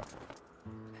 There we go.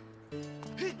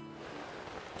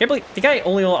 Can't believe... the guy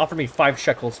only offered me 5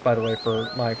 shekels, by the way,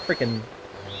 for my freaking...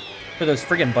 for those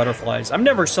friggin' butterflies. I'm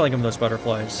never selling him those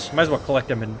butterflies. Might as well collect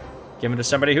them and give them to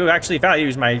somebody who actually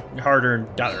values my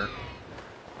hard-earned dollar.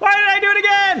 Why did I do it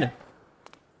again?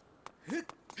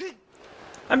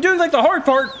 I'm doing, like, the hard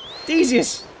part. The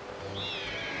easiest.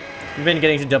 I've been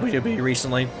getting to WWE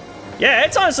recently. Yeah,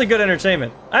 it's honestly good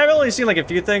entertainment. I've only seen, like, a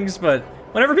few things, but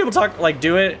whenever people talk, like,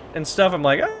 do it and stuff, I'm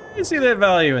like, I see that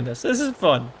value in this. This is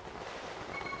fun.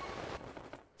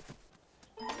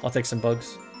 I'll take some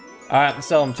bugs. Alright, let's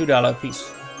sell them $2 a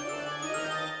piece.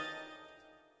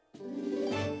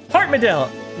 Heart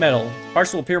medal.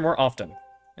 Hearts will appear more often.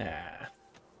 Ah.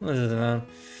 I don't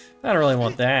really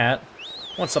want that.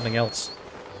 I want something else.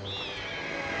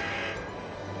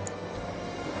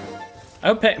 I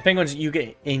hope Penguins, you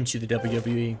get into the WWE.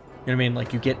 You know what I mean?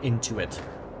 Like, you get into it.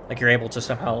 Like, you're able to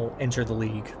somehow enter the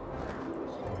league.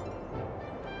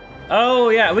 Oh,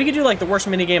 yeah. We could do, like, the worst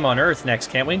minigame on Earth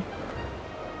next, can't we?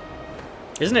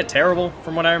 Isn't it terrible,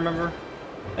 from what I remember?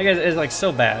 Like, it's like,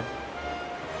 so bad.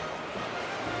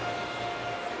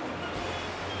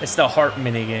 It's the heart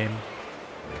minigame.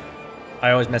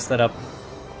 I always mess that up.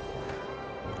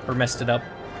 Or messed it up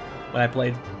when I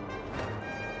played.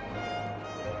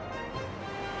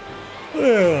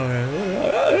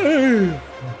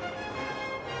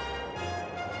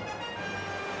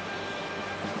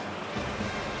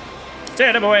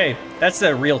 Stand him away! That's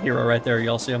the real hero right there,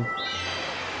 y'all see him.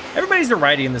 Everybody's a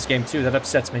righty in this game too, that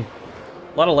upsets me.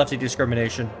 A lot of lefty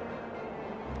discrimination.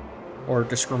 Or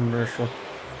discrimination.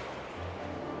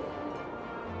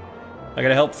 I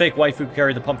gotta help fake waifu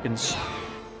carry the pumpkins.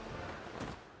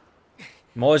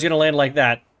 I'm always gonna land like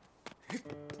that.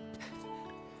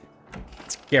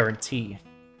 It's a guarantee.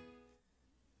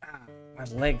 Ah, my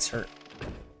legs hurt.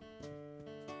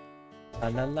 La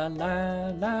la la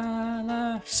la la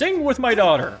la. Sing with my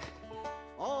daughter.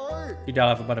 You dial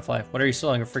off a butterfly. What are you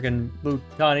selling? A freaking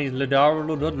Butani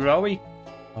Ladawi?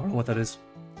 I don't know what that is.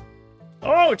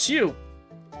 Oh, it's you!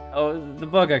 Oh, the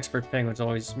bug expert penguin's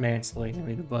always mansplaining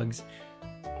me the bugs.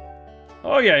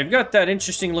 Oh yeah, you've got that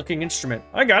interesting looking instrument.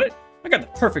 I got it. I got the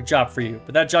perfect job for you,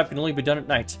 but that job can only be done at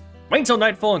night. Wait until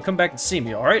nightfall and come back and see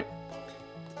me, alright?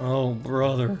 Oh,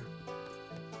 brother.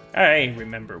 I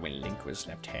remember when Link was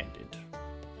left-handed.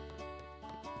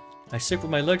 I sit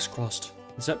with my legs crossed.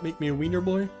 Does that make me a wiener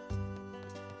boy?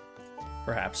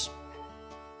 Perhaps.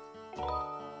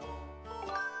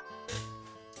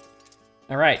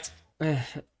 Alright.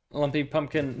 Lumpy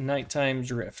pumpkin, nighttime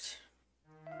drift.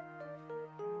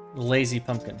 Lazy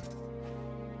pumpkin.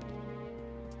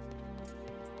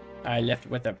 I left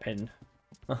with a pin.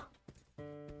 Huh.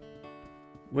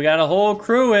 We got a whole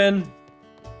crew in.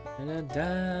 Da,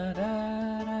 da, da,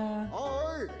 da.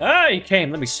 Ah, you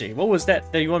came. Let me see. What was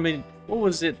that you wanted me? What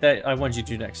was it that I wanted you to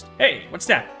do next? Hey, what's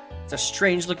that? It's a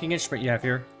strange-looking instrument you have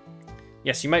here.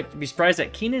 Yes, you might be surprised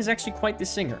that Kina is actually quite the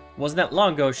singer. It wasn't that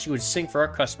long ago she would sing for our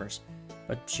customers,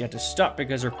 but she had to stop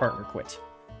because her partner quit.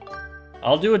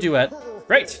 I'll do a duet.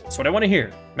 Great, that's what I want to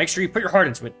hear. Make sure you put your heart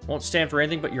into it. Won't stand for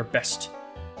anything but your best.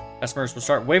 Customers will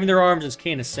start waving their arms as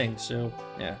Kina sings, so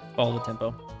yeah, follow the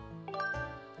tempo.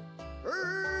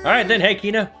 Alright then, hey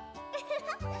Kina.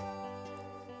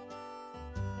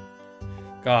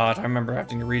 God, I remember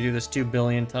having to redo this 2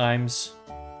 billion times.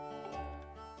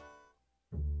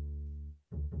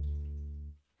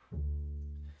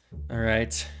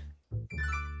 Alright.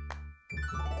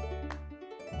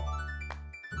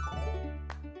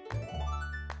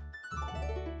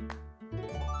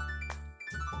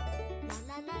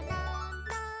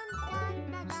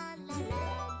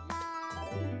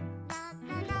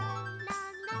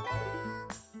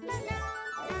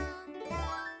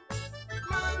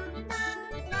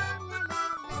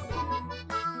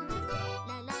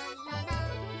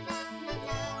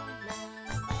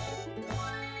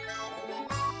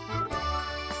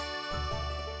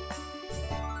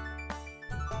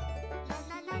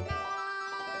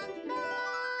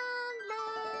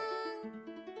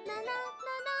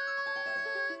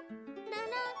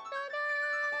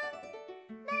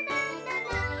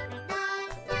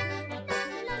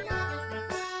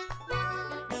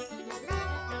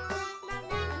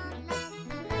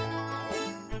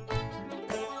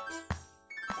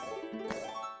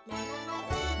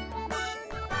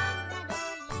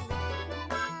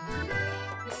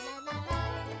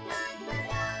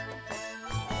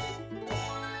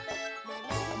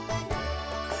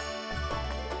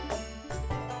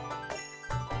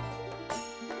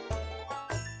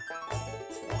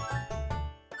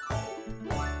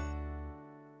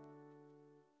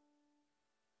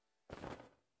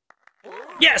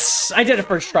 Yes! I did it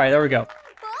first try. There we go.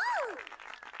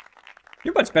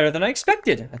 You're much better than I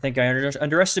expected. I think I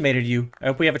underestimated you. I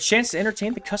hope we have a chance to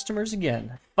entertain the customers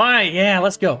again. Fine, yeah,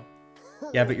 let's go.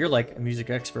 Yeah, but you're like a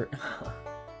music expert.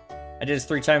 I did this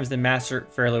 3 times, then mastered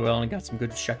it fairly well and got some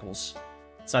good shekels.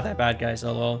 It's not that bad, guys,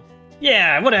 lol.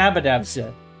 Yeah, what Abadab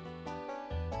said.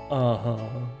 Uh-huh.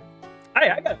 I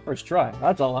got it first try.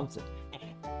 That's all I'm saying.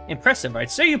 Impressive,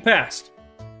 I'd say you passed.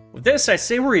 With this, I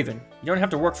say we're even. You don't have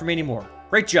to work for me anymore.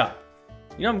 Great job.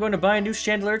 You know, I'm going to buy a new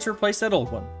chandelier to replace that old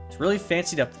one. It's really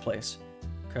fancied up the place.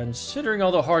 Considering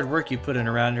all the hard work you put in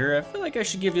around here, I feel like I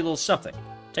should give you a little something.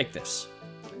 Take this.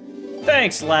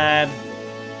 Thanks, lad.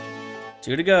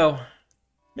 2 to go.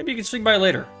 Maybe you can swing by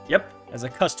later. Yep, as a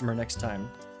customer next time.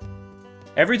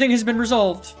 Everything has been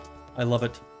resolved. I love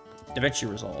it. DaVinci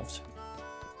resolved.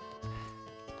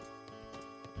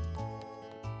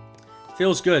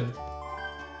 Feels good.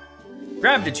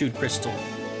 Gratitude crystal.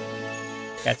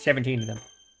 Got 17 of them.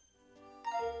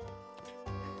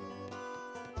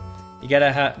 You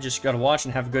gotta just gotta watch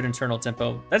and have a good internal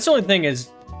tempo. That's the only thing is,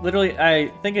 literally, I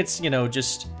think it's, you know,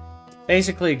 just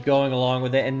basically going along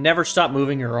with it and never stop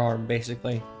moving your arm,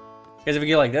 basically. Because if you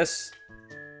get like this,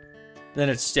 then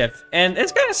it's stiff. And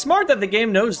it's kind of smart that the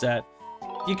game knows that.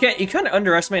 You kind of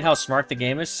underestimate how smart the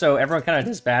game is, so everyone kind of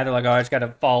does bad. They're like, oh, I just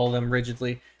gotta follow them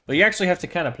rigidly. But you actually have to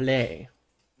kind of play.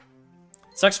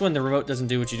 Sucks when the remote doesn't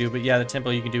do what you do, but yeah, the tempo,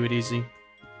 you can do it easy.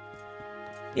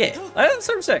 Yeah, that's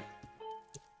sort of sick.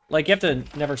 Like, you have to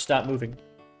never stop moving.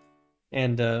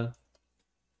 And,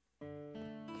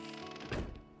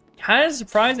 kind of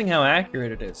surprising how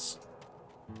accurate it is.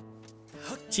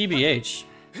 TBH.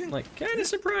 Like, kind of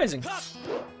surprising.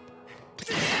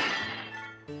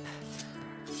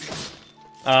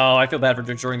 Oh, I feel bad for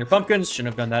destroying their pumpkins.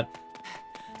 Shouldn't have done that.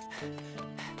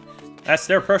 That's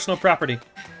their personal property.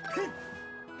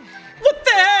 What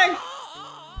the heck?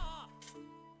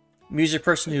 Music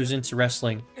person who's into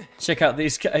wrestling. Check out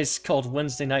these guys called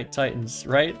Wednesday Night Titans,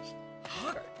 right?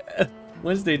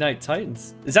 Wednesday Night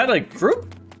Titans. Is that a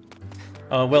group?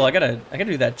 Oh, well, I gotta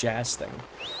do that jazz thing.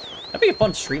 That'd be a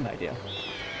fun stream idea.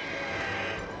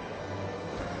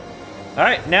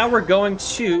 Alright, now we're going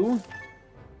to...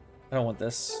 I don't want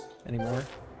this anymore.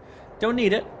 Don't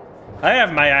need it. I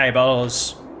have my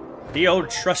eyeballs. The old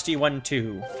trusty one,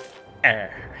 too.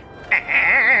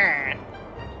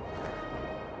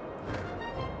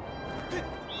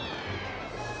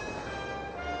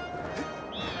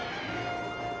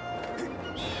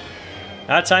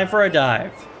 Now time for a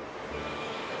dive.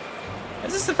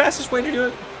 Is this the fastest way to do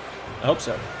it? I hope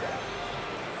so.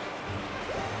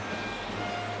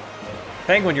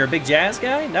 Penguin, you're a big jazz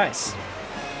guy? Nice.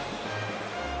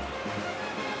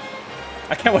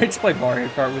 I can't wait to play Mario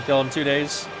Kart with y'all in 2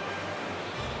 days.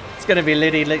 It's gonna be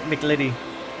Liddy McLiddy.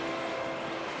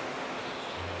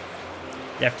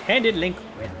 Left-handed Link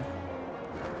win.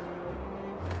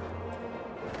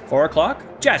 4 o'clock,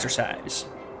 jazzercise.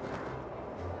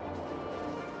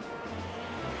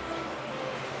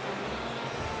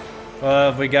 What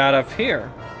have we got up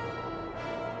here?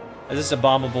 Is this a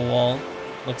bombable wall?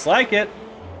 Looks like it.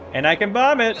 And I can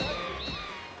bomb it.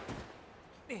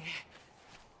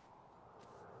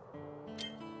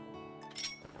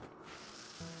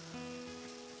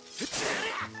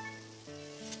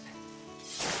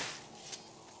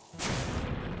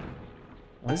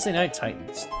 Wednesday Night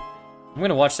Titans. I'm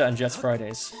gonna watch that on Jets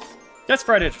Fridays. Jets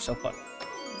Fridays are so fun.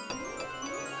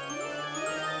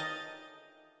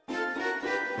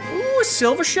 Ooh, a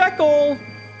silver shekel!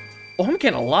 Oh, I'm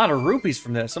getting a lot of rupees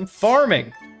from this. I'm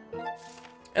farming.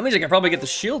 That means I can probably get the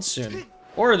shield soon.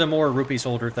 Or the more rupees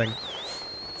holder thing.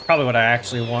 It's probably what I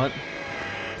actually want.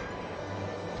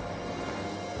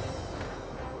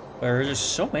 There's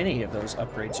just so many of those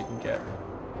upgrades you can get.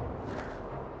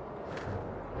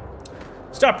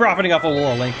 Stop profiting off a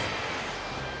wall, Link.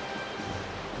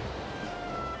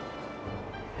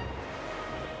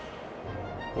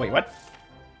 Wait, what?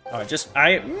 Oh,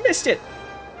 I missed it.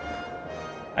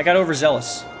 I got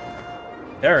overzealous.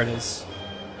 There it is.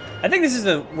 I think this is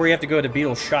where you have to go to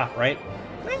Beetle's shop, right?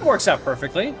 That works out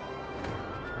perfectly.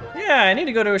 Yeah, I need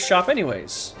to go to his shop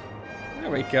anyways.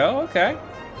 There we go, okay.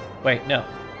 Wait, no.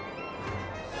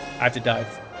 I have to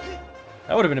dive.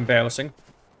 That would have been embarrassing.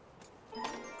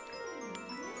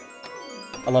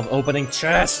 I love opening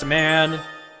chests, man.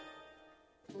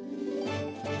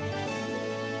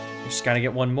 Just gotta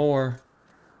get one more.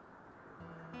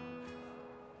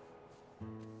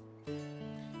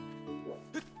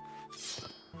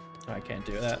 I can't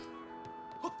do that.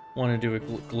 Want to do a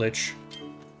glitch.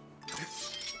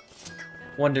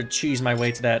 Wanted to cheese my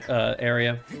way to that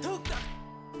area. Come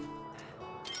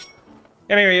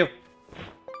here, you.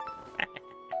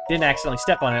 Didn't accidentally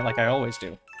step on it like I always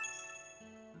do.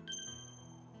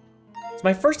 It's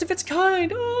my first of its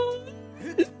kind. Oh.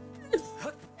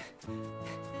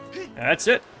 That's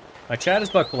it. My chat is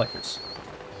bug collectors.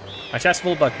 My chat's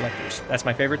full of bug collectors. That's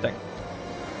my favorite thing.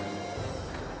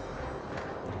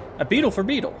 A beetle for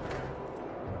beetle.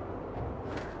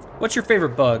 What's your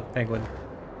favorite bug, Penguin?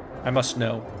 I must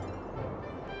know.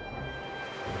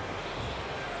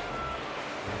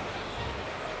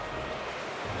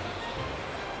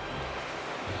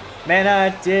 Man, I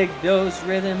dig those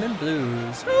rhythm and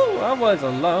blues. Oh, I was a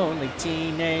lonely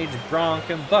teenage bronc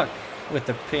and buck with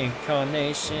a pink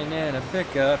carnation and a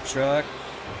pickup truck.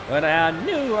 But I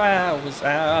knew I was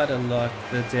out of luck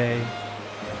the day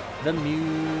the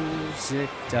music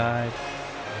died.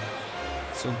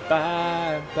 So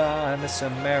bye-bye, Miss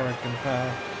American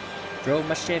Pie. Drove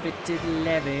my Chevy to the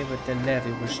levee, but the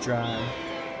levee was dry.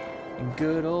 And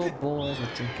good old boys were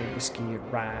drinking whiskey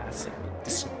and rye. Said,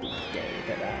 this'll be the day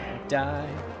that I die.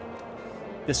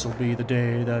 This'll be the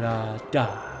day that I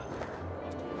die.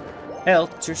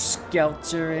 Helter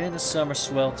skelter in a summer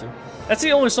swelter. That's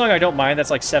the only song I don't mind.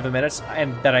 That's like 7 minutes,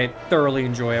 and that I thoroughly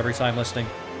enjoy every time listening.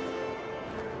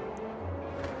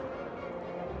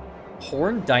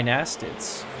 Horn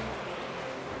Dynastids.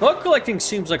 Bug collecting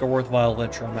seems like a worthwhile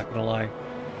venture, I'm not gonna lie.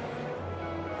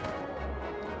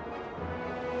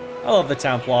 I love the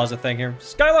town plaza thing here.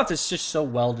 Skyloft is just so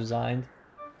well designed.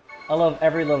 I love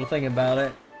every little thing about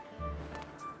it.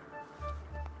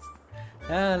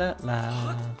 La la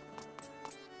la.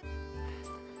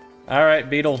 Alright,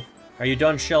 Beetle. Are you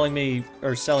done selling me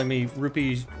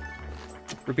rupees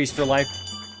for life?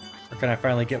 Or can I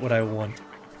finally get what I want?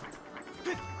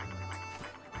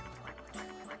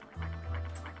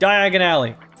 Diagon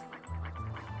Alley.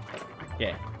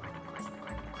 Yeah.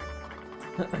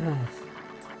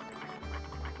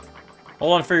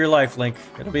 Hold on for your life, Link.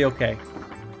 It'll be okay.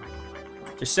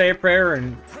 Just say a prayer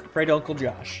and pray to Uncle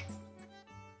Josh.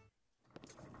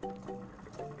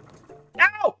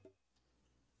 Ow!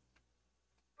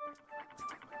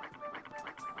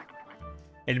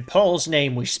 In Paul's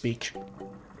name we speak.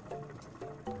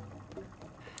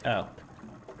 Oh.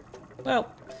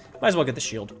 Well, might as well get the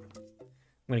shield. I'm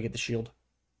gonna get the shield.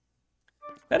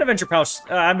 That adventure pouch,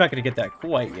 I'm not gonna get that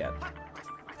quite yet.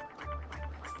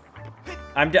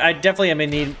 I definitely am in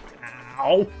need.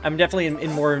 Ow! I'm definitely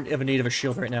in more of a need of a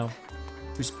shield right now.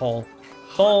 Who's Paul?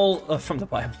 Paul from the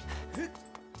Bible.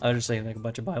 I was just saying like a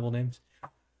bunch of Bible names.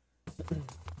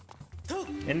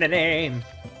 In the name.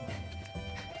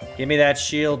 Give me that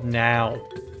shield now,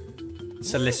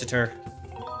 solicitor.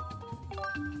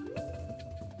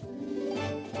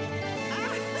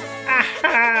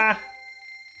 Aha!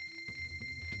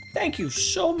 Thank you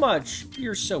so much.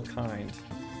 You're so kind.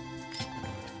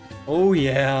 Oh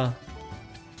yeah.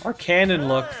 Our cannon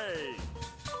look.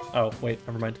 Oh, wait,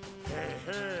 never mind.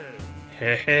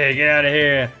 Hey, hey, get out of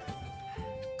here.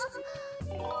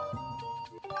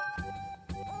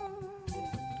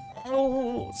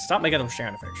 Oh, stop making those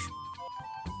sound effects.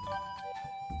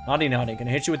 Naughty, naughty.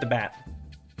 Gonna hit you with the bat.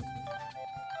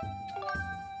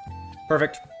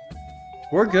 Perfect.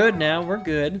 We're good now. We're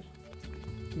good.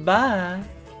 Bye.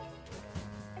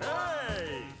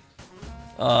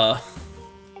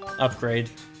 Upgrade.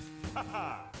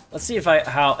 Let's see if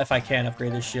I can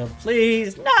upgrade this shield.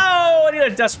 Please. No! I need a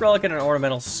dust relic and an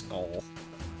ornamental skull.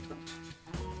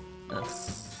 Ugh.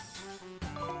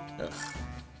 Ugh.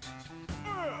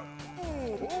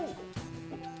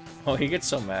 Oh, he gets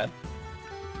so mad.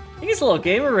 He gets a little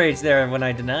gamer rage there when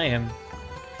I deny him.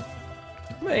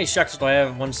 How many shucks do I have?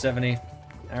 170.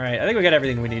 Alright, I think we got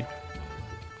everything we need.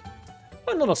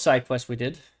 One little side quest we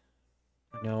did.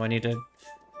 No, I need to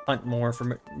hunt more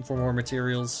for more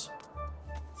materials.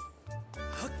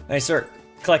 I start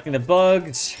collecting the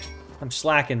bugs. I'm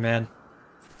slacking, man.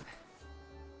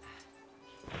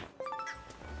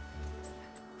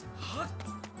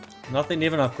 Nothing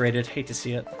even upgraded. Hate to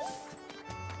see it.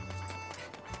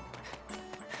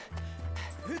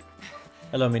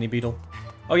 Hello, Mini Beetle.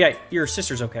 Oh yeah, your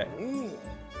sister's okay.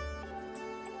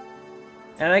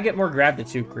 And I get more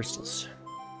Gravity crystals.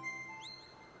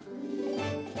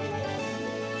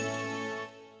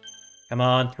 Come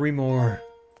on, 3 more.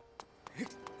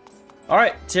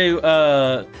 Alright, to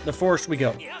the forest we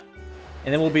go.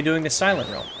 And then we'll be doing the Silent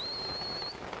Realm.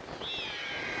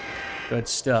 Good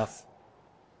stuff.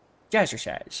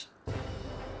 Jazzercise.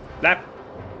 Lap.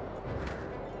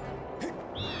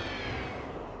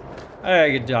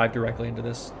 I could dive directly into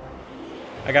this.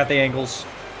 I got the angles.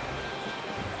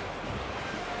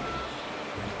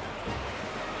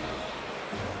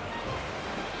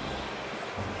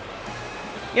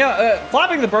 Yeah,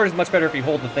 flopping the bird is much better if you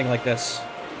hold the thing like this.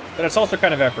 But it's also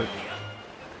kind of effort.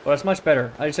 But it's much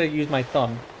better. I just use my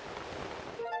thumb.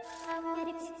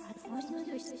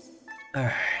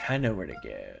 Alright, I know where to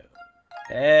go.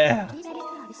 Yeah.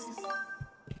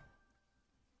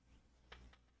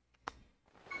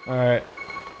 Alright.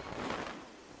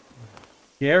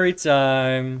 Scary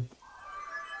time.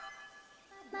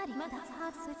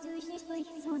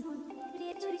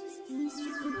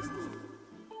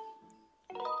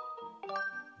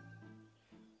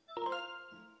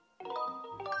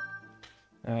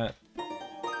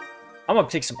 I'm gonna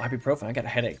take some ibuprofen. I got a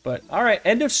headache, but all right.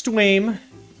 End of stream.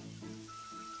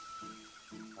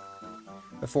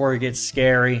 Before it gets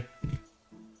scary.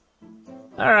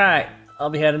 All right, I'll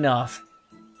be heading off.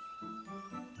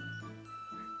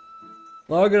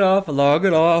 Log it off. Log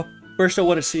it off. First, I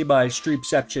want to see my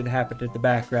streamception happen in the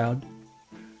background.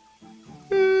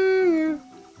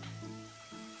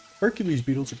 Hercules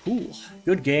beetles are cool.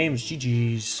 Good games.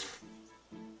 GG's.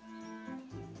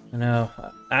 I know.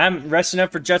 I'm resting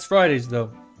up for Jets Fridays,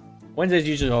 though. Wednesdays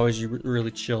usually always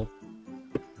really chill.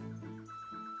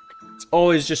 It's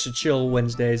always just a chill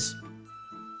Wednesdays.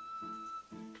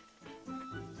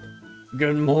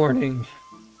 Good morning.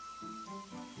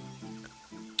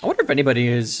 I wonder if anybody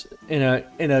is in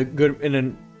a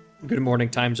good morning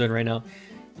time zone right now.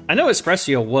 I know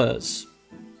Espresso was.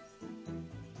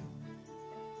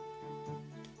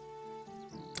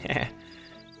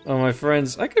 Oh, my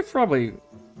friends. I could probably...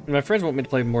 My friends want me to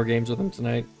play more games with them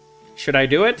tonight. Should I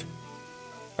do it?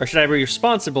 Or should I be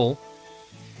responsible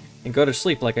and go to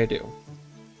sleep like I do?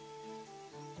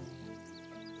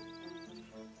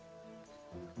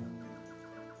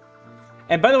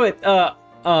 And by the way,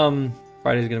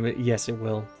 Friday's gonna be... Yes, it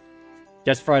will.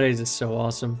 Yes, Fridays is so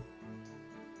awesome.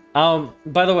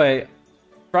 By the way,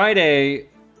 Friday...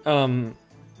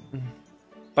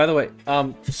 By the way,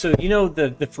 so you know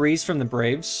the freeze from the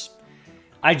Braves?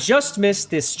 I just missed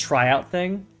this tryout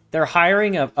thing. They're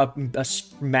hiring a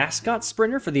mascot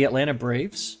sprinter for the Atlanta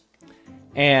Braves.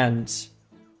 And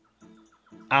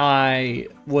I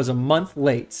was a month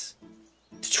late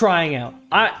to trying out.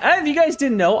 If you guys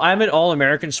didn't know, I'm an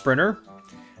All-American sprinter.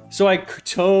 So I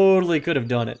totally could have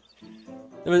done it.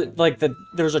 It was like there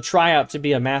was a tryout to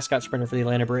be a mascot sprinter for the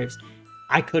Atlanta Braves.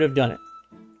 I could have done it.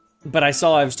 But I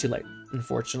saw I was too late,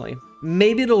 unfortunately.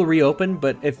 Maybe it'll reopen,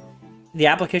 but if the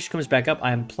application comes back up,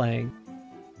 I'm playing.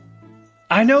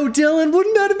 I know, Dylan!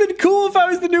 Wouldn't that have been cool if I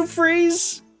was the new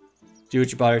Freeze? Do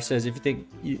what your body says. If you think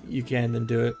you can, then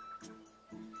do it.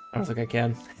 I don't think I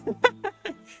can.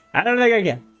 I don't think I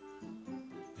can.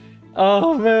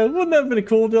 Oh, man. Wouldn't that have been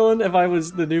cool, Dylan, if I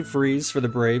was the new Freeze for the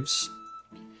Braves?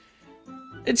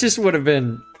 It just would have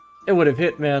been... It would have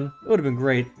hit, man. It would have been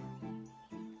great.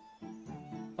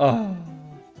 Oh.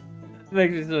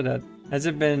 Makes me so dead. Has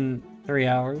it been 3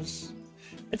 hours?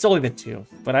 It's only been 2,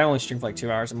 but I only stream for like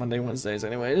 2 hours on Monday, Wednesdays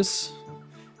anyways.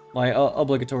 My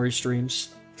obligatory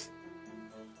streams.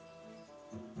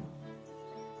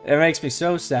 It makes me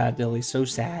so sad, Dilly, so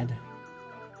sad.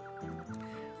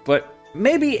 But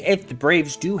maybe if the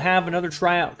Braves do have another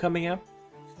tryout coming up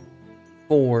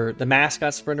for the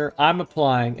mascot sprinter, I'm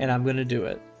applying and I'm going to do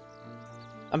it.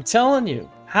 I'm telling you,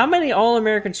 how many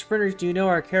All-American sprinters do you know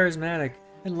are charismatic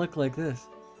and look like this?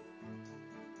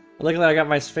 Look like I got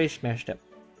my face smashed up.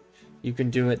 You can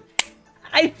do it.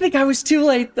 I think I was too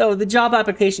late, though. The job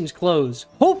application's closed.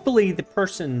 Hopefully the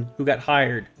person who got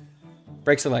hired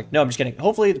breaks the leg. No, I'm just kidding.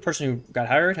 Hopefully the person who got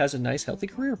hired has a nice, healthy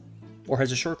career. Or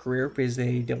has a short career because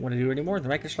they don't want to do it anymore. The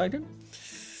mic is sliding.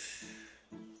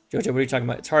 Jojo, what are you talking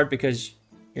about? It's hard because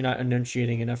you're not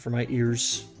enunciating enough for my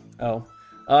ears. Oh.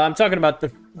 I'm talking about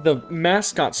the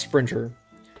mascot sprinter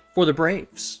for the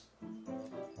Braves.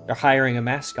 They're hiring a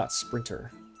mascot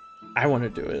sprinter. I want to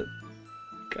do it.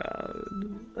 God.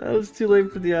 I was too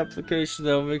late for the application,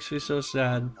 though. It makes me so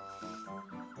sad.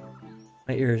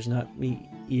 My ears, not me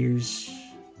ears.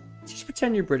 Just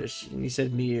pretend you're British and you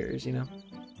said me ears, you know?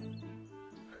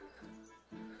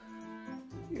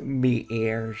 Me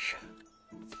ears.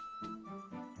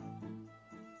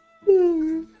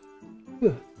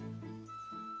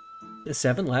 The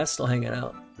 7 last still hanging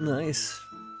out. Nice.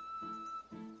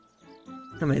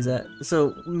 How many is that?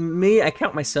 So, me, I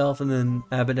count myself, and then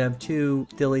Abadab 2,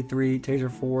 Dilly 3,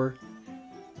 Taser 4,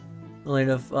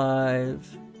 Elena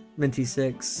 5, Minty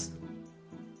 6.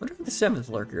 I wonder who the 7th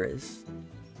lurker is.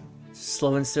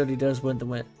 Slow and Steady does win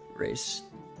the race.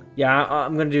 Yeah,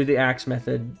 I'm gonna do the axe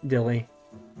method, Dilly.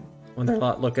 When they're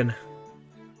not looking.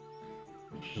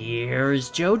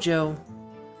 Here's JoJo.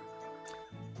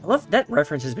 I love that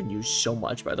reference has been used so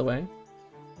much, by the way.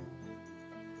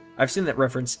 I've seen that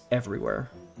reference everywhere.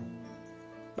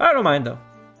 I don't mind, though.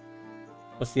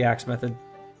 What's the axe method?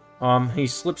 He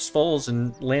slips, falls,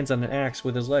 and lands on an axe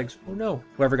with his legs. Oh no,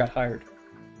 whoever got hired.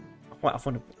 Wow,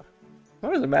 fun.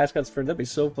 How is a mascot sprint? That'd be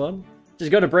so fun.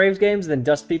 Just go to Braves games and then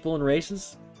dust people in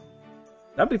races.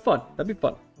 That'd be fun. That'd be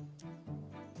fun.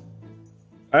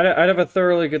 I'd have a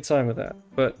thoroughly good time with that.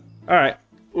 But, alright.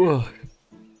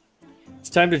 It's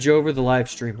time to Jover the live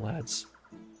stream, lads.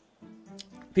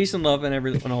 Peace and love and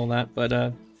everything and all that, but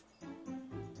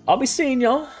I'll be seeing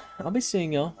y'all. I'll be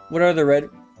seeing y'all. What are the red?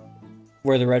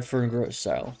 Wear the red fur and gross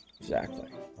style. Exactly.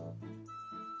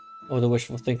 Oh, the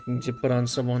wishful thinking to put on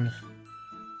someone.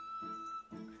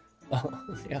 Oh,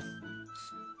 yeah.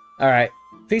 Alright.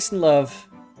 Peace and love.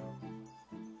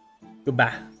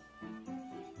 Goodbye.